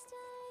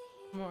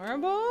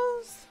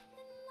 Marbles?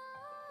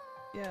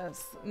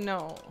 Yes.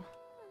 No.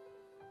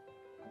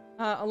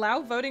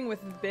 Allow voting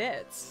with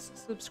bits.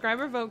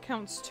 Subscriber vote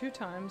counts 2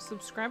 times.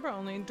 Subscriber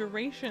only.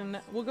 Duration,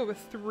 we'll go with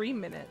 3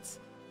 minutes.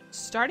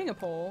 Starting a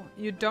poll,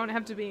 you don't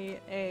have to be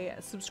a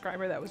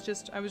subscriber. I was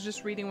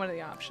just reading one of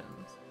the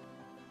options.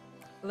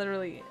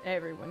 Literally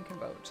everyone can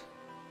vote.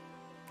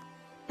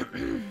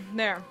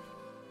 There.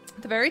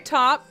 At the very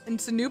top, and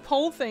it's a new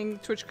poll thing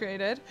Twitch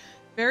created.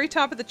 Very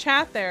top of the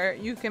chat there,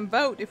 you can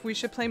vote if we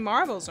should play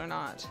marbles or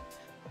not.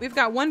 We've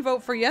got 1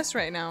 vote for yes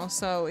right now,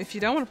 so if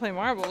you don't want to play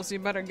marbles, you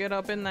better get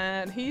up in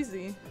that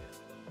heezy.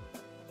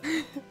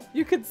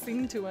 You could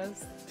sing to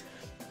us.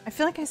 I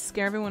feel like I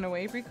scare everyone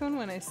away, Rikun,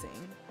 when I sing.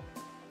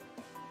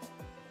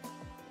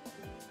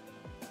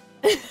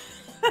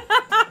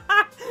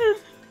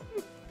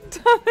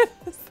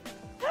 Thomas.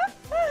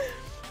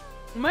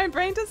 My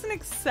brain doesn't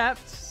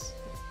accept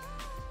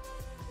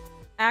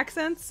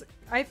accents.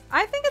 I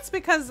think it's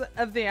because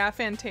of the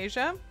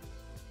aphantasia.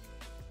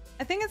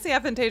 I think it's the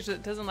aphantasia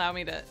that doesn't allow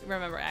me to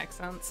remember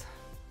accents.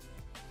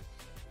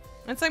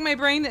 It's like my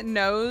brain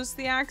knows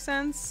the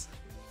accents,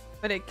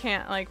 but it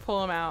can't like pull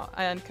them out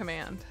on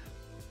command.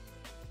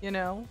 You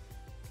know?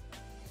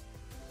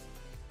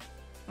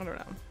 I don't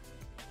know.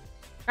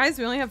 Guys,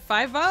 we only have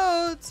 5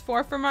 votes.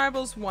 4 for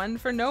marbles, 1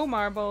 for no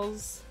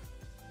marbles.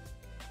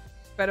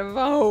 Better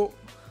vote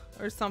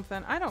or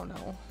something. I don't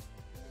know.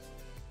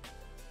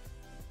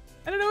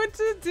 I don't know what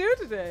to do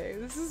today.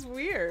 This is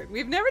weird.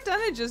 We've never done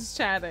it just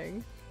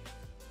chatting.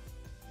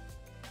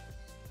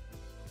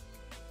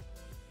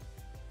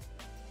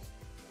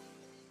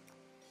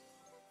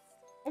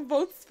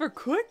 Votes for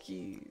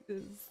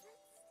cookies.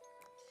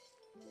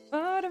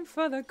 Voting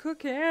for the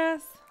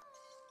cookies.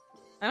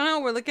 I don't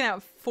know. We're looking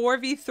at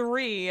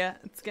 4v3.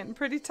 It's getting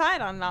pretty tight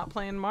on not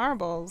playing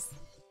marbles.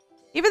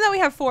 Even though we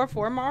have 4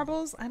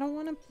 marbles, I don't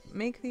want to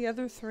make the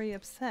other 3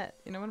 upset.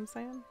 You know what I'm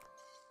saying?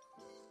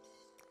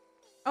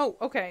 Oh,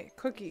 okay.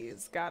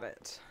 Cookies. Got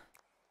it.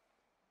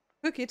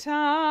 Cookie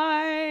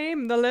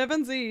time. The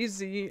living's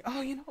easy.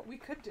 Oh, you know what we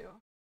could do?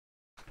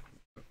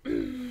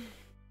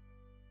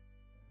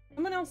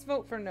 Someone else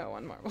vote for no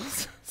on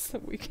marbles so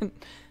we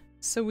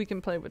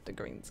can play with the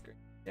green screen.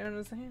 You know what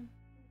I'm saying?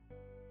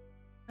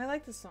 I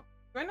like this song.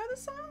 Do I know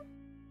this song?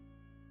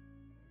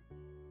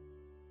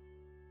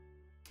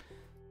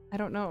 I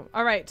don't know.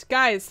 All right,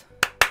 guys.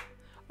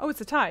 Oh,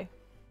 it's a tie.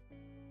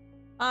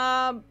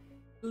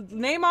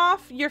 Name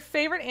off your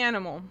favorite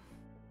animal.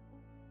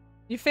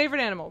 Your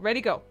favorite animal. Ready,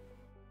 go.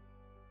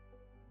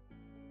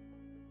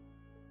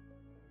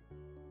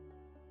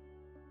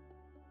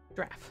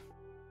 Giraffe.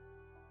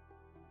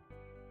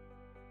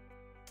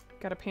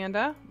 Got a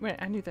panda. Wait,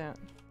 I knew that.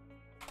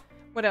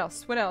 What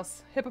else? What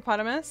else?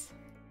 Hippopotamus.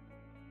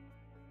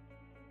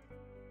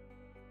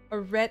 A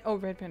red. Oh,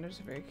 red pandas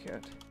are very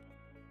cute.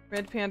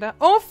 Red panda.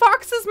 Oh,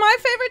 fox is my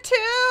favorite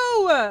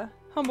too.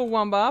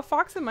 Humblewumba.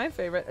 Fox is my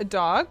favorite. A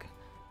dog.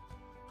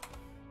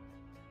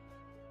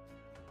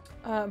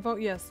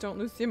 Vote yes. Don't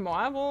lose your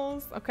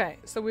marbles. Okay,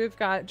 so we've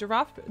got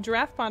giraffe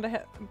panda,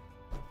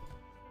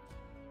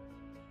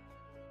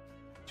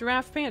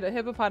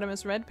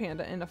 hippopotamus, red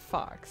panda, and a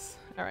fox.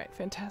 All right,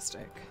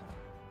 fantastic.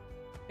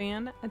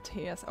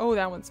 Fantastic. Oh,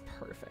 that one's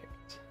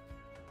perfect.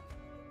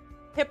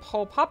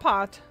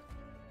 Hip-hop-hop-hop.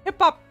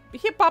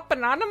 Hip-hop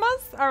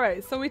anonymous. All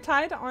right, so we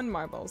tied on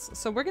marbles.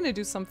 So we're gonna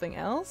do something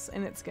else,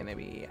 and it's gonna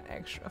be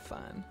extra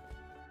fun.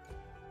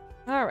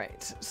 All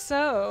right,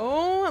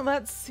 so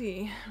let's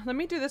see. Let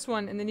me do this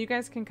one, and then you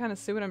guys can kind of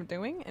see what I'm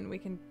doing, and we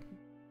can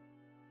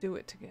do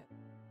it together.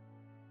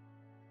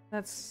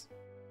 That's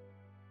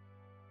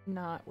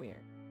not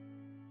weird.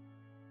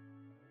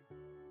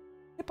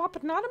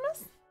 Hip-hop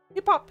anonymous?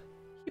 Hip-hop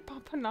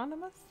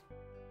anonymous?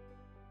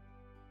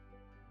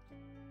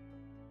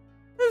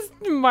 This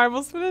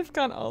marbles would have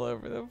gone all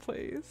over the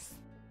place.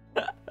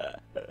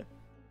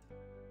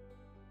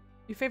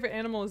 Your favorite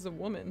animal is a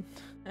woman.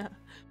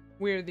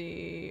 We're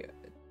the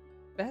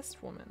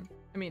best woman.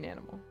 I mean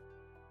animal.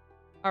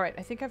 Alright,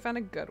 I think I found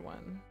a good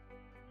one.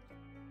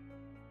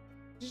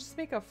 Did you just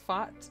make a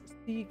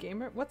FOTC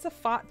gamer? What's a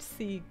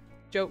FOTC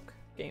joke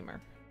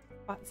gamer?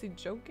 FOTC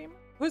joke gamer?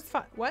 Who's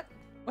what?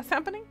 What's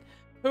happening?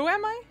 Who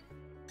am I?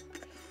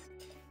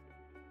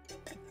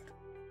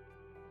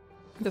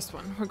 This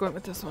one. We're going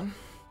with this one.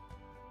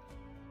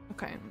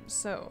 Okay,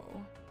 so...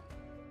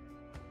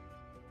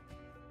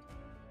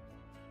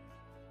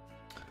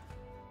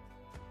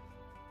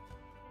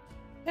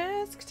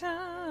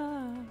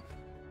 Desktop.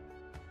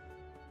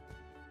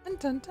 Dun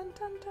dun dun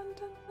dun dun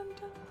dun dun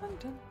dun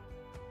dun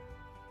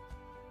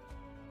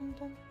dun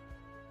dun.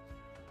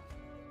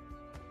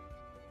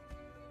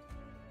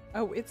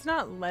 Oh, it's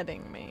not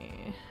letting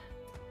me.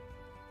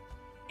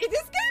 Is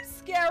this game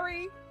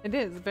scary? It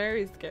is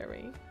very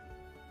scary.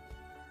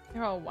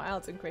 They're all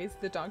wild and crazy.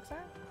 The dogs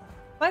are.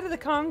 Flight of the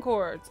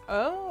Conchords.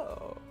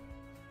 Oh,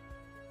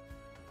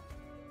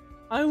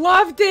 I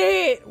loved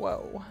it.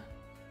 Whoa.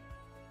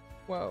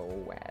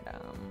 Whoa,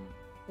 Adam.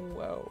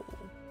 Whoa.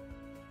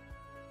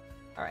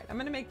 Alright, I'm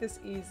gonna make this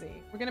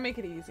easy. We're gonna make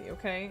it easy,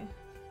 okay?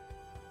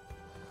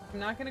 I'm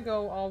not gonna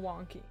go all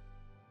wonky.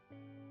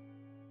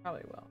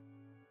 Probably will.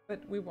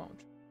 But we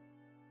won't.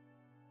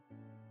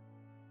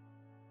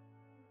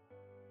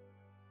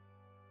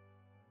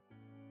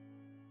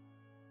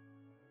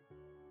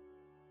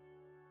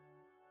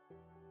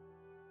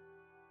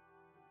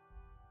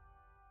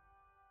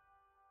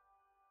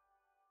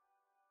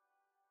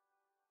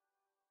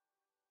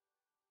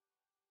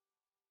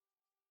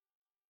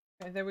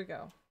 Okay, there we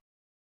go.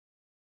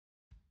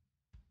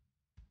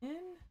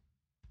 In.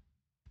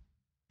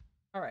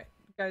 All right,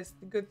 guys,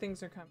 the good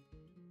things are coming.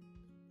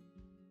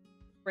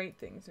 Great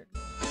things are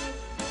coming.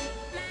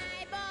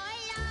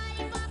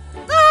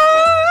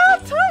 Oh,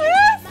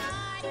 Thomas!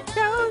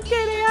 Go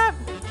get it up!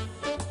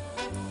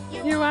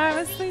 You are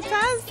as sweet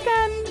as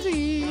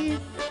candy.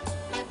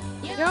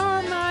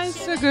 You're my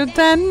sugar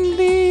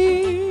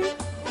dandy.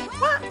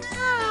 Wow,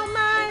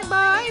 my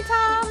boy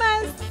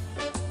Thomas!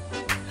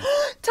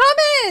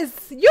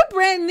 Thomas! You're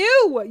brand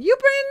new! You're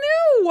brand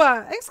new!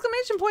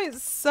 Exclamation point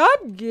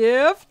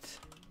subgift!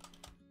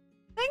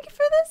 Thank you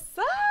for the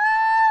sub!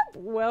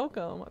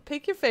 Welcome.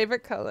 Pick your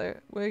favorite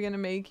color. We're gonna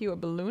make you a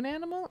balloon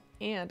animal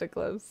and a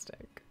glow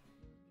stick.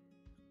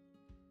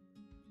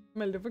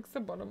 My lipstick's the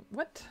bottom.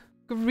 What?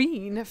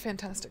 Green.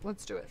 Fantastic.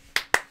 Let's do it.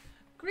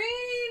 Green!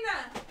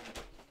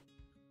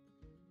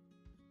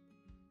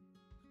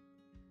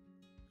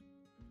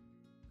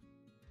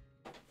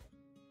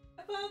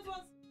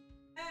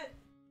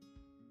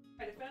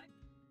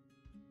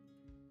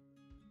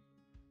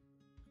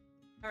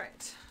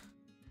 Alright.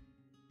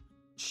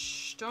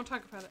 Shh, don't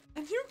talk about it.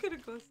 And you get a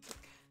glow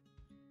stick.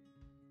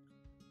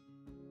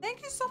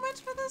 Thank you so much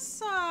for the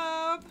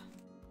sub.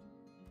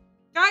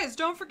 Guys,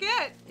 don't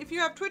forget, if you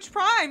have Twitch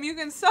Prime, you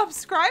can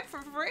subscribe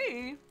for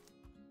free.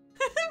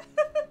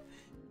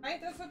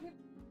 Right? That's what people...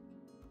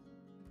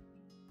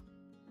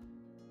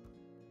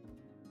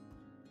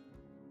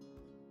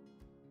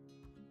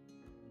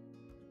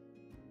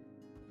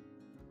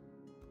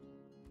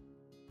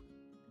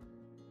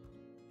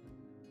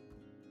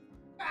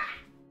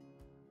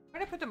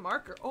 Where'd I put the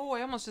marker? Oh,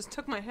 I almost just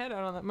took my head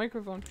out on that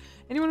microphone.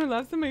 Anyone who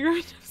loves the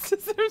microphone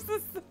deserves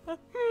a sub.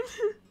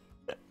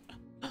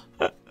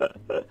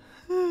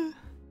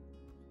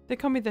 They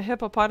call me the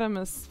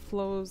hippopotamus.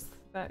 Flows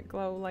that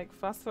glow like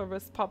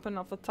phosphorus popping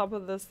off the top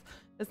of this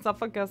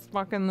esophagus,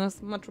 marking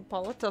this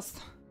metropolis.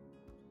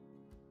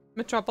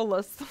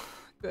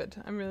 Good.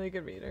 I'm a really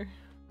good reader.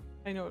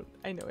 I know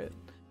it.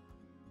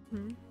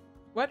 Hmm?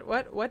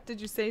 What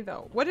did you say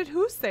though? What did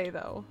who say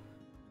though?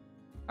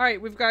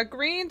 Alright, we've got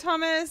green,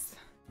 Thomas.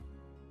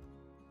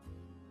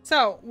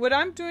 So, what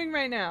I'm doing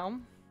right now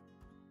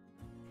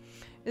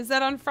is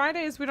that on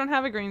Fridays we don't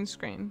have a green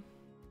screen.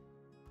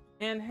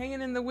 And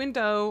hanging in the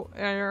window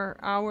are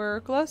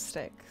our glow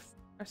sticks.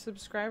 Our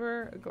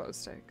subscriber glow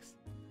sticks.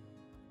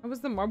 I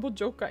was the marble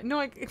joke guy. No,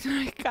 I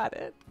got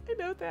it. I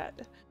know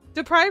that.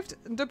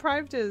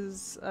 Deprived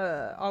is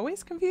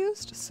always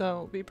confused,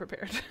 so be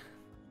prepared.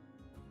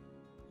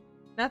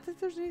 Not that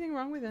there's anything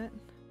wrong with it.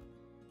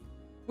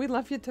 We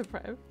love you,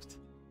 Deprived.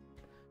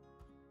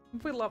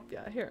 We love you.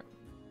 Here.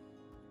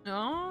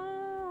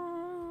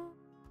 Oh,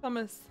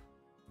 Thomas.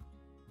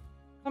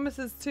 Thomas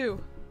is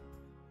too.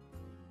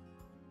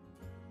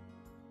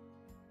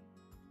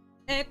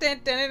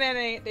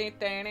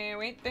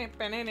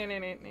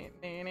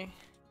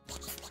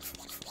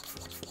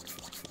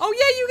 Oh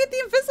yeah, you get the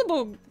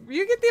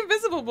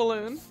invisible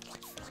balloon.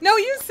 No,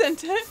 you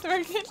sent it,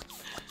 Morgan.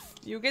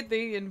 You get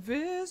the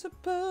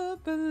invisible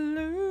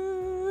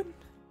balloon.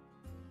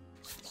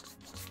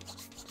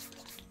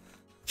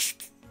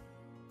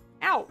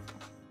 Ow.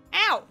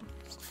 Ow.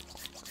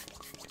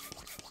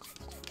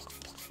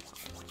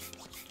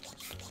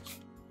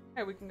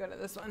 Alright, we can go to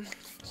this one.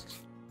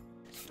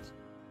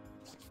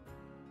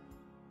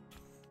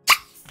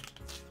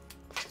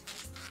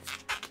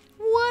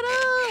 What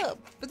up?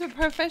 But they're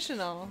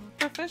professional.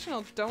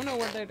 Professionals don't know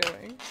what they're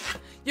doing.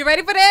 You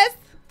ready for this?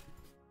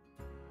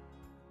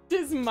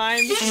 Just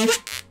mine.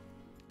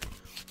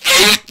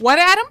 What,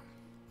 Adam?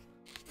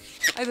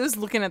 I was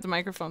looking at the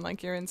microphone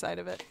like you're inside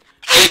of it.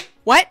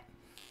 What?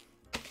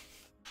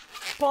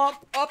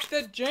 Pump up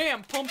the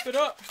jam. Pump it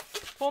up.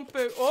 Pump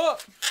it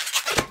up.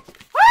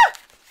 Ah!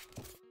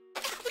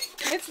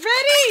 It's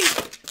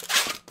ready.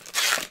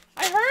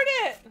 I heard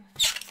it.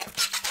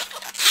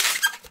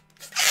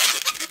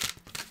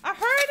 I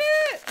heard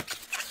it.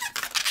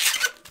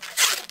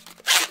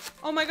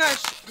 Oh my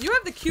gosh. You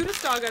have the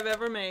cutest dog I've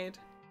ever made.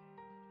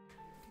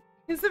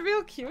 He's a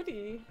real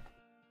cutie.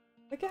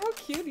 Look at how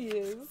cute he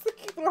is.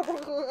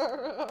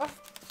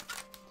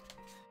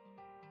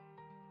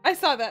 I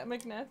saw that,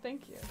 McNabb.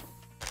 Thank you.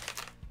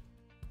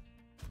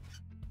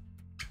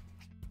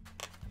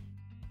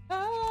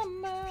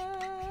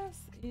 Thomas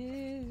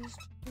is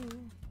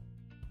true.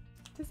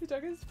 Dizzy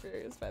Dog is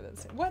furious by that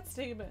statement. What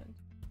statement?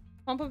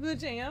 Pump up the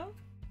jam?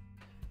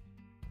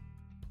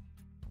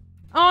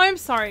 Oh, I'm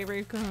sorry,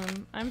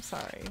 Raccoon. I'm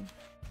sorry.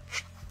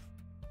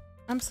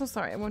 I'm so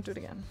sorry. I won't do it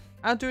again.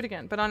 I'll do it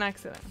again, but on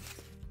accident.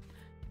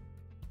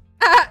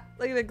 Ah!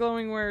 Look at the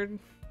glowing word.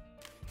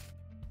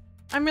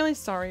 I'm really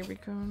sorry,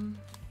 Raccoon.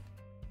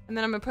 And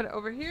then I'm gonna put it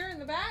over here in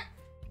the back.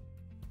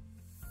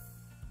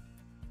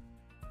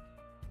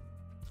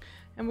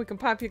 And we can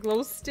pop your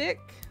glow stick.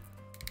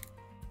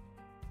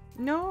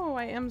 No,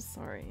 I am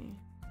sorry.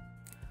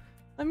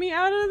 Let me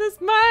out of this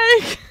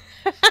mic.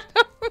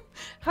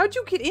 How'd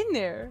you get in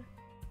there?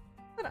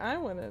 That's what I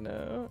want to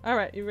know. All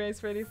right, you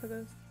guys ready for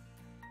this?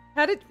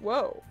 How did?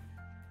 Whoa!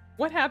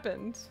 What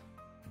happened?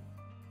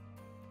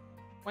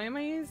 Why am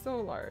I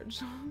so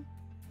large?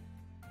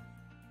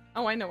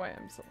 Oh, I know why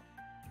I'm so large.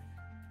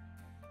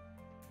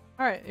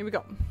 All right, here we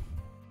go.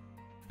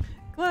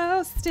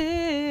 Glow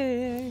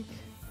stick.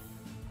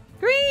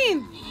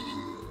 Green!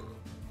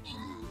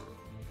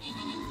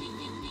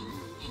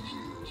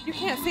 You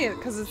can't see it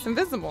because it's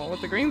invisible with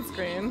the green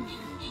screen.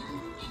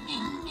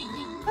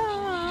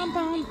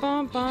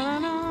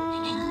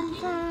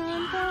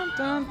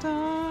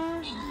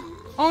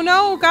 Oh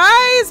no,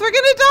 guys! We're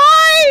gonna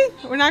die!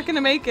 We're not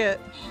gonna make it.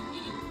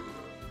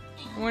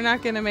 We're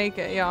not gonna make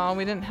it, y'all.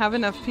 We didn't have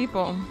enough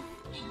people.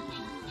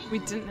 We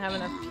didn't have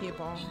enough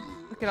people.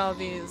 Look at all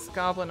these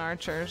goblin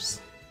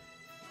archers.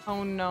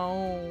 Oh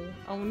no.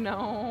 Oh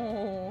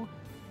no.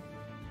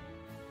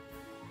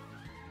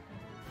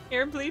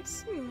 Hair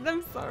bleach?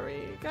 I'm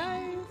sorry,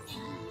 guys.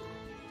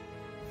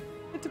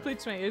 I had to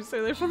bleach my ears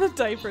earlier for the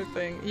diaper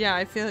thing. Yeah,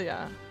 I feel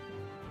ya.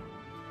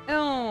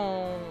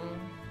 Oh.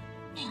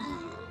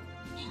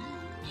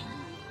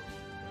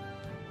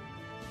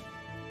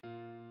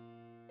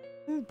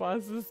 This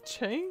boss is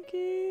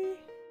chanky.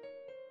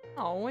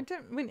 Oh, I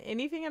didn't win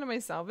anything out of my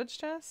salvage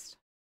chest.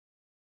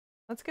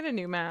 Let's get a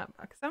new map,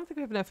 because I don't think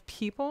we have enough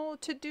people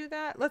to do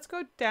that. Let's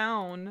go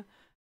down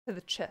to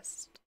the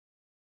chest.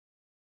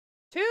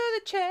 To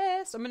the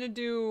chest! I'm gonna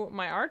do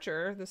my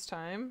archer this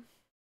time.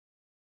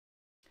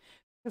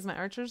 Because my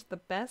archer's the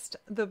best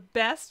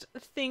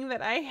thing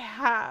that I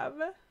have.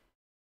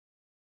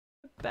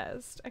 The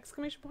best.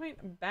 Exclamation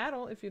point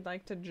battle if you'd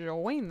like to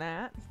join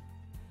that.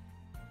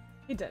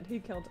 He did. He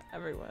killed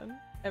everyone.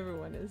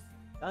 Everyone is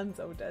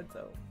Dunzo,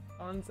 Deadzo,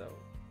 Gonzo.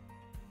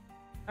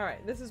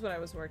 Alright, this is what I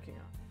was working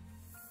on.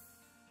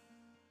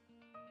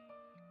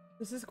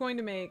 This is going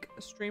to make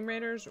Stream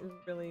Raiders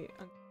really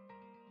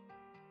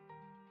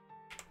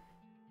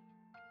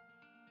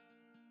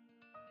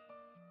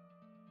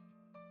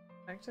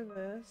back to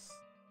this.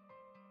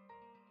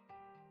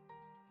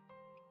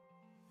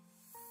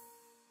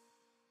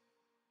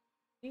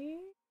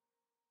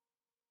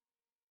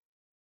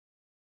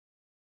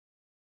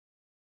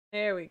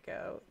 There we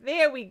go.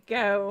 There we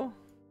go.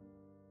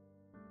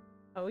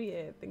 Oh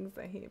yeah, things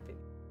are happening.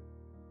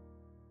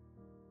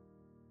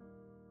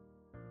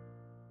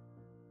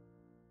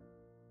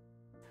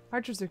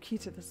 Archers are key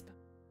to this spell.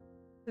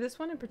 To this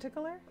one in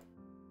particular?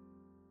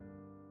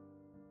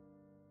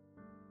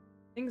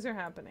 Things are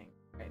happening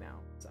right now,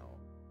 so.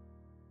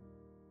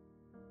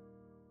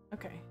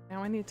 Okay,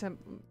 now I need to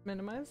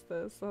minimize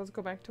this. So let's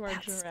go back to our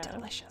That's giraffe.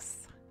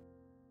 delicious.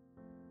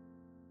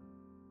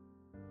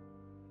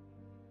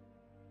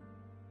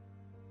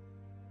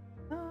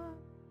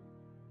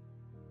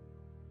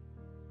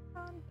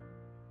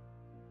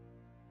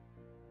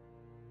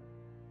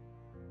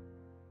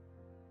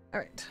 All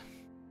right.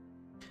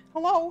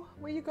 Hello,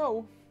 where you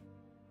go?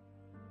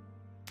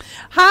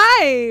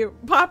 Hi,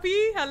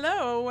 Poppy.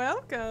 Hello,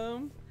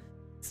 welcome.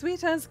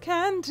 Sweet as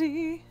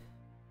candy.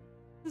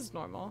 This is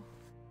normal.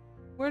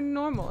 We're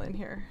normal in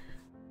here.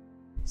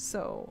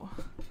 So,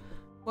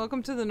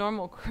 welcome to the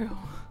normal crew.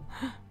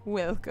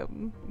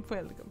 Welcome.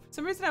 Welcome. For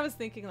some reason I was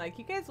thinking like,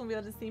 you guys won't be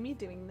able to see me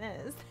doing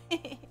this.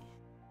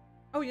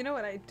 Oh, you know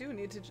what I do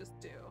need to just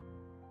do?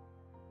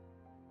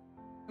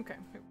 Okay.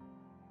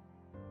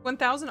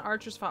 1,000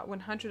 archers fought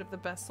 100 of the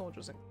best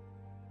soldiers.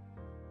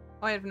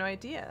 Oh, I have no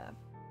idea.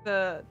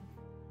 The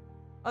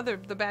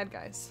bad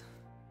guys.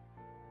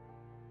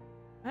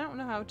 I don't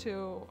know how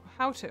to,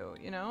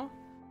 you know?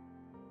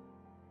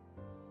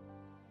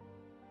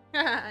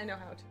 I know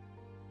how to.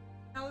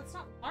 No, it's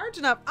not large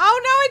enough.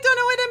 Oh no, I don't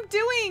know what I'm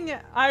doing!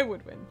 I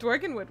would win.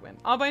 Dworkin would win.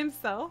 All by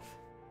himself?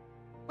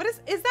 What is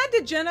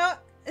that Jenna?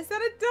 Is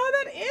that a,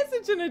 oh, that is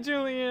a Jenna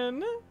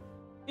Julian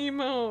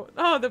emote.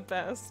 Oh, the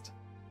best.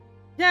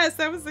 Yes,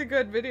 that was a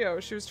good video.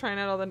 She was trying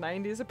out all the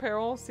 90s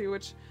apparel, see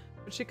what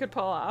she could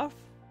pull off.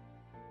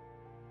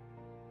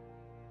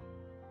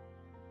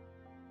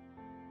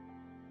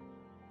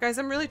 Guys,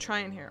 I'm really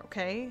trying here,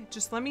 okay?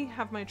 Just let me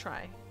have my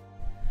try.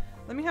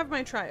 Let me have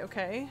my try,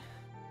 okay?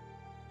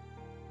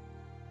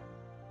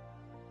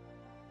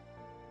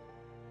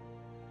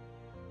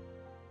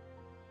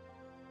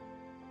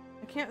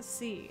 I can't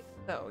see,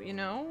 though, you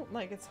know?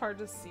 Like, it's hard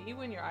to see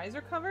when your eyes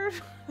are covered.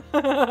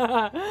 With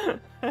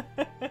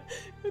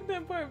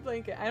that poor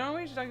blanket. I don't know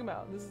what you're talking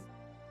about. This is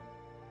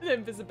the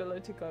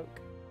invisibility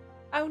cloak.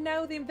 Oh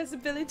no, the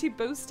invisibility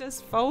boost is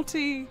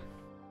faulty.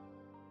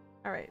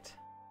 Alright.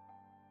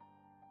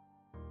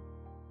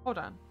 Hold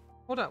on.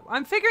 Hold on.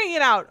 I'm figuring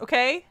it out,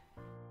 okay?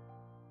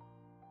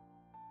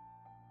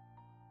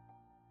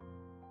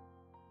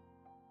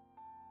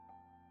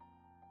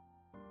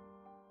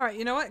 Alright,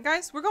 you know what,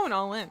 guys? We're going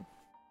all in.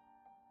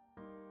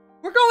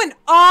 We're going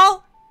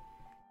all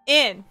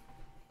in.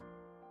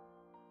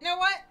 You know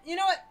what? You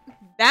know what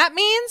that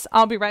means?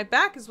 I'll be right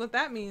back is what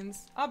that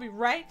means. I'll be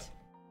right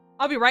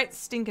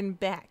stinking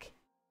back.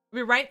 I'll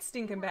be right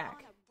stinking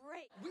back.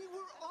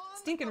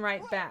 Stinking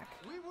right back.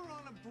 We were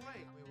on a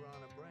break. We were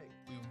on a break.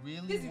 We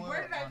really Dizzy, were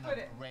where did I on put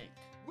a it? break.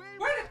 Where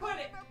did I put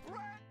it?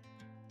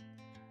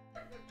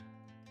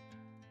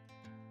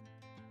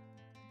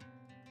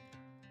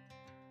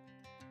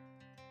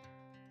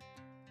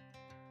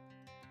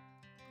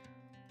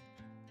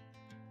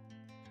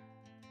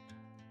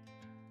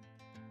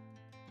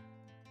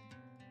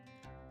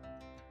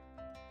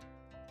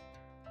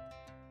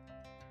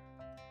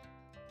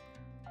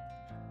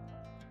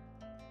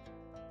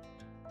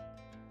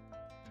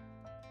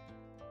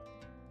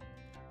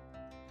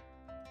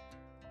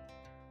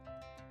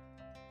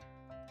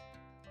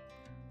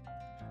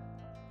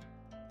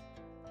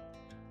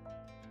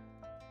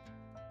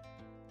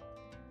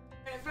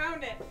 I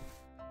found it.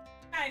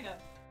 Kind of.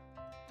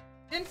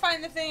 Didn't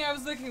find the thing I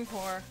was looking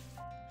for.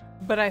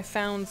 But I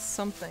found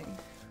something.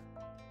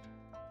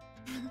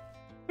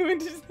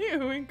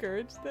 Who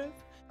encouraged this?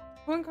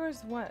 Who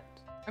encouraged what?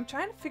 I'm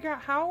trying to figure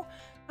out how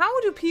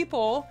do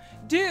people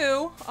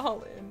do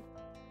all in?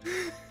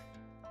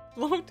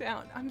 Slow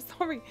down. I'm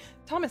sorry.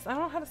 Thomas, I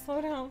don't know how to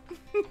slow down.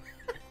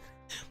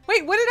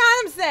 Wait, what did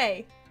Adam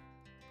say?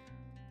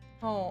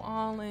 Oh,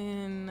 all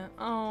in.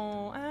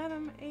 Oh,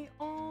 Adam ate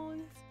all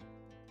his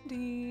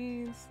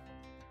candies.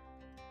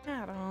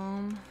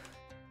 Adam.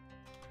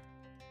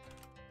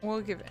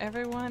 We'll give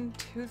everyone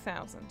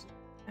 2,000.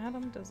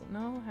 Adam doesn't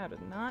know how to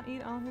not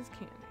eat all his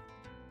candy.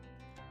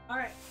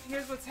 Alright,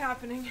 here's what's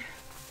happening.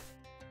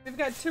 We've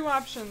got two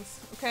options,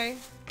 okay?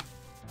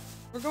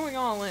 We're going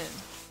all in.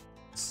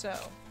 So,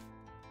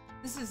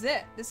 this is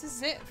it. This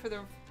is it for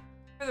the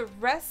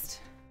rest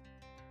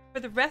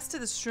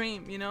of the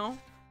stream, you know?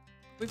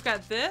 We've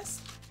got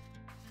this.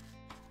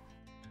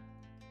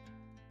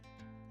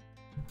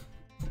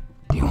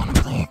 Do you want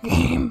to play a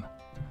game?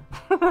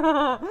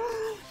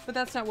 But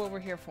that's not what we're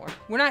here for.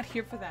 We're not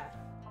here for that.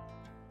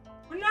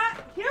 We're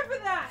not here for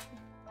that!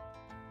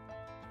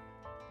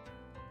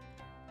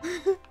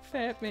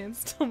 Fat man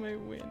stole my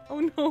win. Oh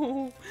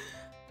no!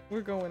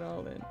 We're going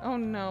all in. Oh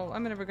no,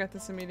 I'm gonna regret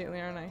this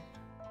immediately, aren't I?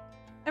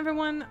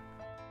 Everyone,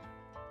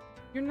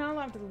 you're not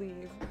allowed to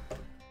leave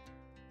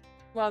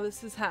while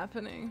this is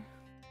happening.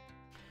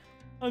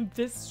 On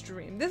this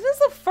stream. This is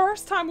the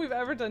first time we've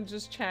ever done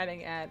just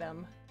chatting,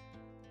 Adam.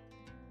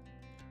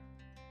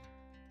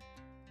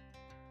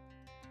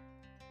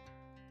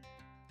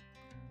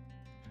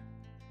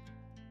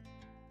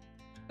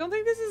 Don't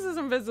think this is as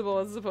invisible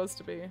as it's supposed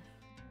to be. It's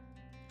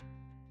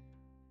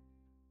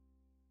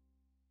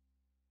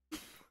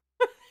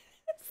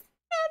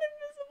not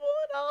invisible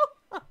at all.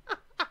 Now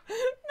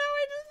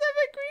I just have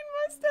a green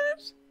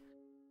mustache.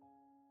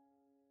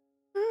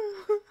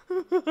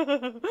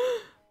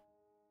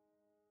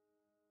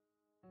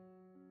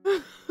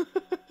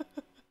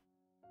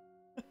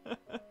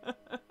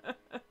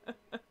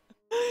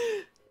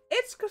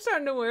 It's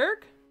starting to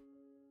work.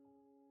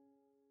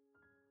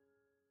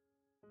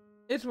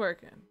 It's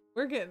working.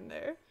 We're getting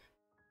there.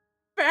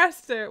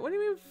 Faster. What do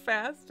you mean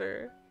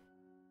faster?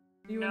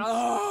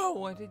 No!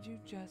 What did you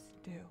just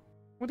do?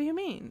 What do you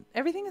mean?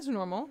 Everything is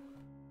normal.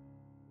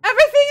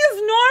 Everything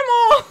is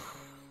normal!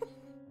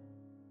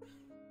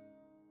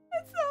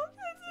 It's normal.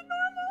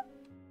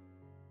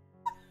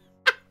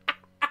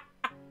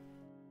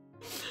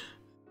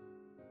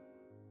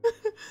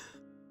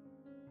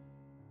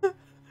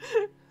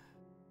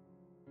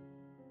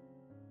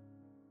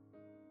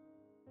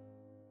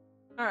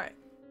 Alright.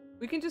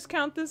 We can just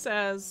count this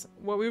as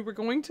what we were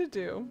going to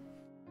do.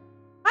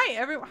 Hi,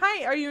 everyone.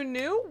 Hi, are you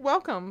new?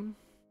 Welcome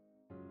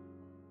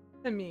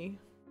to me.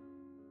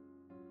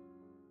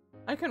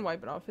 I can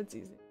wipe it off. It's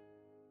easy.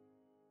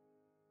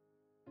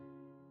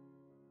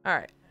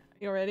 Alright.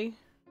 You ready?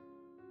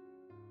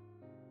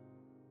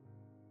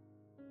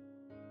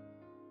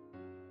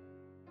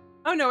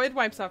 Oh no, it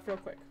wipes off real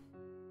quick.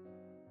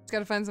 Just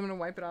gotta find someone to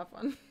wipe it off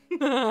on.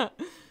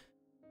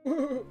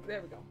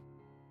 There we go.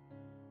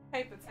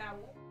 Paper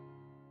towel.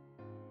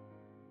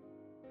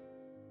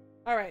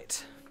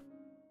 Alright.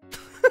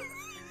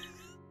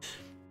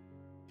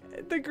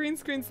 The green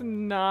screen's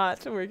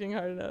not working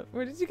hard enough.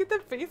 Where did you get the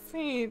face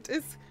paint?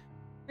 It's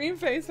green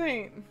face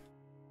paint.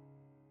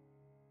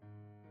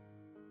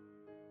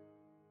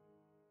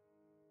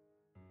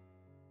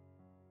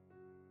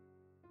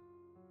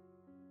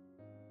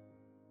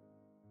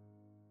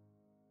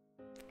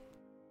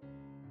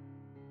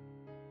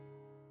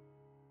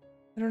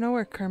 I don't know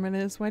where Kermit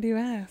is. Why do you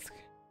ask?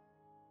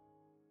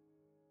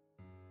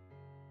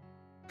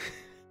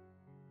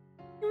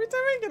 Every time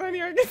I get on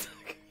here, I get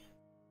stuck.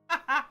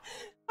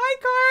 Hi,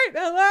 Cart!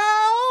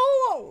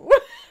 Hello!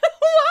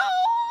 Hello!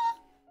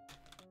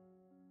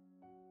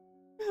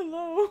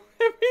 Hello.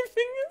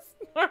 Everything is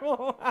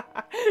normal.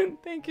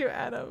 Thank you,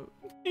 Adam.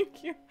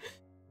 Thank you.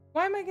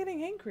 Why am I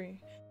getting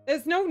angry?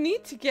 There's no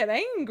need to get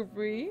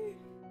angry.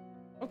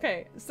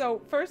 Okay,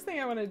 so first thing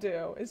I want to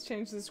do is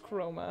change this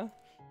chroma.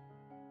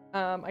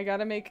 I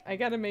gotta make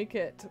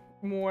it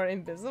more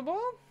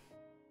invisible.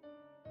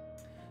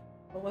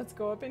 Well, let's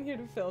go up in here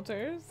to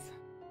filters.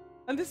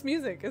 And this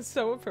music is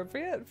so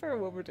appropriate for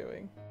what we're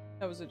doing.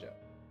 That was a joke.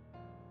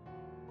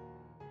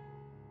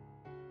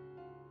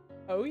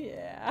 Oh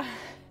yeah.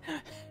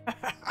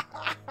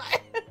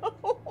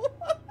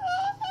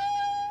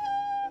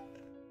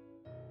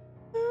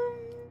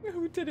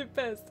 Who did it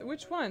best?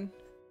 Which one?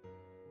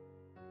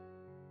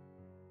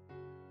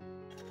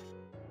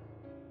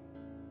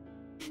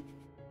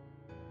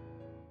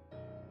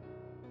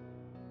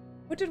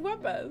 Who did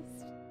what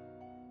best?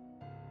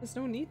 There's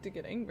no need to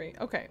get angry.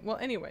 Okay, well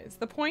anyways,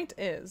 the point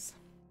is,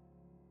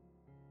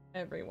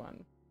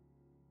 everyone.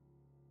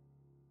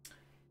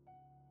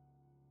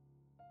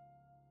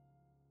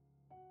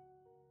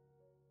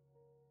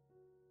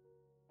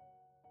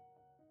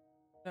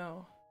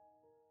 No.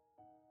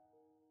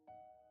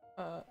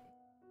 Oh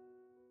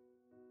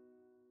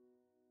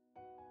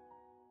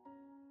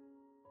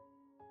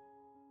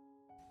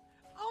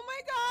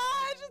my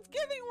gosh, it's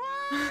getting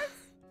worse!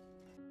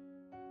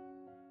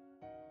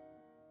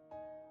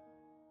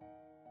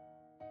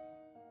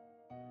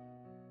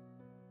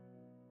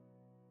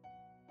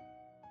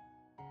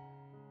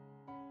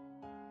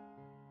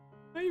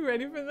 Are you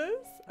ready for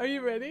this? Are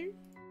you ready?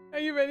 Are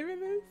you ready for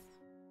this?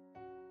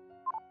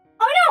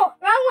 Oh no!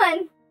 Wrong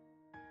one!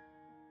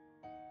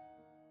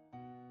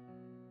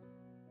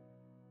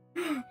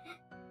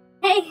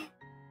 Hey!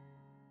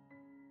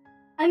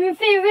 I'm your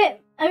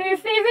favorite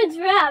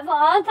giraffe of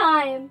all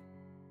time!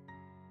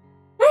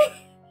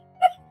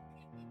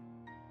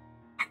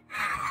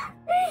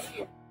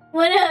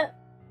 What up?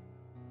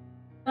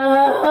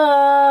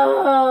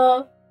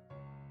 Oh!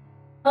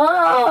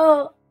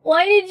 Oh!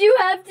 Why did you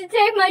have to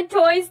take my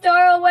toy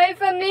store away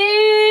from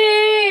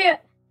me?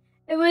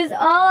 It was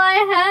all I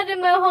had in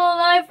my whole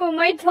life were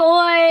my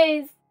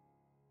toys.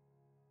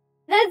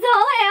 That's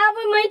all I have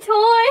with my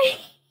toy.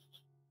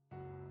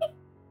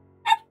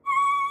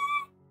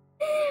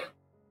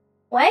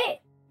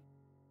 What?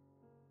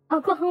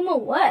 Oklahoma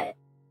what?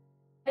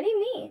 What do you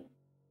mean?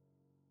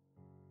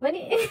 What do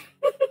you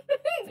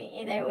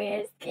me either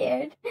we're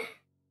scared.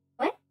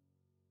 What?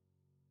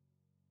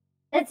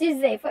 That's your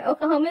safe word.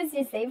 Oklahoma's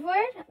your safe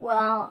word?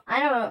 Well, I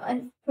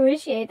don't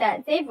appreciate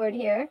that safe word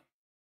here.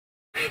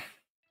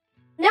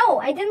 No,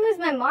 I didn't lose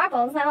my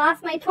marbles. I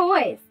lost my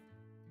toys.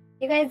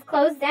 You guys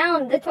closed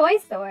down the toy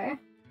store.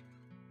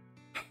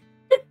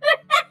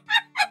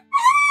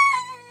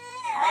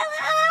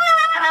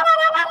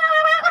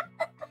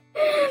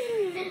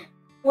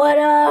 What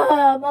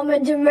up? I'm a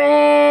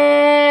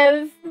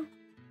giraffe.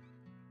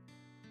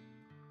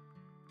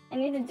 I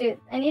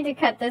need to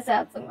cut this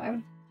out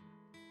somewhere.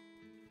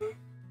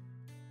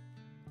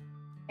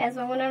 Guys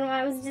were wondering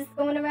why I was just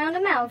going around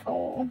a mouth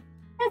hole.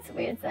 That's a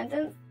weird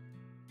sentence.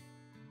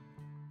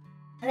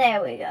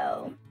 There we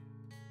go.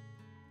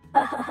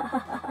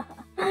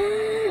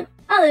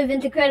 All of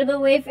an incredible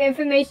way for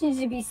information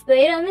to be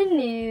displayed on the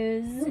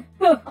news.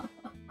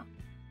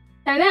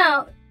 Time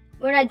out.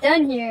 We're not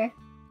done here.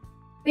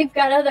 We've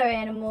got other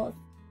animals.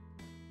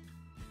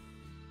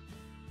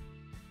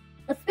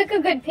 Let's pick a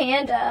good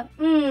panda.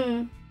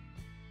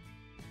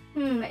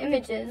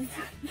 Images.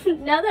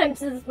 Now that I'm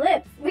just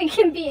lips, we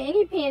can be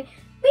any panda.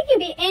 We can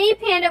be any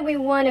panda we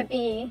want to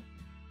be.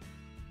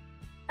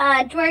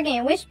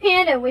 Dwargan, which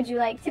panda would you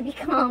like to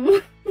become?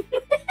 Do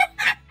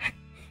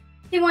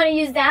you want to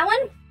use that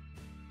one?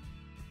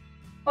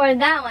 Or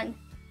that one?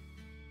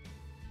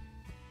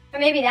 Or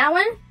maybe that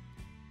one?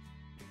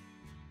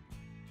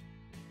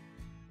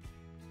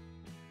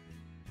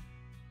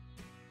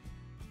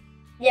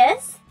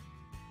 Yes?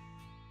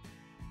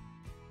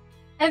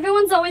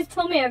 Everyone's always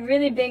told me I have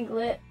really big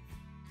lips.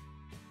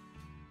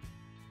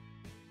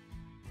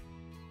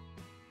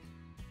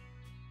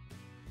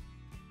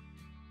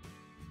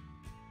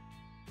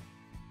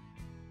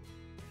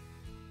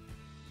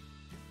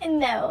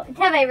 No.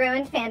 Have I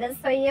ruined pandas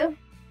for you?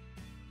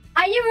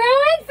 Are you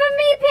ruined for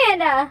me,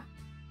 panda?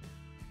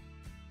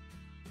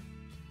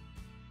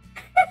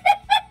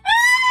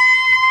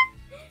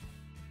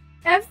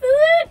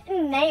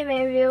 Absolute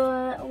nightmare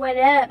viewer. What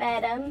up,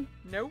 Adam?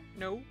 No,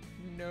 no,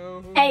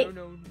 no, Hey, no,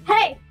 no.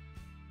 hey!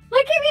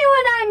 Look at me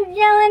when I'm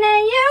yelling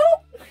at you!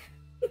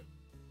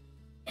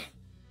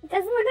 It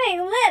doesn't look like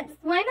lips.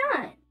 Why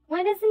not?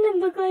 Why doesn't it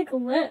look like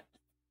lips?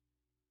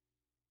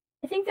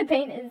 I think the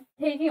paint is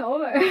taking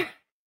over.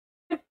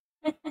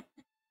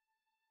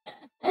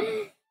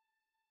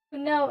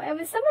 No, it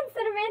was someone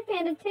said a red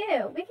panda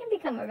too. We can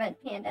become a red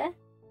panda.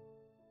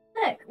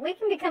 Look, we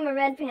can become a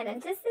red panda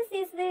just as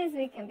easily as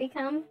we can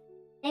become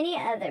any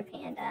other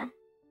panda.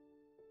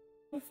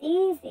 It's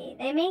easy.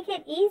 They make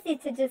it easy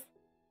to just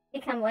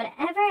become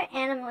whatever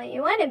animal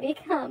you want to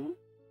become.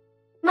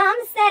 Mom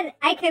said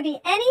I could be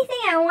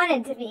anything I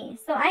wanted to be,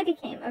 so I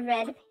became a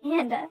red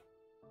panda.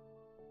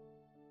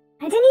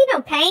 I didn't need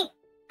no paint.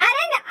 I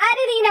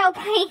didn't need no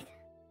paint.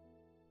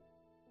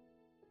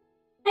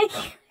 I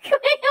can't.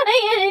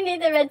 I didn't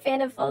need the red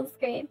panda full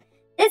screen.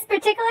 This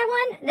particular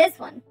one? This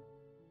one.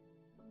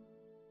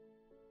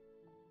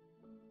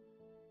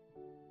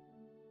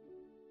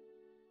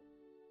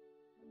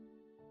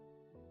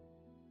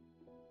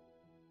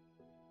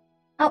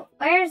 Oh,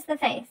 where's the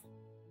face?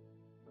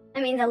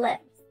 I mean the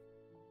lips.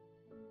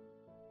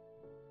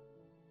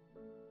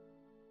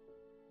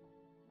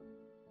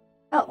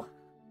 Oh.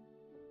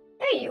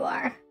 There you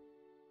are.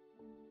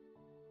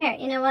 Here,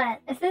 you know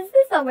what? If this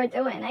is all we're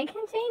doing, I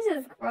can change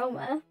this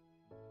chroma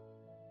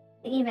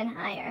to even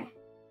higher.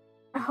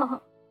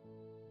 Oh.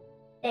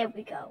 There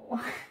we go.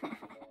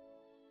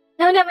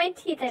 No, my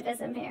teeth are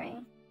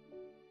disappearing.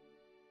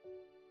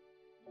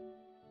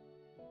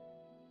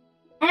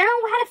 I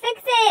don't know how to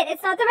fix it!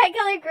 It's not the right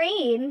color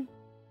green!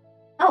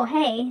 Oh,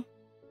 hey.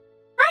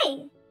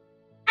 Hi!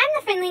 I'm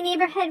the friendly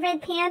neighborhood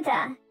red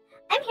panda.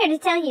 I'm here to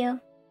tell you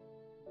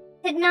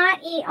to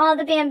not eat all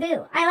the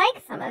bamboo. I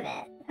like some of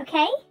it,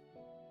 okay?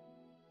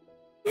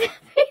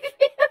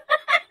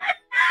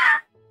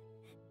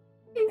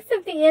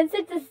 Accept the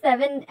answer to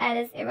 7 out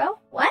of 0?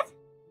 What?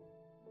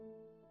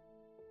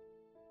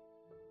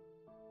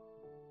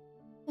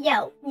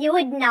 Yo, you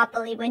would not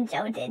believe what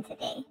Joe did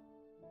today.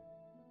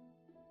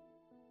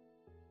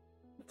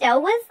 Joe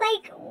was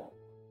like,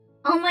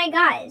 oh my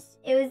gosh,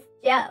 it was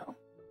Joe.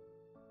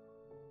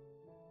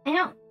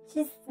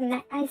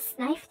 I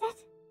snifed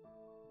it?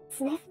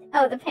 Sniffed?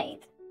 Oh, the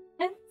paint.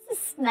 It's a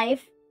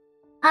snife.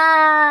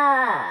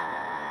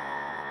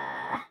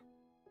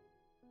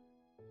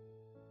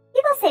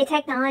 People say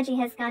technology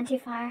has gone too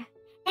far. And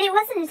it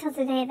wasn't until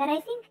today that I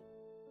think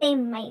they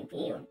might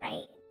be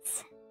right.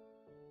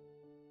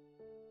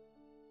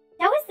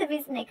 That was the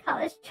reason they call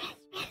us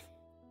transparent.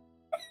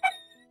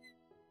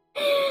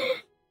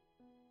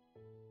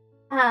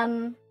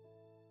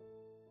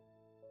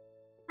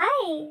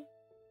 Hi.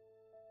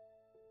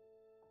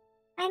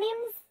 My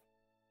name's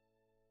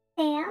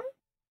Sam.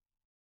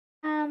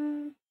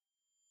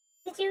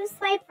 Did you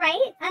swipe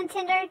right on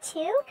Tinder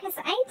too? 'Cause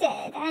I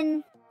did,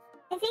 and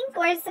I think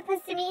we're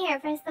supposed to meet here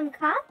for some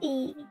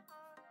coffee.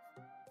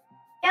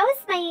 That was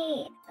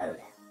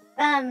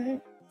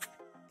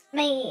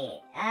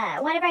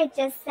whatever I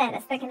just said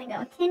a second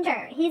ago.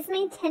 Tinder. He's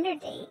my Tinder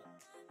date.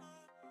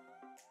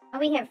 Are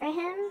we here for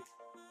him?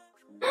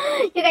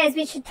 You guys,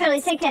 we should totally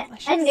take it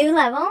a new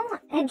level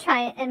and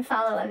try and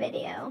follow a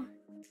video.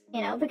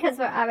 You know, because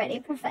we're already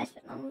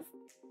professionals.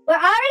 We're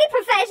already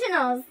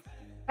professionals!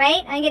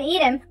 Right? I'm gonna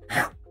eat him.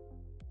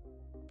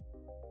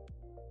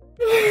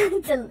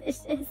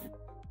 Delicious.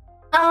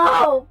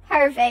 Oh,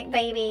 perfect,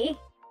 baby.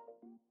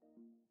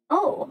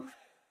 Oh.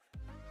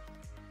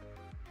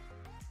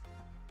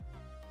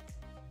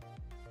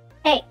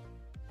 Hey.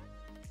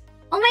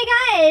 Oh my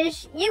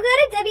gosh, you go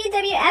to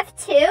WWF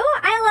too?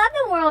 I love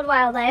the World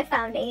Wildlife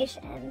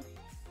Foundation.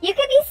 You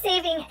could be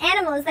saving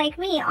animals like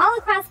me all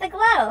across the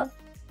globe.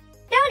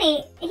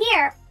 Donate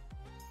here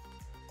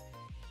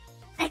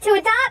to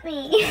adopt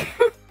me.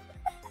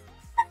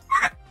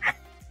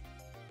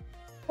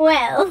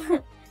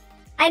 Well,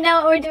 I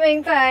know what we're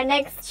doing for our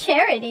next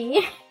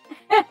charity.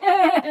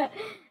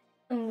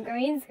 Some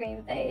green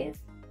screen face.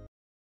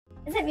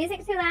 Is it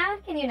music too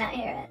loud? Can you not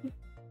hear it?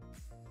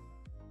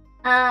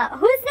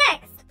 Who's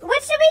next?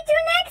 What should we do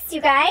next,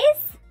 you guys?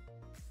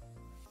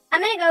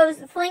 I'm gonna go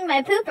fling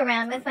my poop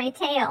around with my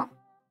tail.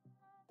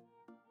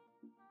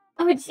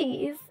 Oh,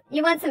 cheese.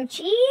 You want some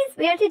cheese?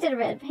 We already did a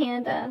red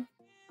panda.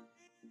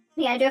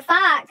 We gotta do a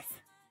fox.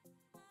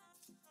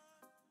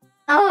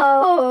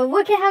 Oh,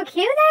 look at how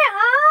cute they are!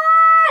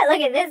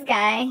 Look at this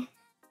guy.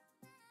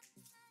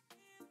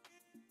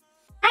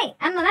 Hi,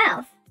 I'm a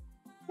mouse.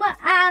 Well,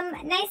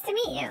 nice to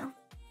meet you.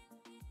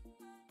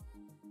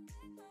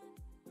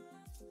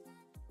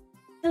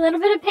 A little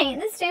bit of paint in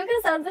the stream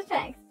goes on the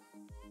text.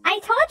 I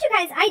told you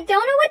guys, I don't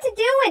know what to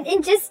do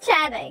in just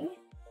chatting.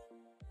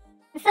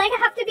 I feel like I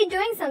have to be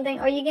doing something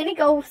or you're gonna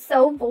go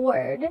so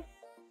bored.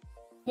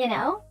 You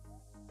know?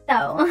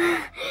 So. Oh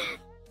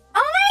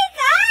my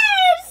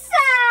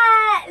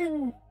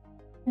gosh!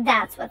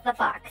 That's what the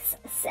fox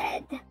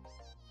said.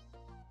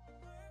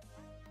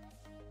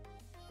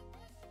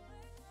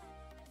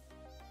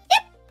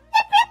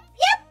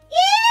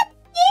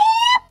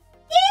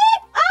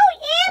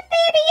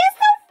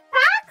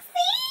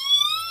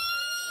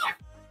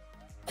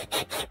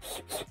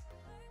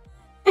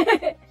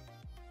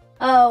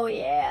 Oh,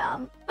 yeah.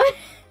 This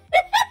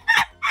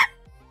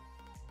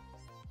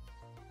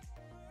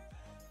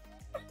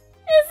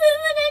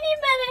isn't any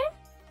better.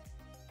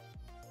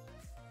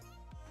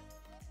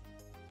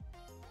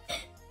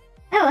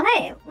 Oh,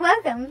 hey,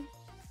 welcome.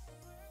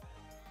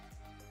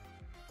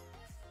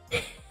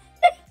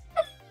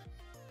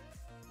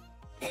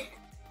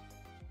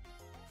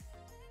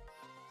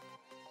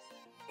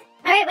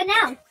 Alright, but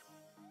now,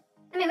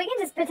 I mean, we can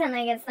just pretend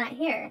like it's not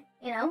here,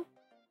 you know?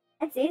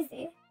 That's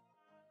easy.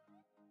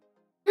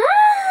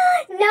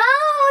 No,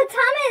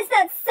 Thomas,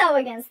 that's so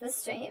against the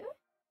stream.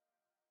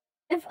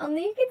 If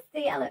only you could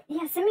see all of...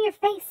 Yeah, send me your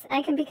face.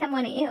 I can become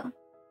one of you.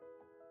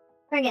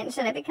 Or again,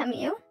 should I become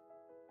you?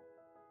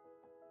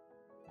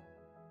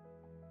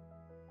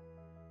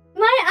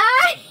 My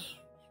eye!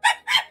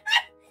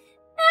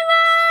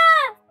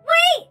 Emma!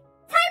 Wait!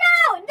 Time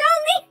out!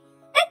 Don't leave!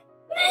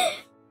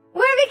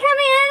 We're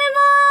becoming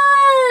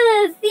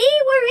animals! See?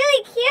 We're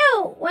really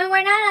cute when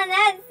we're not on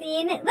that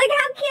scene. Look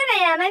how cute I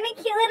am. I'm a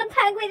cute little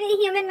pug with a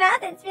human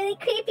mouth. It's really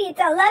creepy.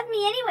 Don't love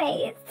me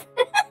anyways.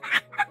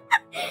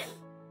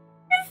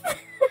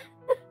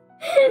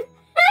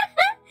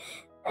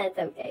 That's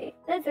okay.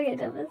 That's okay,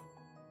 Thomas.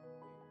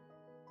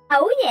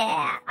 Oh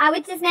yeah. I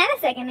was just mad a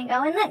second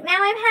ago and look, now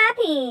I'm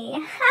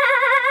happy.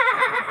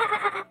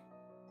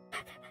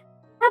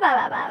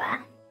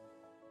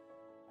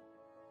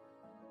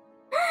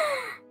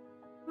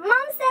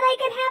 Mom said I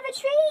could have a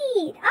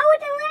treat. Oh,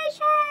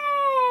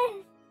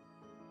 delicious.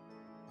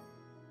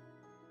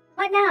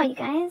 What now, you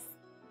guys?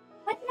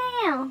 What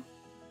now?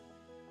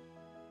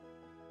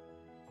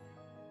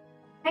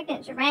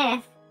 Pregnant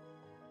giraffe.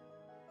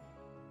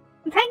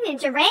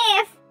 Pregnant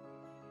giraffe?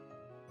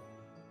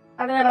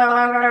 What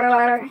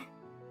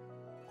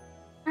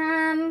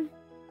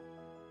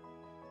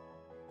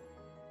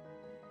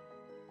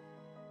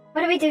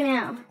do we do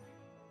now?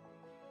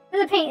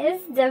 The paint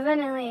is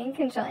definitely in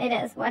control. It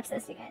is. Watch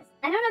this, you guys.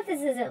 I don't know if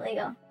this is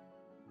illegal.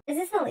 Is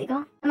this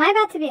illegal? Am I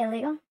about to be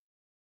illegal?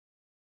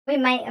 We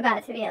might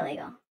about to be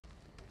illegal.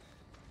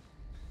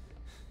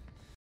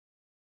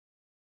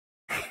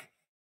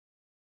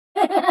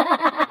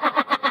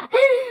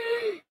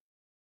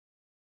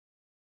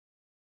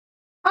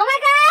 Oh my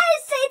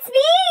gosh! It's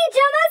me!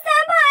 Jomo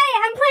Senpai!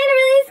 I'm playing a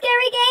really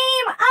scary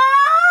game!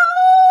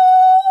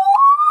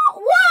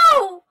 Oh!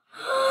 Whoa!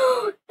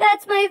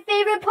 That's my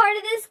favorite part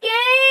of this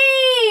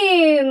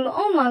game!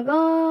 Oh my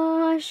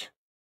gosh.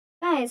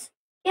 Guys,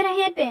 get a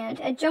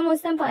headband at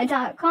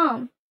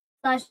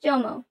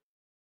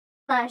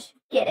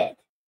jomosenpai.com/Jomo/get it.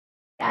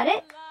 Got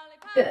it?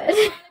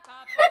 Good.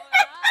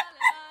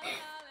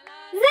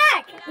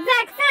 Zach!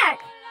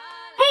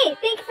 Hey,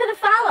 thank you for the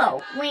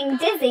follow, Wing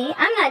Dizzy.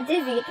 I'm not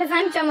dizzy because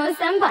I'm Jomo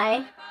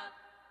Senpai.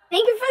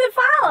 Thank you for the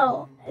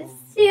follow.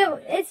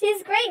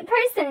 She's a great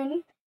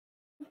person.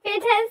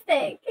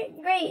 Fantastic.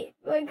 Great.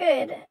 We're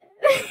good.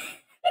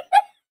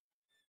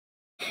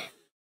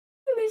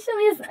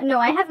 No,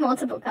 I have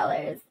multiple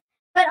colors.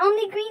 But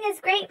only green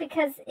is great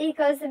because it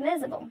goes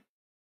invisible.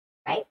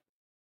 Right?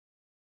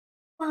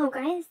 Whoa,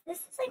 guys. This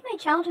is like my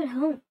childhood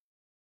home.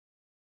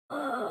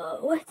 Oh,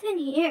 what's in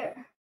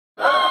here?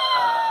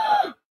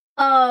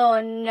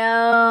 Oh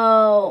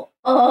no.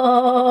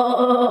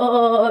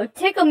 Oh,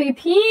 tickle me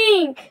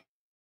pink.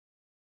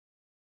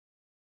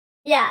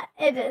 Yeah,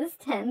 it is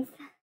tense.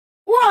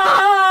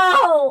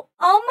 Whoa!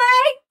 Oh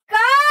my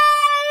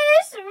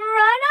gosh!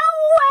 Run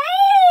away!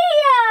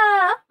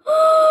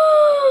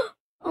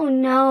 Oh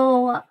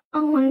no.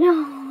 Oh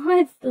no.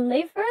 It's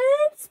late for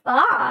the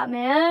spa,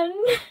 man.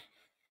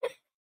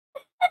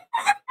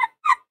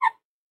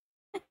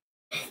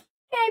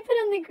 I put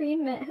on the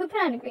green mask. Who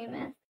put on a green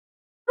mask?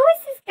 Who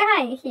is this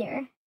guy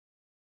here?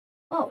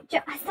 Oh,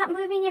 stop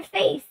moving your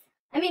face.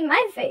 I mean,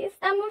 my face.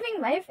 Stop moving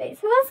my face.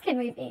 Who else can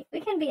we be? We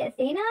can be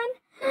Athenon.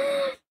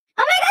 Oh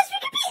my gosh, we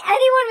can be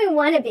anyone we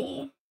want to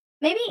be.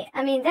 Maybe,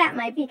 I mean, that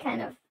might be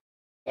kind of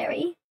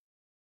scary.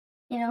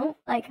 You know,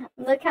 like,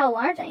 look how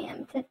large I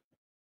am to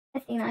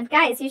Athenon.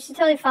 Guys, you should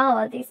totally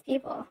follow these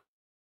people.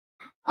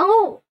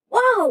 Oh,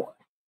 whoa!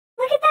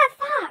 Look at that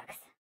fox!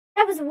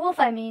 That was a wolf,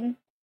 I mean.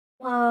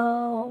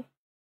 Whoa.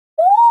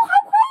 Oh,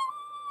 how cool!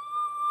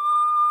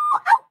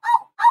 Ow,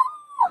 ow,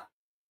 ow!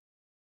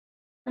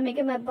 Let me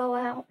get my bow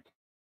out.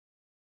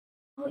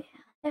 Oh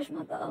yeah, there's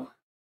my bow.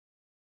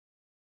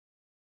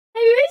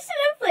 Maybe we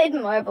should have played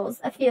marbles.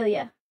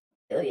 Ophelia.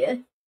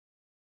 Ophelia.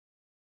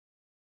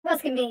 Who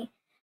else can be?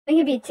 We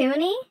can be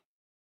Toonie.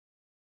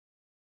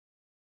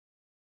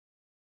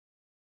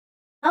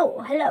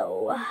 Oh,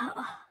 hello.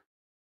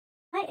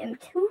 I am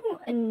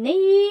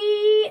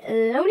Toonie.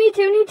 Loney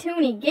Toonie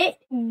Toonie. Get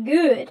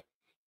good.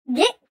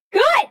 Get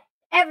good,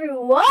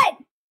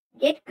 everyone.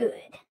 Get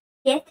good.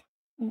 Get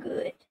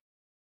good.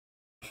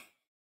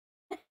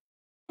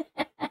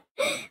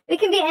 We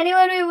can be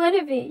anyone we want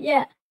to be.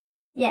 Yeah.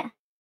 Yeah.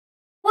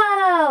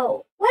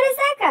 Whoa. What is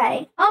that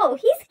guy? Oh,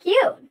 he's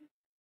cute.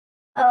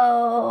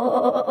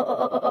 Oh.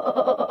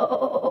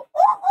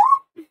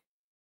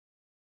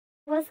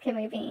 What else can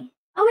we be?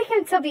 Oh, we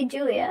can still be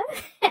Julia.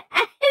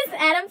 Is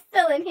Adam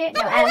still in here?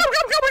 No,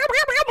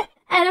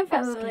 Adam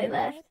probably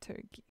left.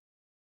 Turkey.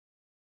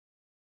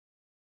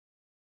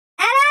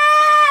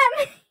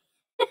 Adam!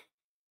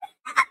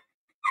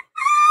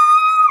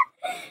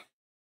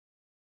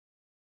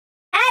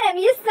 Adam,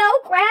 you're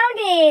so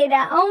grounded.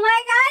 Oh my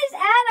gosh,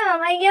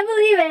 Adam, I can't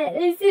believe it.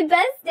 It's the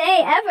best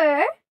day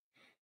ever.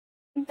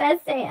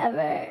 Best day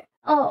ever.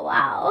 Oh,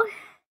 wow.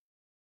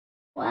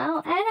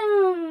 Wow,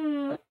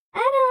 Adam.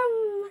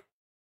 Adam.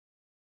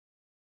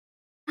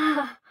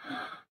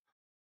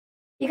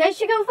 You guys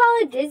should go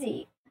follow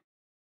Dizzy.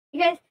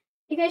 You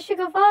guys should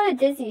go follow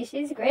Dizzy.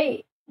 She's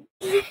great.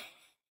 Maybe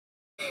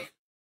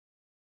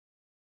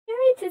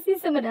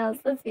Dizzy's someone else,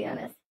 let's be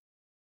honest.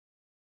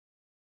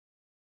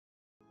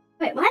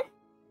 Wait, what?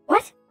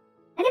 What?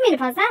 I didn't mean to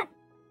pause that.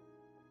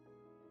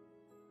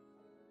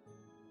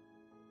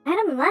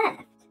 Adam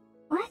left.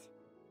 What?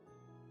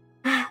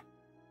 I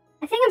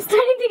think I'm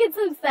starting to get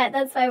so upset.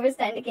 That's why we're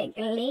starting to get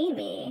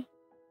gloomy.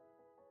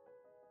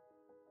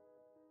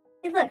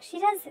 Hey, look, she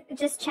does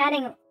just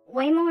chatting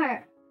way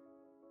more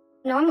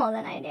normal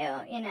than I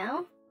do, you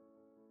know?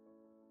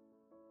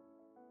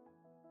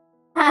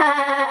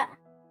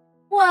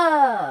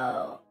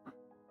 Whoa.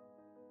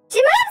 She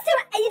moves to...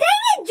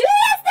 Dang it,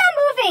 Julia, stop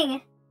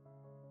moving!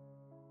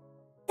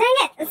 Dang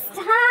it,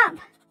 stop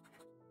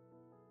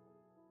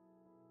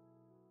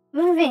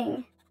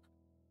moving.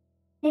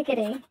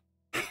 Hickety.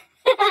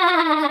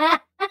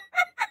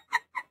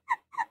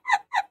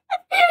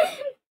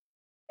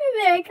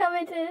 Very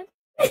commented.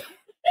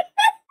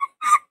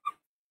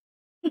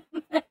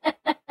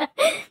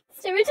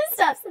 Streamer just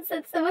stops and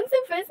said, someone's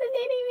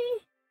impersonating me.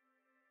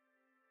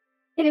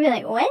 Gonna be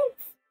like, what?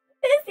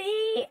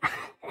 Busy.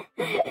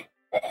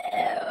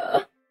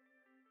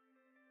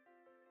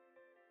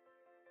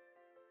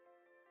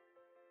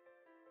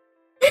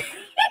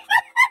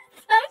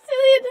 Stop,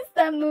 Julia, just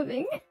stop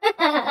moving.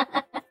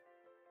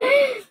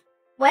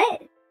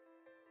 What?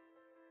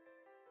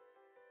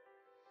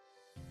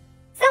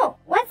 So,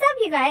 what's up,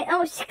 you guys?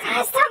 Oh, she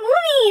gotta stop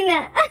moving!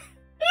 Adam,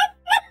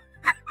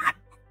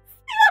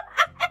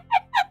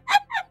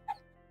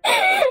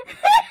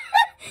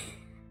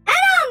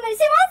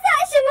 she wants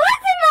that. She moves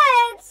too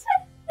much.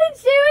 She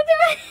moves too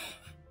much.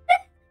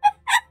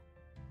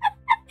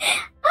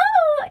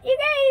 Oh, you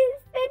guys,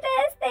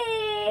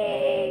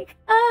 fantastic!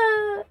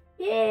 Oh,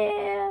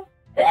 yeah.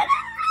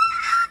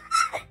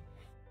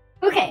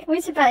 Okay,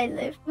 we should probably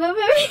leave.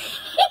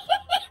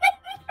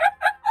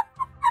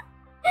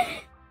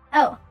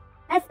 Oh,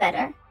 that's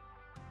better.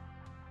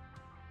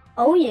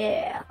 Oh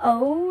yeah.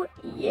 Oh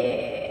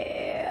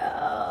yeah.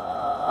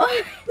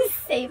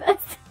 Save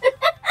us.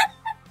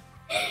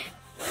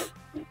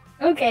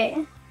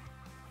 Okay.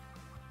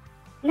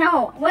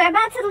 No, we're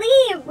about to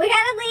leave. We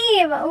gotta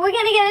leave. We're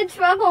gonna get in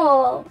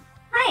trouble.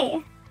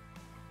 Hi.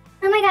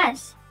 Oh my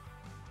gosh.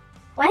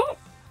 What?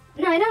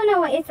 No, I don't know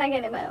what you're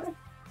talking about.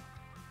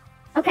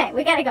 Okay,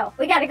 we gotta go.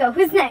 We gotta go.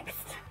 Who's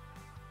next?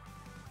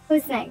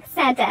 Who's next?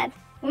 Sad Dad.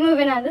 We're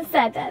moving on to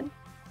Sad Dad.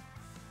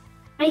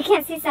 Oh, you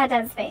can't see Sad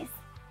Dad's face.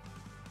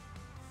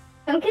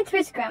 Don't get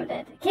Twitch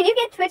grounded. Can you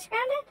get Twitch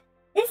grounded?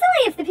 It's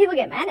only if the people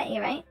get mad at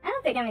you, right? I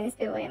don't think any of these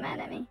people get mad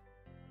at me.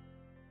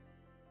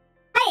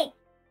 Hey!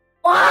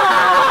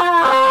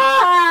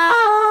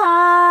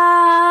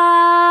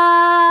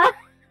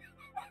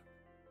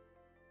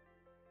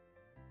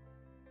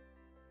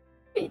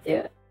 Me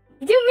too.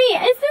 Do me!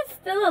 Is this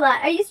still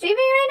alive? Are you streaming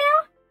right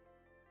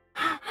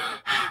now?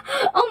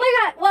 Oh my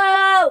god!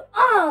 Whoa!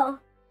 Oh!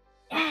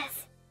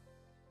 Yes!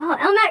 Oh,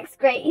 Elmac's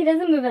great. He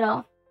doesn't move at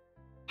all.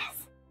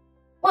 Yes!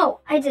 Whoa!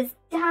 I just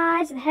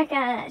dodged the heck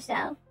out of that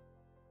shell.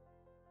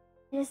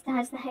 I just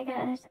dodged the heck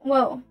out of that shell.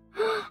 Whoa!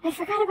 I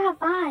forgot about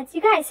VODs.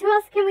 You guys, who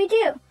else can we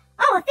do?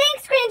 Oh,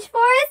 thanks, Cringe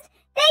Forest!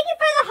 Thank you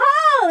for the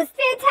host!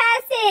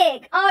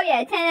 Fantastic! Oh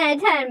yeah, 10 out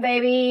of 10,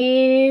 baby!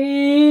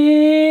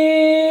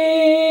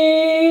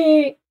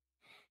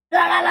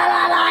 La la la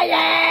la la,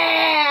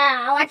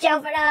 yeah! Watch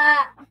out for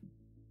that!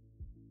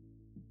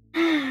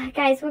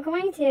 Guys, what we're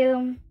gonna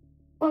do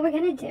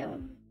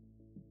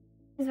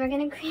is we're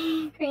gonna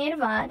create a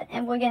VOD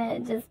and we're gonna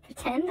just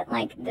pretend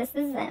like this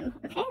is them.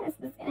 Okay, this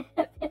is gonna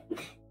happen.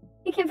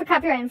 You can for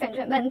copyright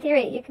infringement, but in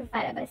theory you can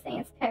fight it by saying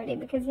it's parody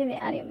because you have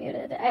the audio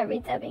muted or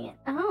redubbing it.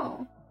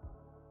 Oh.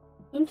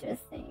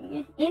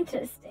 Interesting.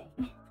 Interesting.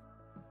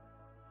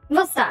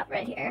 We'll stop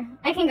right here.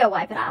 I can go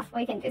wipe it off.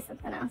 We can do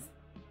something else.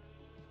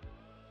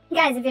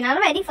 Guys, if you're not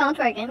already, phone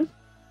twerking.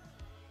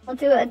 We'll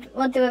do a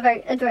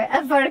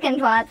twerking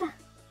twat.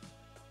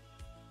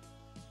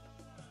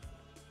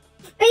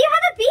 But you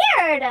have a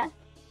beard!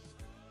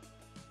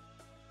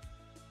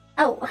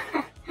 Oh.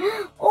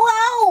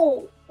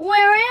 Whoa!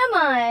 Where am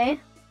I?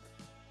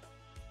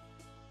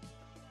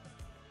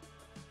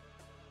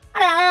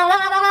 Where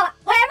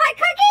are my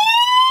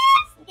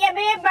cookies? Give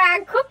me my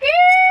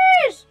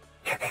cookies!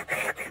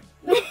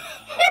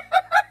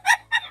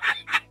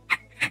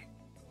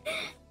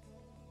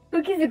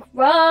 Cookies are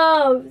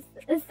gross.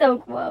 It's so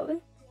gross.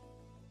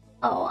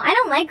 Oh, I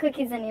don't like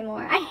cookies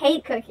anymore. I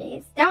hate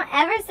cookies. Don't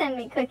ever send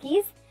me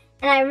cookies.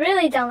 And I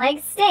really don't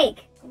like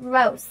steak.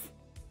 Gross.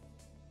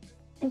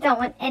 I don't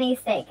want any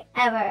steak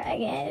ever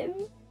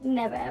again.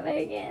 Never ever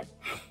again.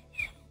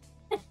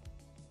 What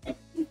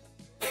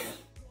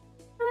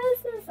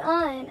else is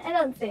on? I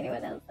don't see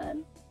anyone else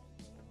on.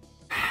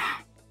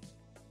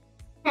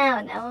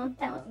 Oh no,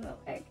 that one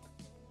won't work.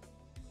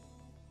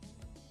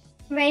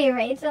 Ray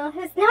Rachel?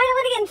 Who's... No, I don't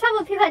want to get in trouble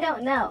with people I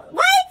don't know.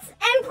 What?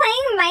 I'm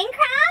playing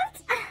Minecraft?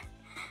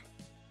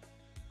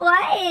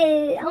 What?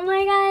 Oh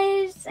my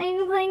gosh,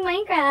 I'm playing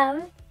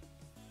Minecraft.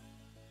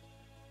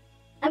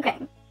 Okay,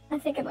 I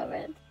think I'm over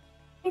it.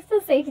 I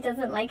still say he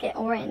doesn't like it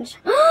orange.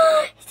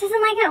 He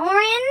doesn't like it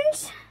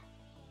orange?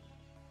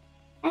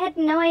 I had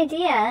no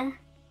idea.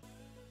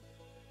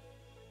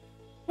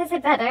 Is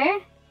it better?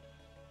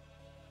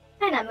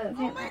 Try not moving.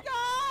 Oh my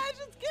gosh,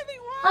 it's getting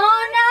worse!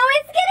 Oh no,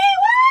 it's getting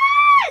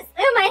worse!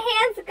 Ooh, my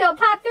hands go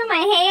pop through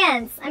my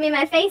hands. I mean,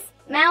 my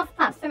mouth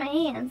pops through my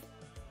hands.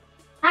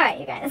 Alright,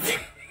 you guys.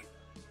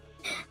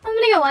 I'm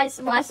gonna go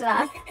wash it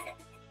off.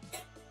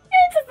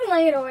 It doesn't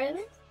like it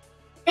orange.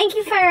 Thank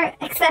you for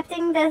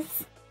accepting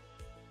this,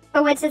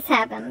 for which has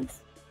happened.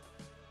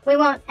 We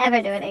won't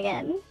ever do it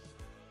again.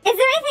 Is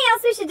there anything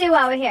else we should do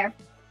while we're here?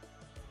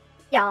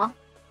 Y'all.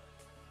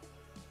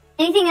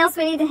 Anything else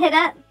we need to hit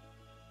up?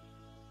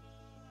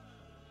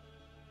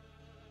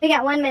 We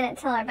got 1 minute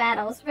till our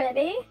battle's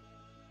ready.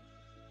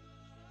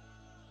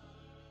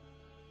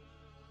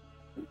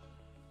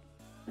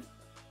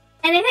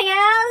 Anything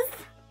else?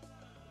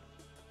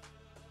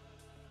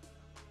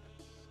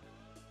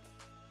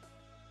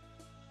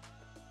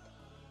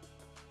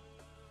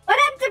 What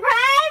up,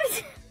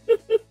 Deprived?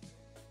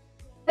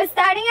 We're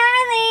starting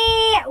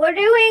early. We're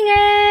doing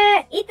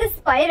it. Eat the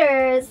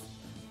spiders.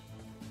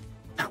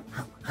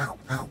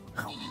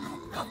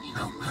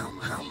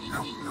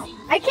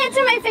 I can't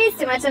turn my face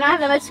too much. I don't have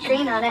that much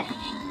screen on it.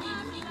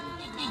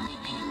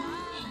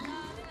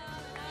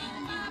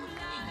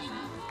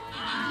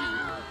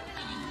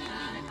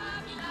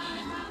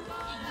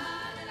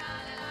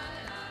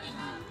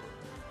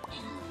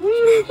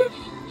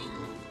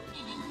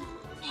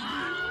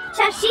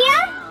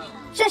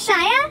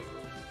 Shashia?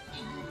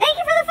 Thank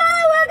you for the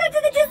follow! Welcome to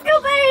the disco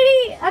party!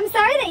 I'm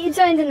sorry that you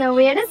joined in the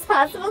weirdest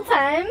possible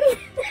time.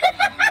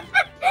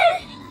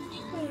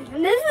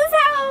 This is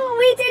how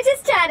we do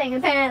just chatting,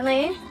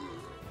 apparently.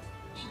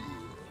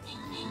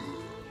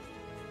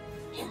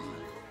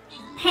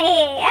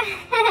 Hey!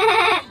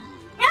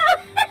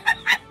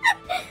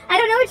 I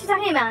don't know what you're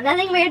talking about.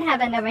 Nothing weird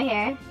happened over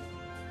here.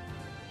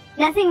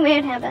 Nothing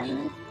weird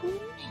happened.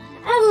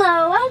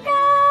 Hello, welcome!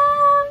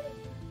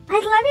 I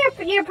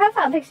love your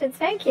profile picture. It's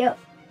very cute.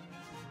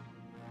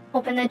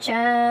 Open the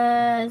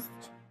chest.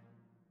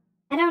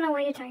 I don't know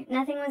what you're talking.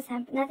 Nothing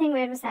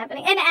weird was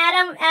happening. And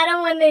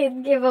Adam, when they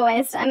give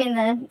away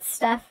the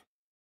stuff.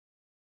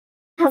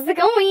 How's it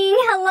going?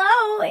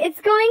 Hello.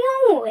 It's going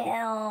well,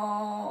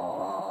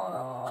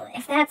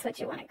 if that's what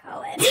you want to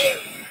call it.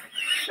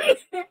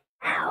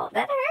 Ow,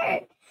 that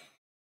hurt.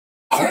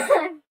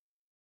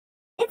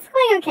 It's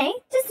going okay.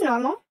 Just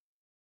normal.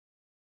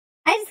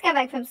 I just got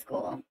back from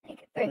school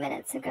like 3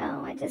 minutes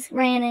ago. I just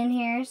ran in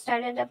here,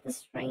 started up the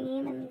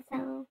stream, and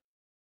so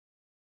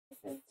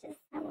this is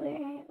just how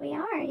we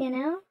are, you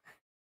know?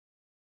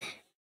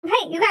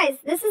 Okay, you guys,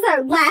 this is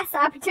our last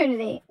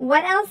opportunity.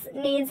 What else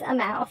needs a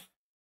mouth?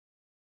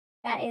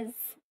 Guys,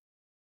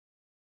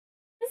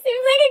 this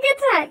seems like a good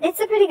time.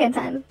 It's a pretty good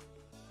time.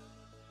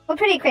 We're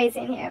pretty crazy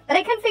in here, but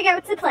I couldn't figure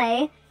out what to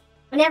play,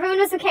 and everyone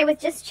was okay with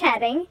just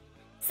chatting.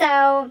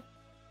 So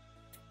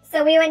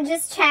we went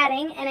just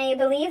chatting, and I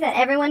believe that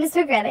everyone is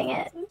regretting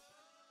it.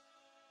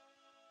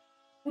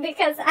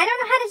 Because I don't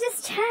know how to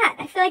just chat.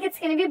 I feel like it's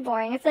going to be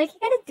boring. I feel like you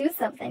gotta do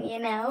something, you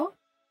know?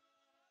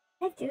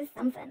 I do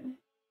something.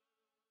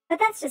 But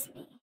that's just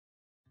me.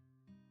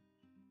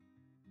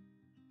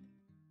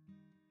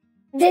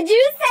 Did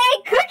you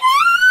say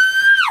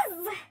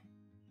cookies?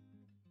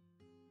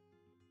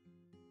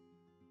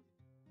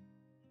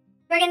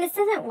 Friggin', this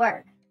doesn't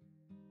work.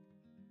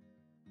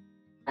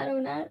 Auto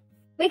nuts.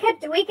 We could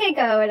go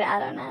to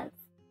auto nuts.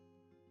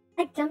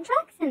 Like dump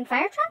trucks and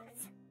fire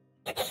trucks?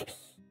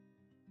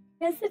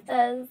 Yes, it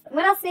does.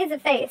 What else needs a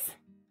face?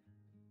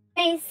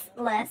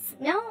 Faceless.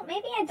 No,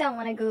 maybe I don't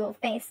want to Google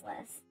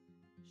faceless.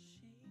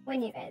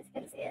 When you guys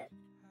can see it.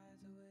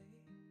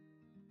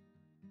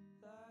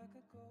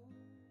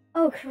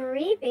 Oh,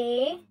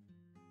 creepy.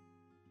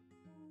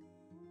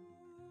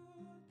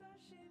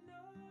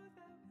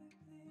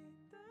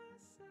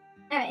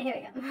 Alright,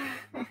 here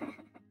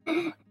we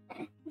go.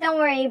 Don't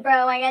worry,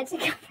 bro. I got you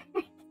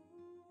covered.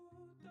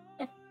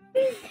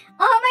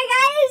 Oh my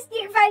gosh!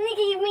 You finally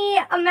gave me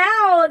a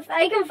mouth!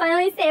 I can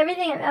finally say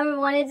everything I've ever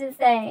wanted to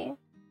say.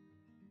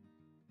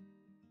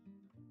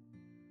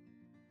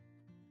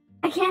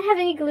 I can't have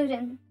any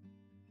gluten.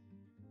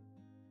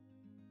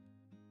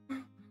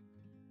 And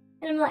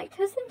I'm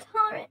lactose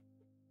intolerant.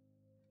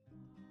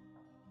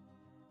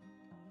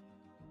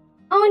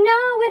 Oh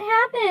no, what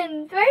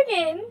happened?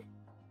 Thwerkin!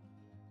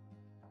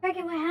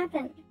 Thwerkin, what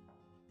happened?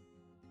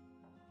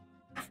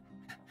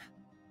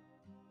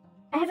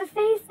 I have a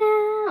face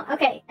now.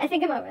 Okay, I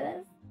think I'm over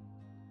this.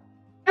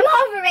 I'm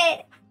over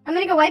it! I'm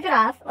gonna go wipe it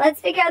off.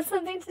 Let's figure out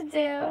something to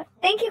do.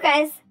 Thank you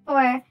guys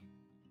for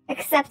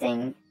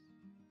accepting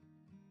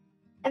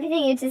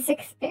everything you just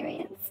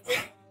experienced.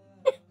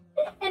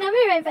 And I'll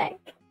be right back.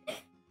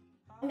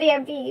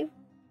 BRB.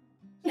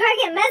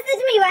 Target,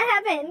 message me what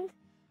happened.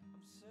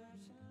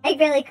 I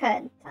really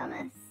could,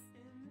 Thomas.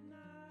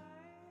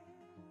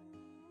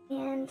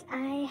 And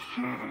I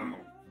have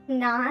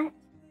not.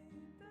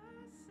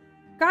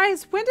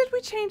 Guys, when did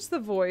we change the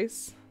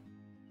voice?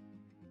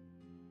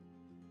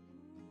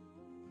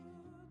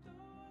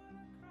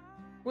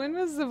 When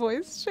was the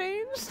voice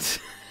changed?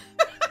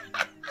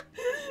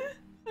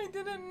 I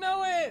didn't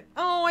know it.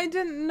 Oh, I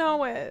didn't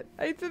know it.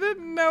 I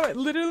didn't know it.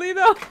 Literally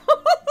the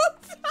whole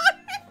time.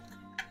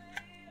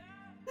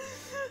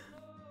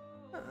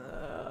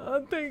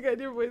 Oh, thank God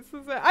your voice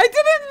was there. I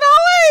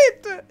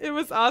didn't know it. It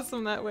was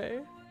awesome that way.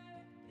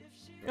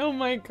 Oh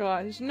my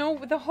gosh. No,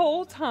 the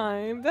whole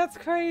time. That's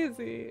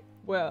crazy.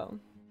 Well,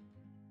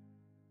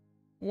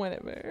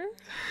 whatever.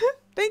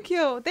 Thank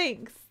you.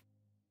 Thanks.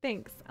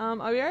 Thanks. I'll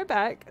be right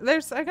back.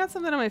 I got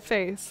something on my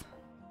face.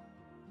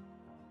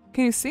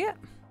 Can you see it?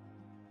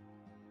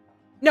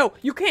 No,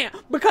 you can't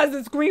because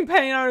it's green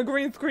paint on a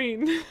green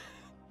screen.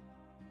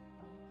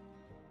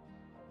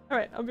 All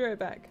right, I'll be right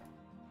back.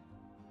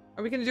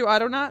 Are we gonna do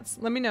auto knots?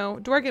 Let me know.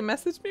 Dwargen,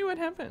 message me what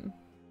happened.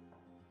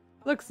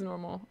 Looks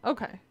normal.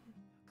 Okay.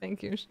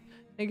 Thank you.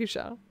 Thank you,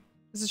 Shaw.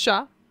 This is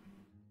Shaw.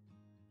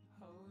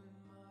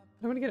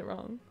 I don't want to get it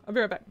wrong. I'll be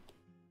right back.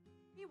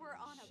 We were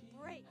on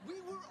a break.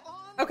 We were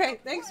on Okay, a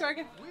thanks, break.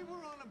 Dwargen. We were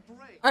on a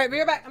break. All right, be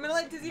right back. I'm gonna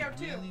let Dizzy out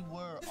too. Really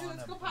were Dizzy, on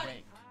let's a go potty.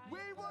 break.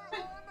 We were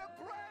on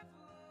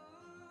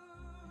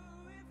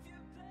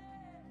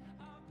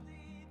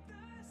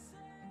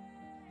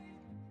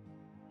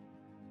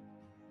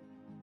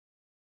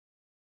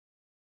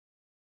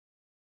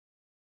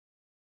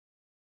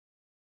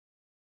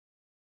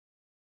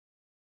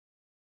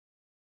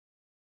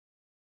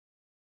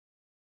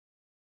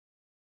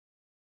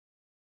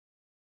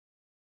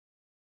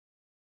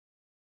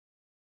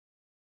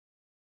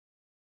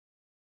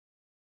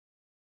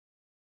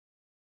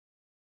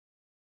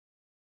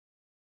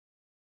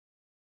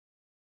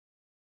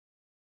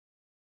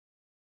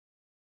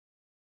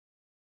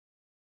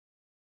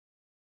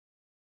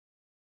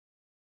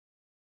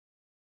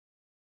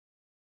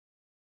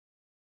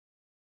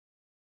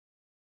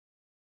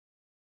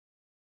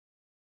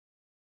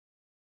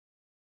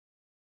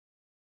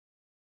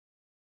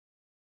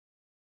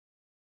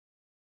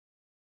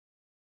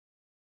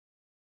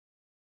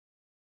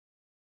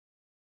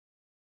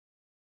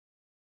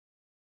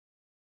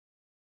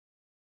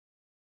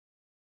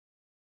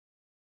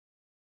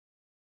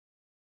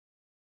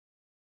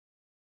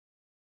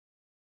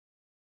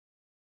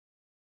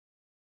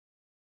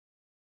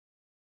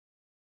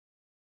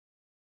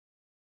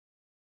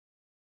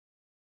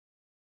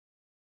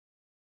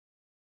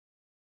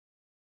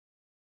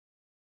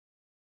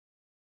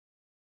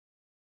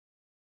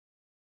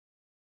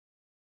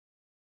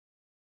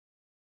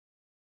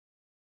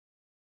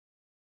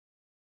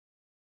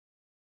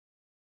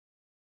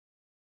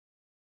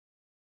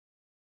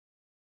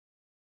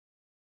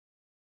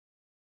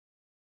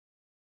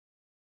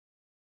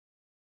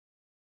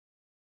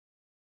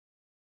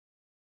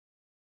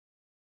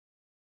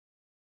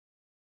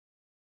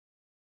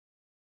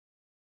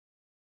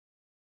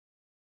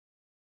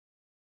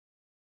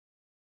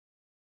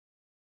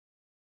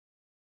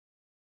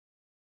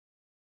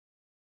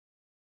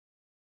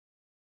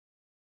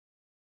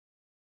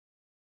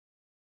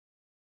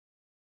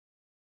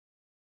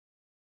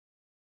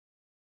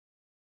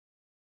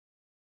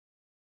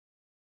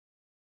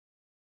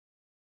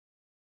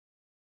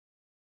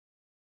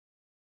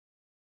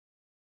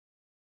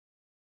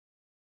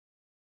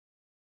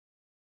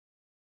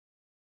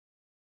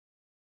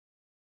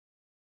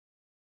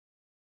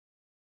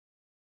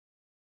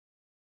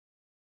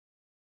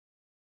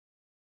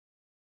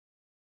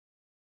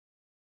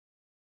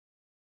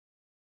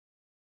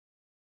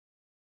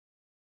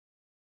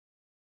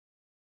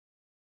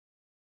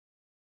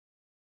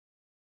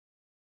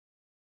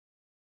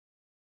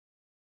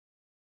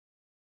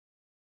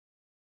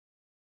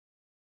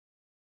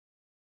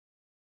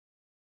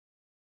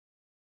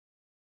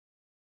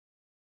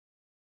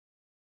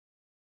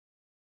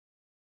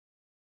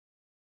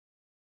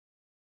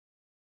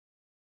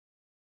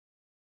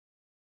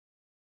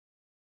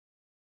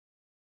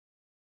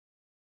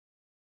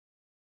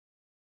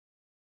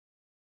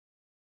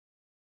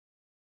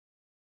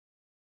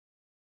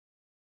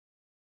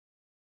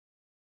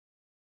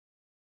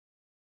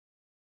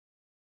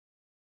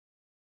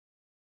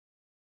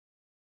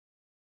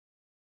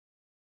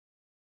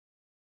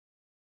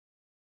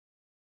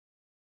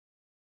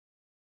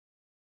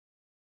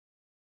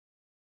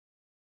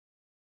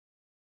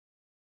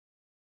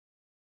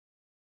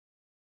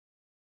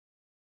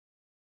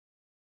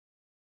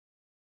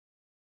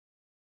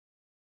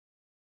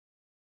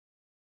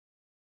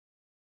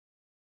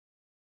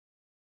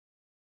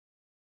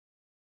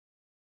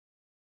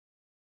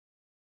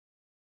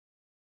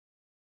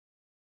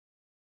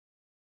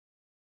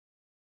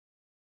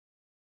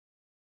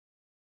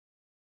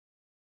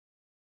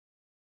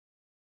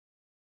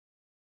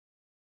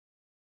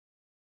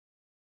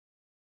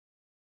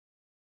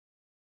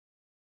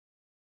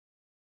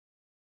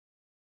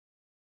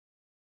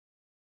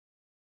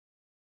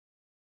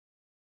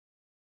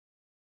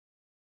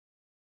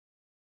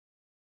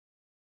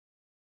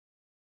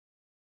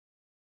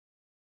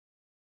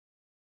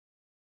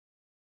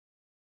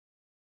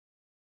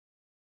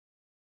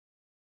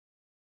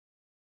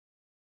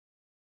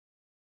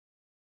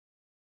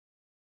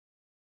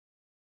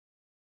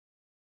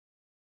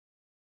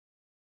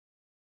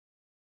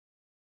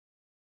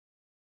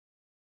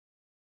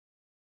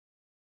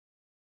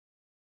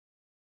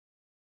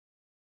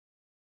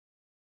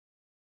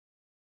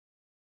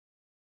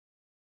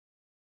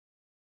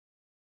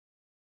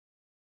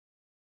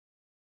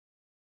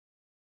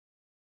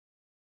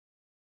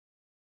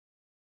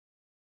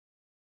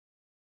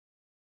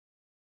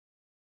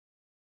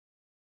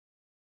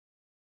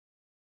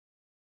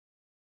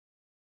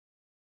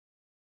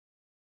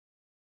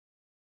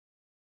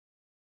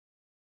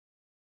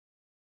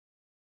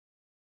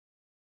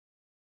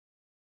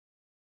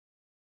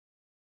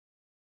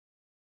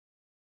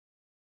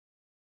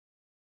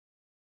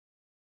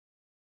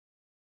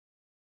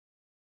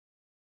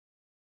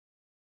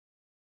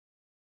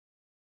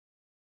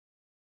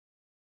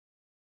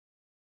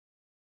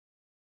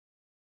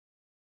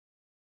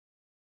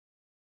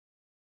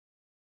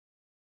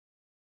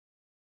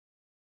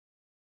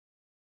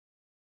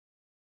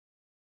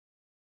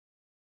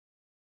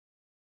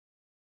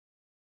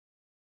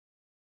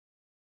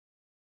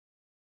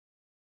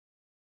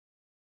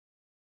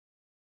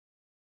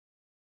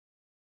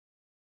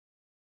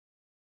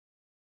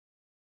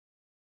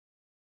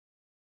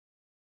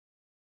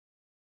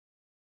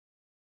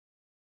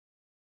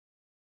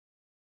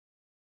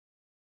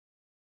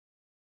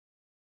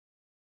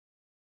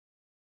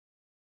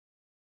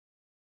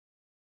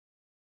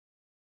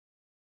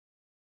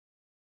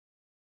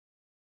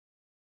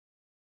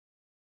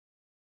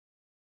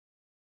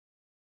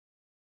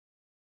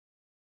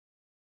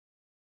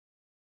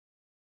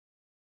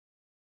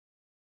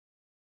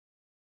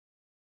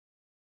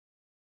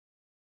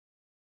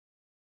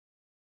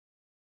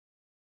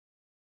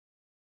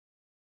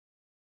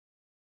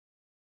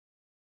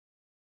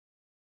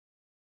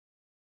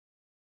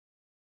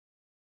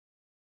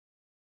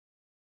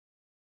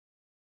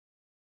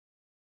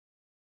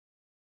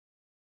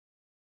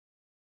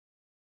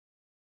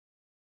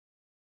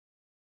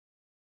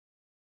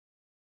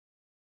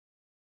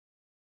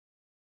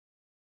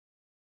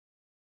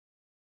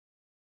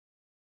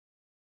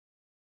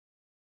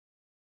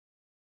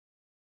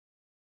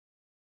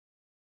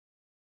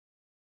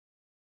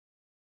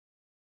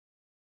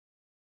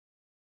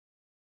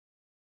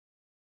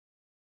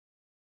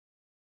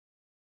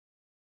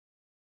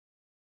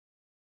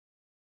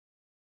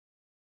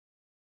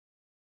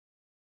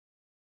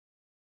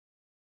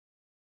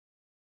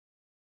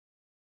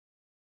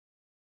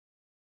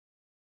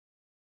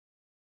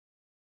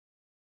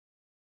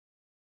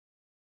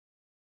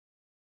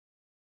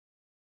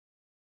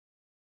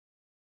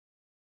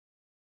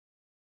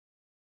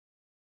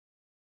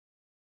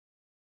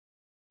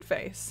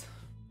face.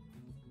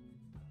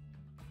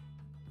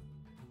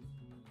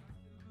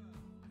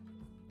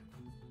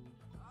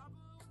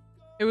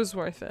 It was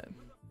worth it.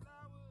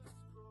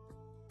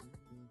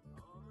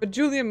 But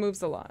Julia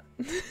moves a lot.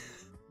 Now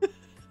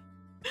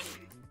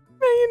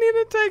you need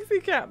a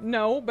taxi cab.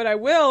 No, but I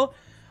will.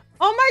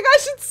 Oh my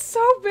gosh, it's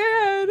so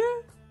bad.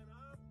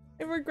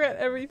 I regret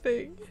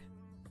everything.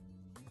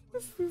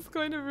 This is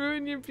going to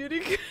ruin your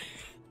beauty.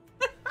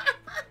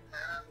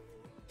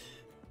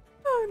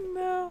 Oh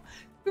no.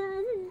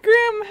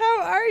 Grim,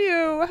 how are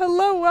you?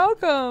 Hello,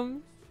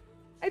 welcome.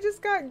 I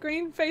just got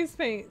green face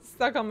paint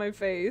stuck on my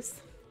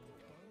face.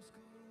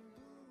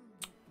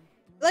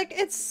 Like,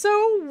 it's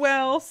so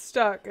well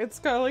stuck. It's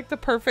got like the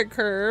perfect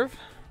curve.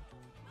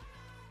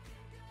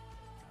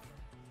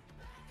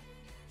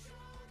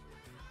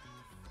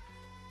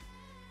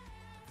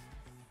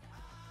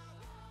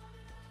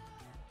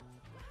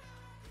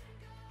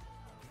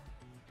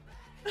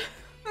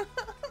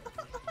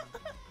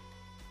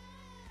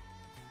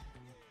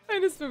 I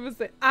just remember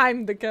saying,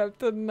 I'm the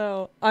captain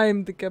now.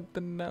 I'm the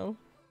captain now.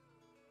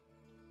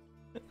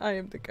 I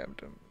am the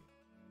captain.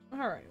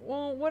 Alright,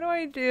 well, what do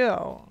I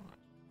do?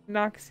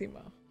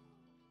 Noxima.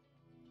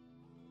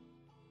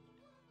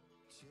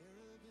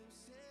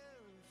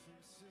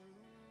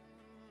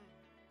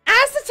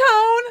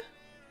 Acetone!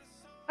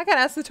 I got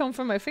acetone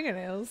from my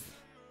fingernails.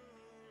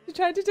 She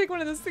tried to take one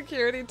of the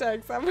security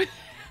tags off.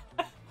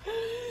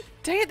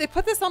 Dang it, they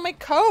put this on my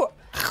coat.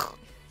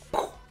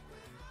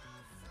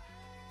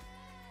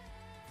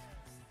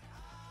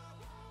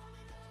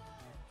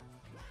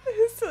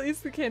 I still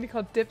used the candy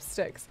called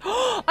dipsticks.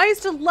 I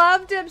used to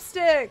love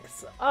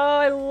dipsticks. Oh,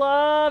 I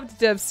loved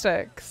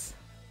dipsticks.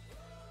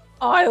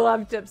 Oh, I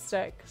love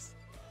dipsticks.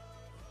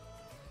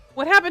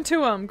 What happened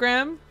to them,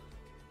 Grim?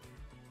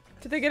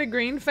 Did they get a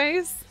green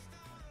face?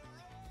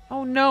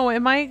 Oh no,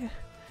 am I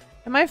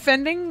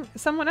offending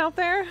someone out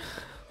there?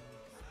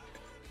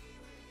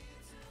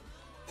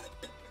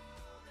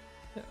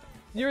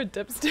 You're a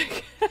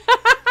dipstick. I'm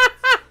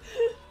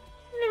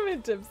a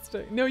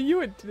dipstick. No,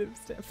 you a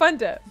dipstick. Fun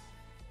dip.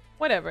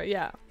 Whatever,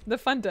 yeah. The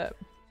fun dip.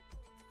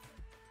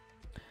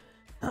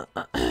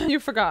 You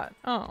forgot.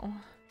 Oh.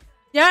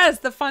 Yes,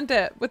 the fun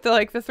dip with the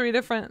like the 3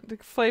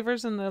 different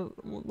flavors and the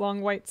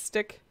long white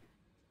stick.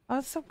 Oh,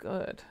 it's so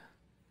good.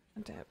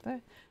 Fun dip.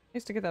 I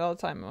used to get that all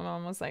the time. My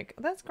mom was like,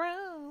 that's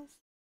gross.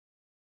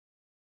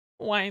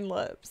 Wine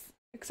lips.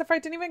 Except for I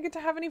didn't even get to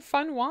have any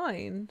fun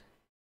wine.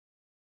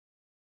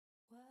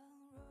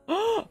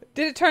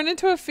 Did it turn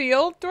into a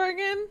field,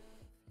 Dorgan?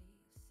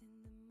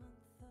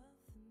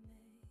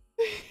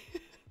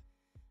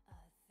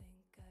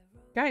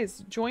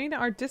 Guys, join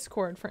our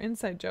Discord for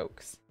inside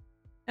jokes.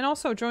 And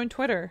also join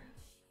Twitter.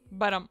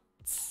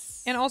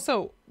 And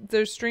also,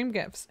 there's stream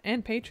gifts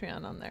and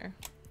Patreon on there.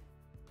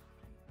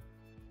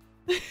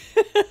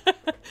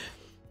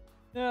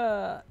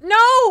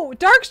 No!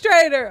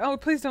 Darkstrider! Oh,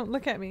 please don't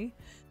look at me.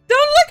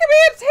 Don't look at me!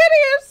 It's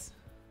hideous!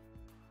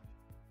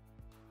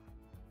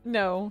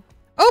 No.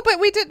 Oh, but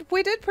we did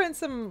print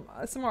some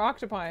more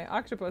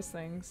octopus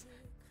things.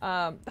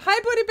 Hi,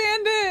 Booty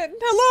Bandit!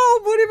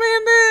 Hello, Booty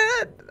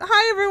Bandit!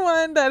 Hi,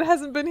 everyone that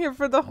hasn't been here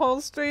for the whole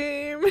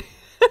stream. Like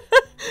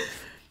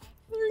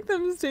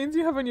them stains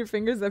you have on your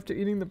fingers after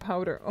eating the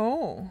powder.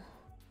 Oh.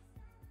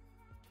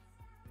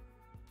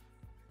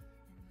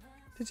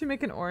 Did you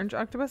make an orange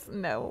octopus?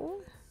 No.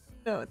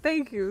 No,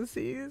 thank you,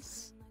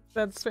 C's.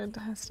 That's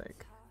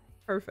fantastic.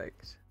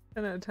 Perfect.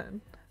 10 out of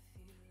 10.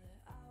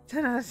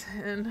 10 out of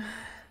 10.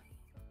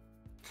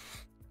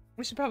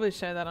 We should probably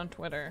share that on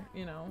Twitter,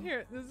 you know.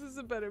 Here, this is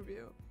a better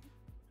view.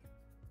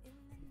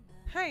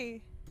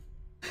 Hi.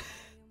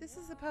 This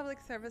is a public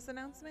service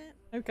announcement.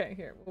 Okay,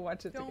 here, we'll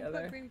watch it together.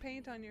 Don't put green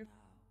paint on your...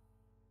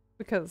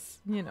 Because,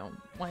 you know,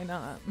 why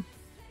not?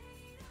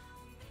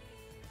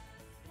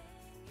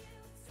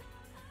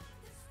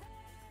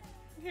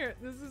 Here,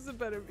 this is a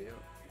better view.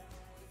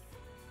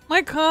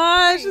 My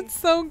gosh, it's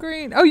so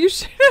green. Oh, you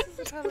should. This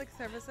is a public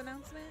service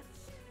announcement.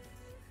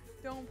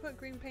 Don't put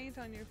green paint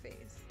on your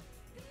face.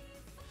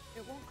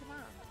 It won't come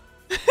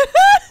out.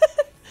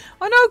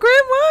 Oh no,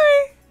 Grim,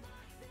 why?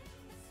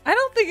 I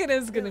don't think it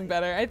is getting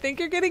better. I think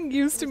you're getting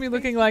used to me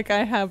looking like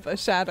I have a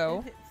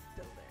shadow. It's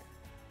still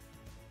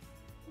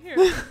there. Here,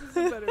 this is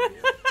a better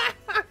view.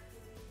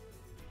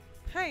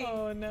 Hey.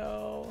 Oh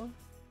no.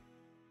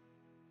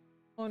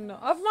 Oh no.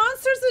 Of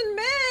Monsters and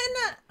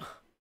Men!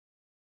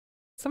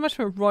 So much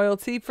for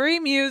royalty-free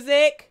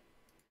music.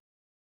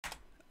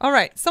 All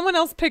right, someone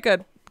else pick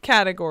a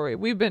category.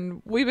 We've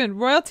been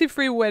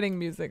royalty-free wedding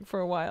music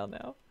for a while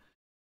now.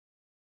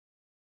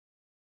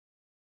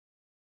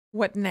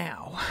 What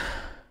now?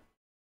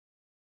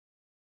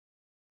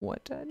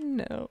 What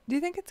no? Do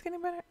you think it's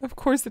getting better? Of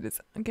course it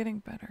is getting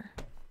better.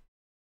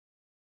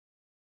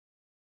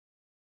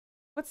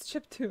 What's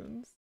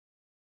chiptunes?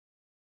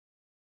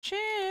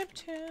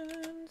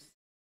 Chiptunes.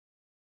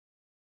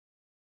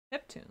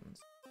 Chiptunes.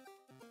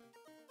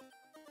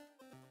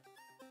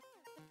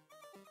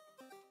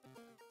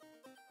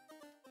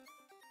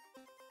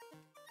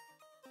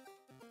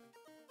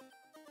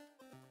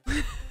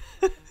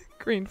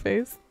 Green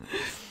face.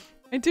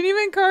 I didn't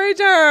even encourage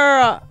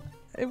her.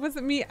 It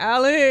wasn't me,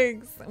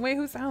 Alex. Wait,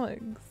 who's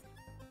Alex?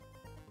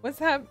 What's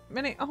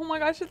happening? Oh my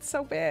gosh, it's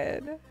so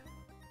bad.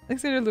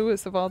 Alexander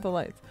Lewis of all the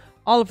lights.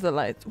 All of the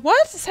lights.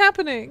 What is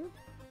happening?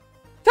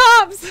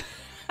 Tops!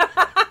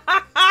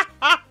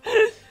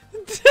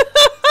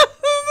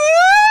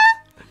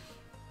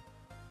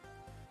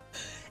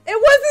 It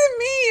wasn't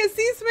me!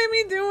 Aziz made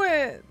me do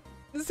it!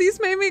 Aziz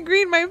made me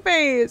green my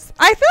face.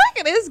 I feel like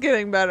it is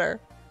getting better.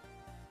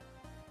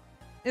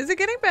 Is it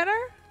getting better?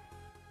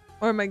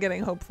 Or am I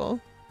getting hopeful?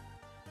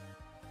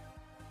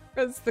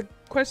 That's the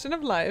question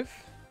of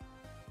life.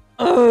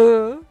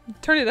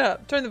 Turn it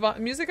up. Turn the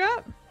music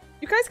up.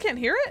 You guys can't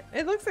hear it?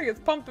 It looks like it's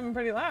pumping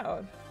pretty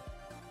loud.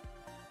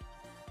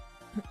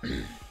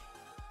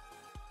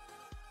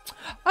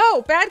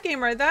 Oh, Bad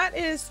Gamer. That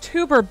is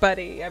Tuber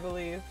Buddy, I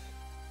believe.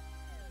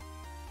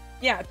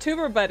 Yeah,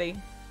 Tuber Buddy.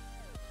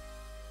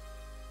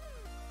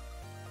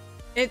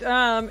 It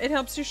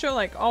helps you show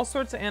like all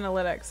sorts of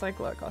analytics. Like,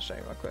 look, I'll show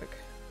you real quick.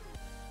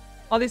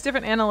 All these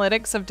different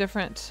analytics of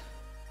different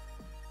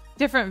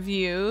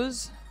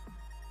views.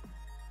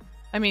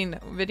 I mean,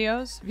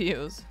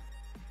 views.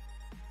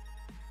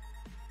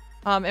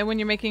 And when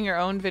you're making your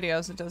own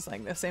videos, it does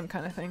like the same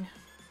kind of thing.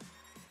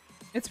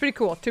 It's pretty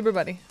cool. Tuber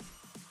Buddy.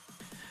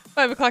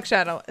 5 o'clock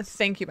shadow.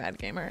 Thank you, Bad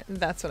Gamer.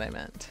 That's what I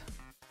meant.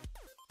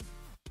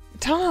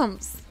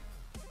 Toms!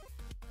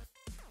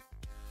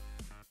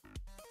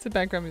 It's a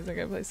background music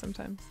I play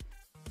sometimes.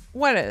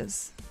 What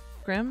is?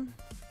 Grim?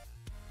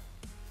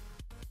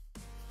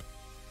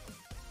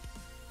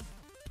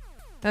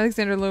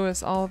 Alexander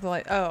Lewis, all of the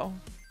light. Oh.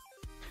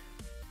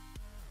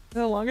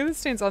 The longer the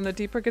stains on, the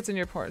deeper it gets in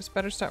your pores.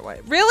 Better start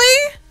white.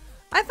 Really?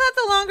 I thought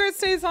the longer it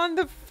stays on,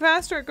 the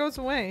faster it goes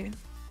away.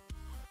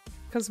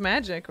 Cause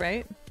magic,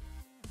 right?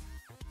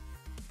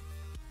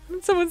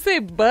 Did someone say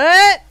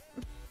but?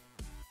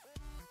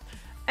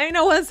 Ain't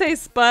no one say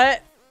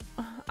sput.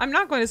 I'm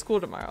not going to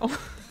school tomorrow.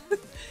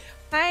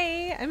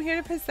 Hi, I'm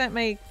here to present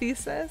my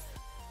thesis.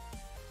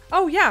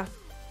 Oh yeah.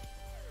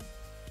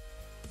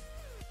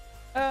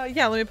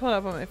 Yeah, let me pull it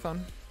up on my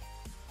phone.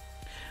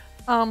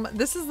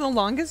 This is the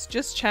longest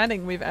just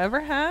chatting we've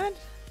ever had.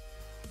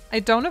 I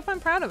don't know if I'm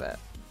proud of it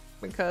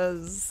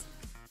because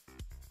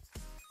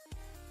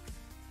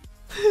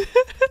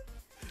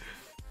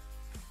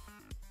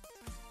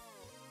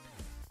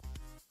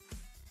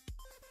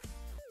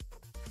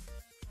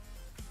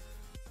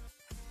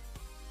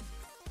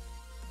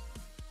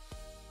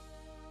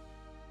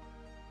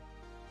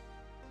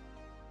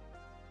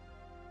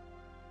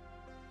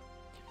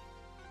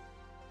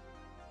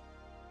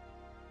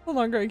the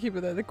longer I keep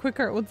it there, the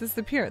quicker it will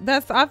disappear.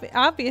 That's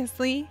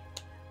obviously.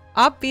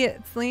 I'm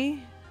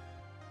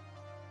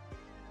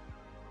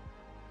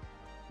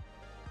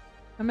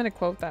gonna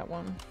quote that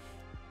one.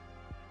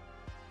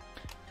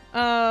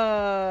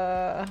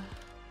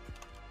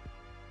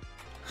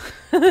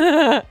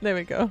 There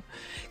we go.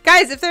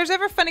 Guys, if there's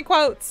ever funny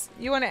quotes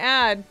you want to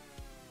add,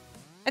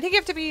 I think you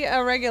have to be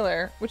a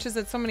regular, which is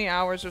at so many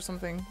hours or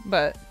something,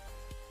 but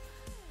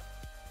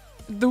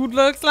dude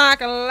looks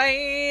like a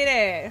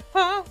lady.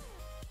 Huh?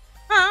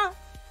 Huh?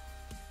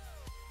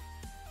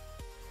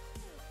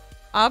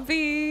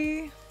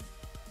 Obvi.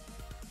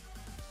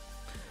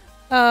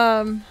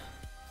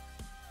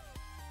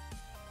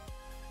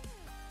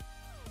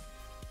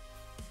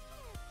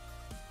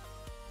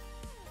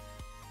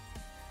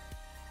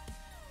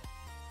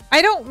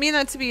 I don't mean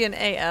that to be an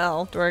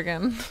AL,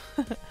 Dorgan.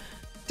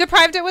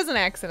 Deprived, it was an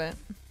accident.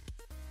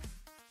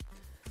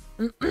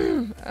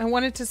 I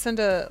wanted to send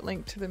a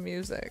link to the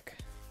music.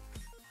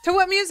 To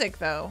what music,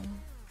 though?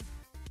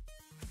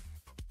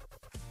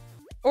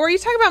 Or are you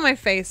talking about my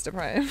face,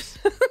 Deprived?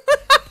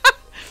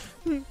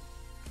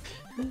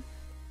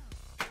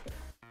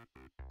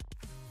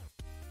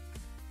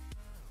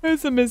 It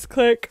was a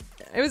misclick.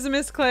 It was a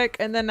misclick,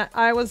 and then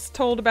I was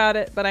told about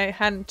it, but I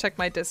hadn't checked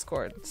my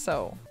Discord,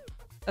 so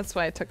that's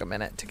why it took a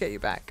minute to get you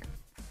back.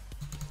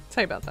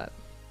 Tell you about that.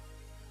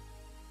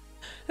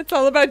 It's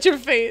all about your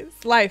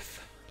face.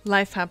 Life.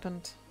 Life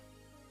happened.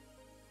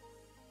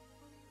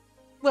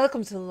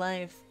 Welcome to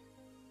life.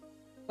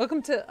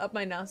 Welcome to Up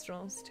My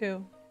Nostrils,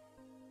 too.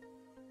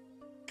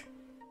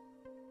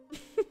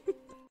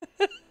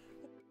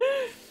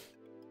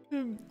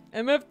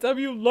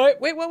 MFW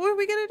light. Wait, what were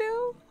we gonna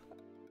do?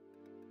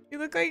 You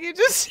look like you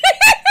just.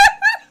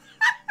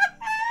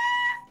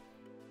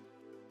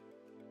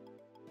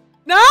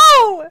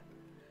 No!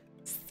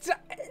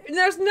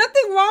 There's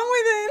nothing wrong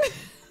with it.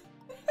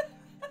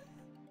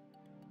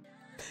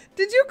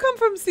 Did you come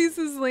from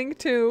Cease's link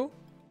too?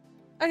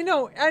 I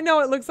know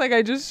it looks like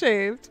I just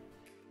shaved.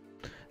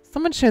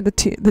 Someone shared the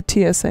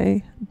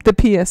TSA,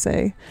 the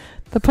PSA,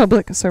 the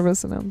public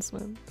service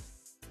announcement.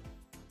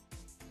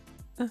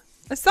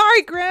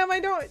 Sorry, Graham, I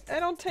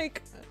don't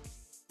take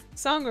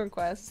song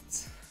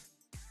requests.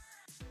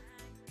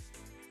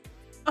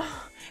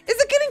 Oh, is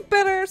it getting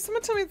better?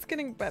 Someone tell me it's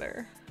getting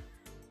better.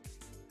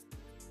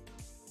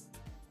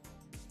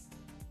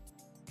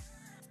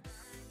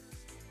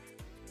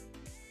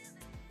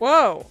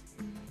 Whoa.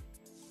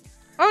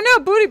 Oh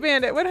no, Booty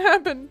Bandit, what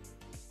happened?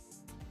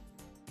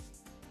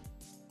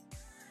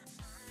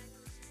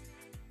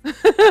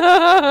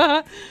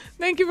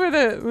 Thank you for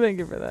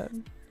that.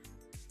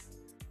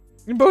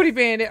 Booty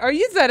Bandit,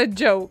 is that a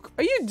joke?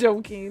 Are you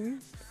joking?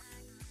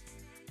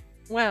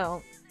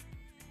 Well,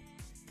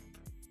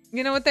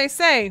 you know what they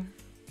say.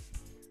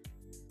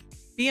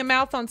 Be a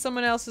mouth on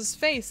someone else's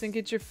face and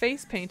get your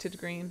face painted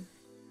green.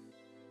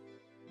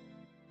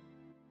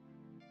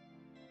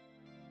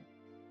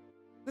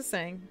 The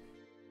saying.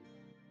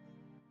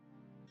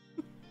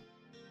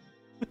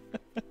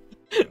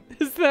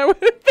 Is that what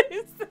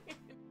they say?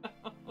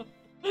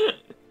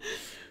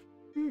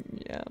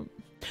 Yeah.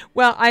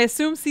 Well, I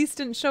assume Cease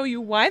didn't show you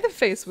why the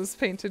face was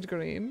painted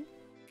green.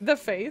 The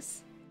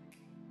face.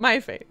 My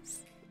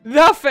face.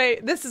 The face.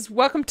 This is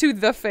welcome to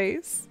the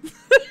face.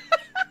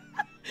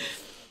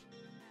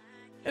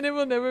 And it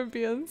will never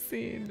be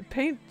unseen.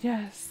 Paint,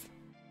 yes.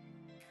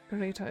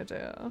 Great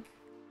idea.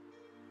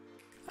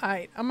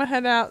 Alright, I'm gonna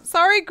head out.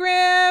 Sorry,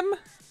 Grim!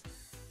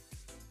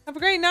 Have a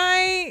great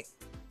night!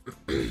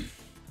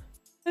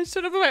 I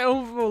should have my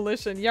own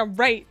volition. Yeah,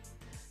 right.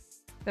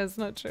 That's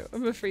not true.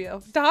 I'm a free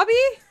elf. Dobby?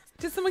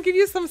 Did someone give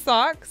you some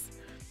socks?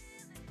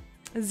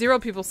 0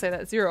 people say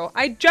that. 0.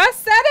 I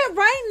just said it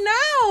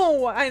right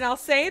now! And I'll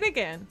say it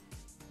again.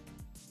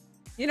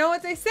 You know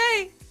what they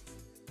say?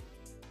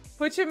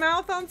 Put your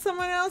mouth on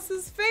someone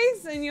else's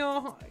face and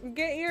you'll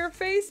get your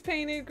face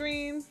painted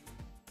green.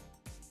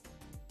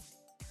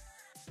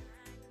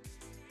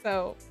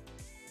 So,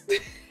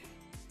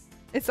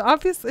 it's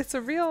obvious, it's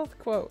a real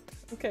quote.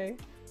 Okay.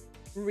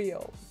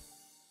 Real.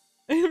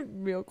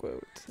 Real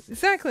quote.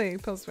 Exactly,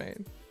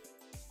 Postmate.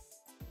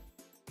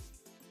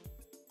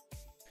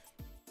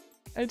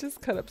 I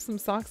just cut up some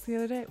socks the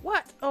other day.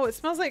 What? Oh, it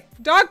smells like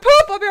dog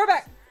poop! I'll be right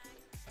back!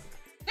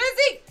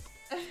 Izzy!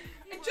 I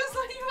just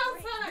let you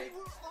outside! We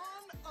were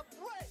on a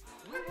break.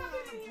 We were on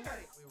a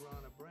break. We were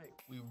on a break.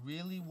 We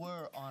really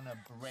were on a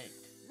break.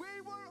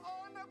 We were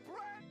on a break.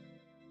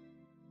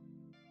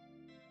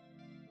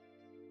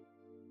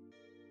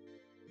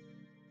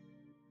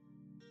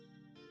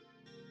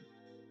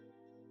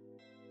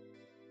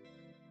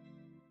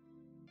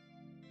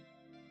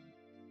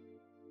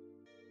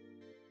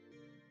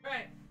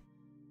 Right.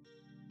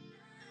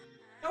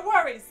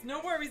 No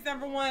worries,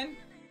 number 1.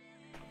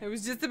 It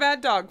was just a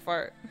bad dog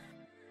fart.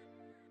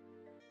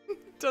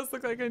 It does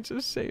look like I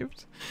just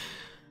shaved.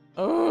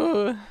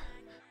 Oh.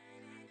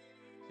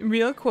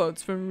 Real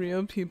quotes from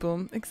real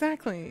people.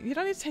 Exactly. You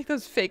don't need to take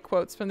those fake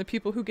quotes from the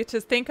people who get to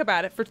think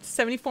about it for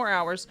 74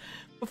 hours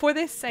before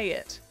they say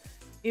it.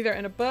 Either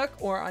in a book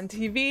or on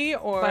TV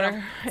or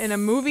in a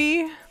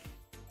movie.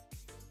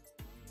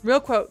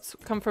 Real quotes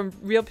come from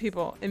real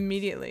people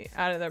immediately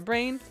out of their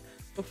brain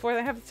before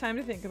they have the time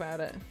to think about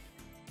it.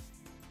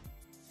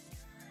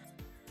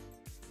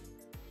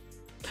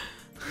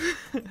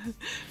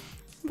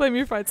 Blame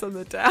your fights on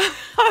the dog.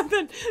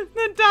 the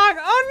dog.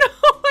 Oh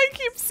no, I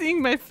keep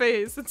seeing my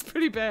face. It's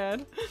pretty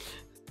bad.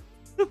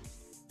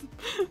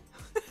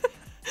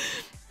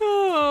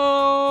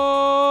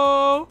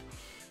 Oh.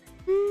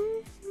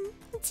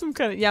 It's some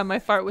kind of, yeah, my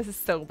fart was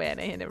so bad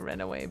I had to run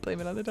away and blame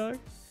it on the dog.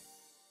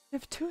 I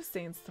have 2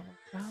 stains to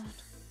work out.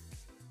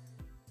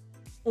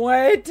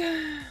 What?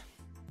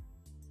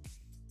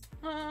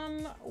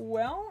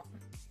 Well.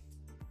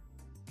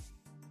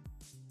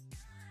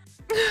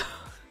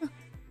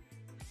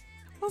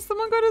 Will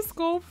someone go to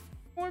school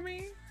for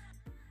me?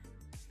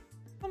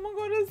 Someone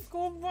go to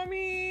school for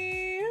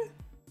me?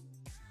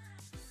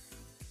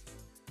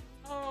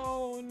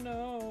 Oh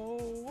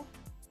no.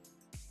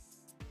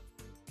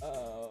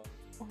 Oh.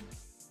 I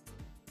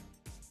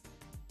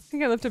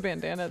think I left a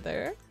bandana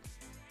there.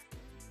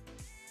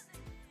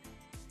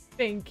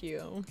 Thank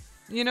you.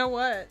 You know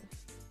what?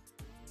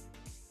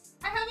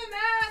 I have a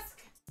mask!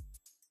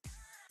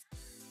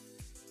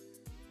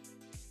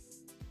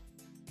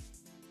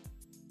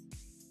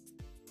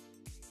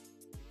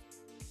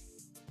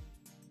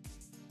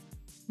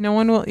 No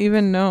one will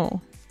even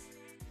know.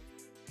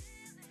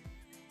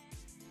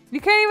 You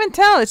can't even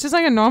tell. It's just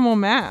like a normal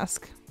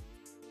mask.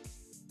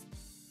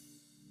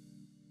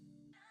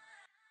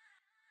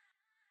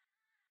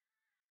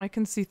 I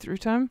can see through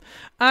time.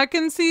 I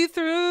can see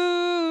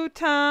through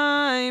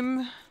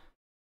time.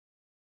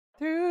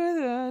 Through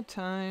the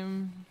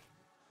time.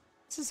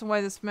 This is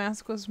why this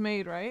mask was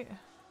made, right?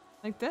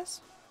 Like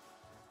this?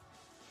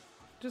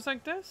 Just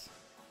like this?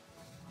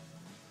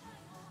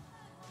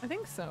 I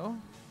think so.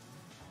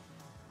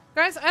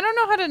 Guys, I don't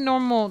know how to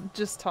normal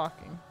just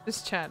talking.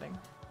 Just chatting.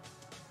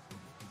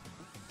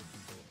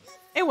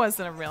 It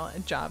wasn't a real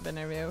job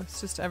interview.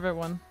 It's just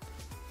everyone.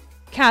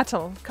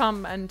 Cattle,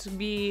 come and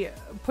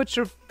put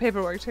your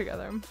paperwork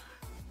together.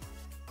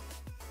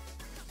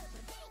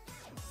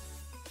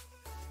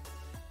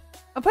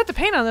 I'll put the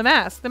paint on the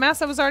mask. The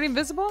mask that was already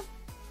invisible?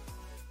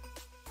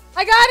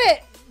 I got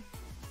it!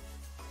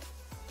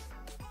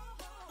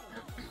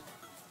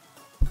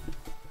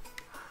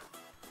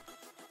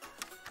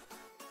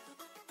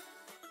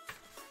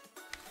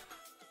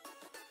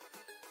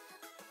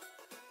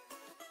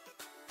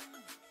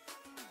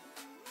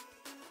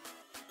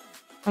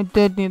 I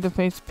did need the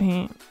face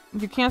paint.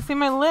 You can't see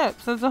my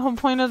lips. That's the whole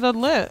point of the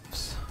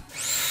lips.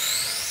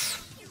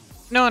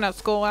 No one at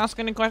school ask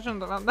any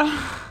questions about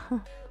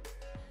that.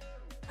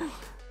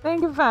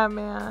 Thank you, Fat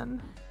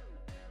Man.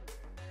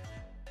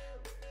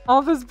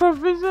 Office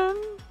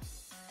provision?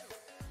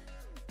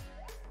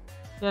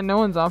 Yeah, no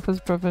one's office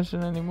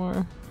proficient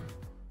anymore.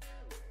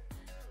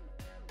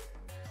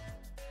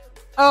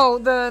 Oh,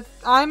 the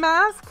eye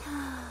mask?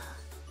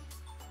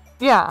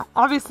 Yeah,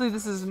 obviously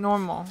this is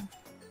normal.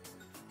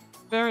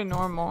 Very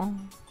normal.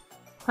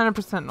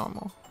 100%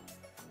 normal.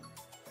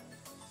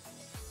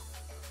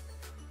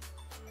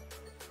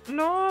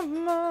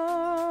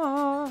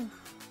 Normal.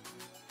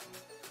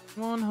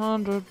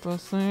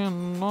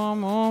 100%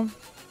 normal.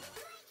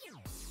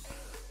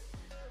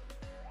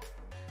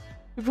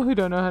 People who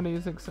don't know how to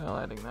use Excel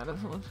adding that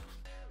as well.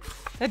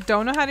 That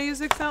don't know how to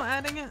use Excel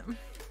adding it?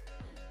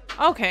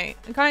 Okay,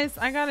 guys,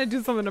 I gotta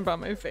do something about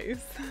my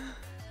face.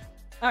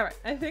 Alright,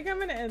 I think I'm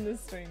gonna end this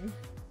stream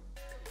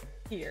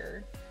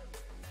here.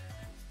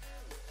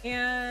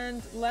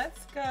 And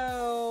let's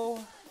go.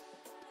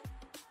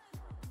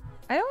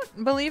 I'm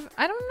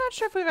not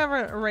sure if we've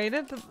ever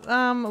rated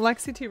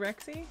Lexi T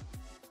Rexy.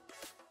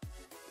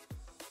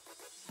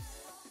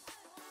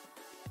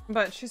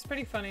 But she's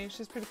pretty funny,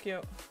 she's pretty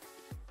cute.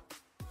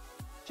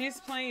 She's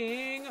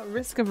playing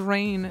Risk of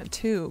Rain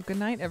 2. Good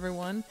night,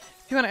 everyone.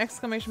 If you want an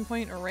exclamation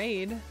point or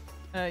raid,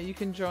 you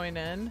can join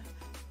in.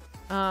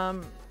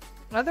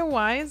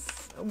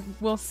 Otherwise,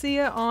 we'll see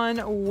you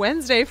on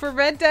Wednesday for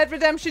Red Dead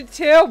Redemption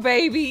 2,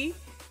 baby!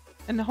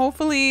 And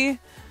hopefully...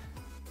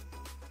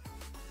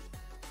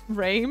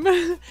 Rame.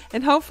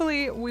 And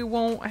hopefully we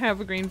won't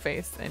have a green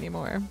face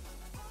anymore.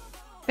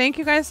 Thank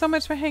you guys so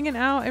much for hanging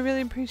out. I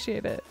really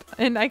appreciate it.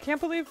 And I can't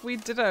believe we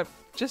did a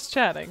just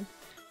chatting.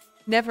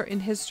 Never in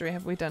history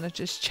have we done a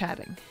just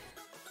chatting.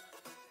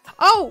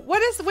 Oh,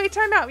 wait,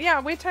 time out. Yeah,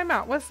 wait, time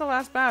out. What's the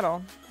last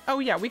battle? Oh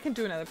yeah, we can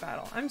do another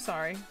battle. I'm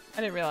sorry.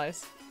 I didn't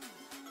realize.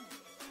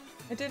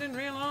 Let's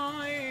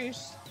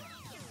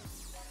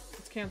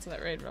cancel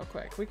that raid real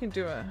quick. We can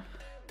do a...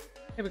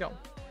 Here we go.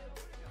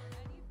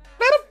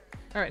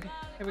 Alright,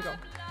 here we go.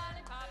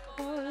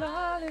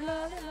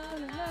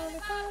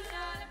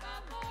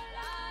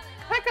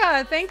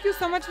 Pekka, thank you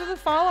so much for the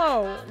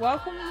follow.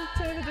 Welcome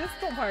to the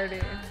disco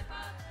party.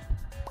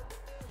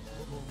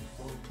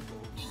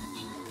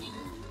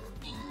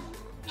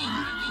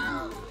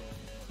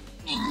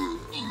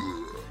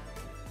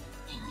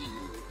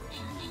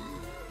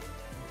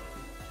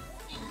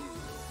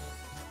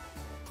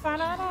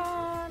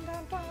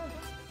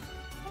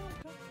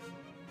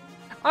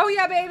 Oh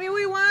yeah, baby,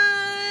 we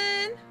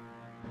won!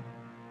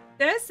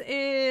 This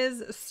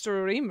is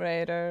Stream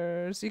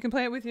Raiders. You can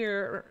play it with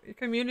your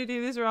community.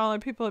 These are all our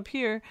people up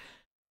here.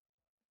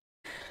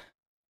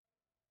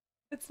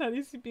 It's not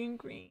easy being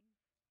green.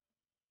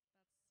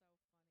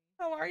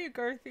 How are you,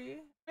 Garthy?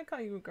 I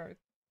call you Garth.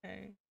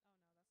 Okay.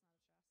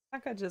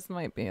 Becca just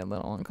might be a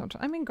little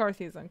uncomfortable. I mean,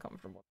 Garthy's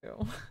uncomfortable too.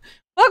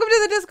 Welcome to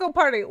the disco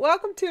party.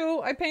 Welcome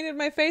to I painted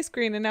my face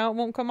green and now it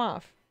won't come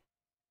off.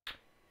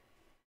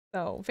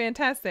 So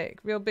fantastic.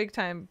 Real big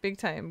time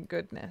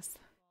goodness.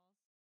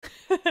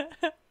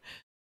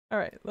 All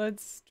right,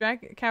 let's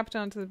drag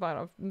Captain onto the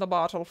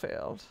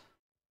battlefield.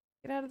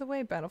 Get out of the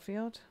way,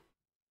 battlefield.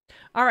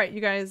 All right, you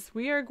guys,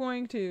 we are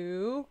going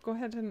to go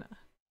ahead and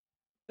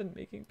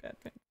making bad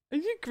things. Are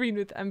you green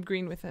with? I'm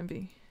green with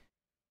envy.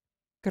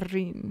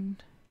 Green.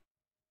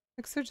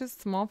 Looks are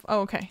just small.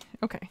 Oh, okay.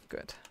 Okay,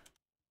 good.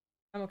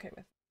 I'm okay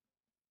with.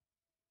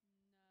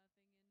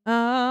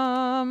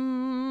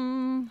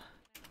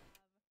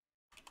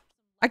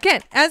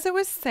 Again, as I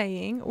was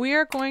saying, we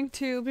are going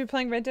to be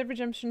playing Red Dead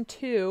Redemption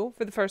 2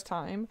 for the first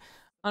time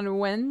on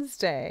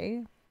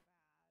Wednesday.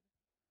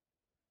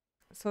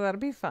 So that'll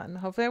be fun.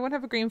 Hopefully I won't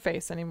have a green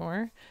face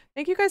anymore.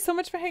 Thank you guys so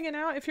much for hanging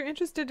out. If you're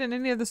interested in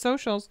any of the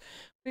socials,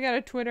 we got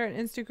a Twitter and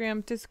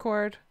Instagram,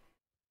 Discord.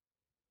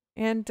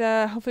 And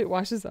hopefully it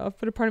washes off.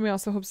 But a part of me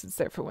also hopes it's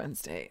there for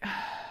Wednesday.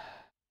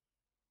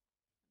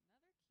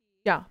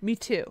 Yeah, me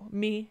too.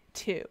 Me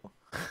too.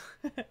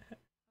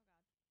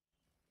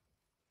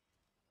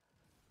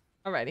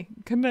 Alrighty.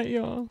 Good night,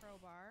 y'all.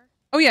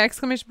 Oh yeah,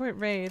 exclamation point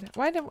raid.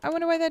 I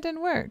wonder why that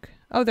didn't work.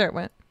 Oh, there it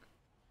went.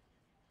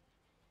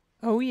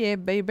 Oh yeah,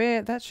 baby.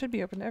 That should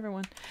be open to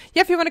everyone.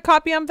 Yeah, if you want to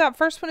copy them, that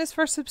first one is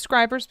for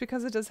subscribers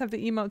because it does have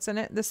the emotes in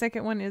it. The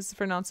second one is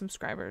for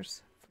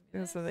non-subscribers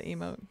because of the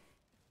emote.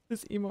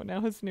 This emote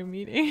now has new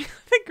meaning.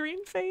 The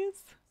green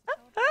face.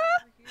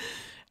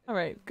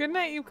 Alright, good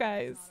night, you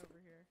guys.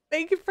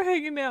 Thank you for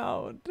hanging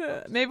out.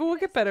 Maybe we'll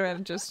get better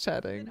at just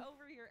chatting,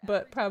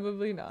 but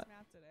probably not.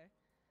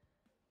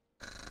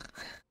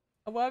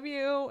 I love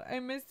you. I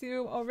miss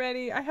you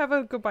already. I have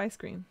a goodbye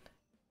screen.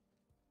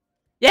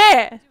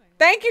 Yeah!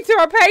 Thank you to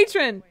our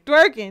patron,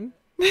 Dworkin.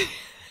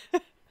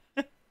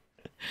 Good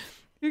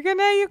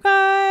night, you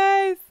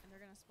guys.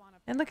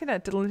 And look at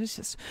that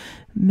delicious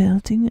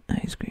melting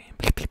ice cream.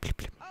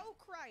 Oh,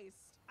 Christ.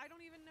 I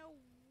don't even know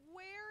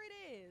where it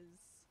is.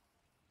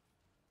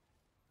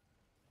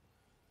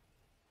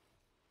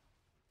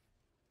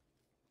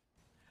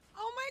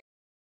 Oh my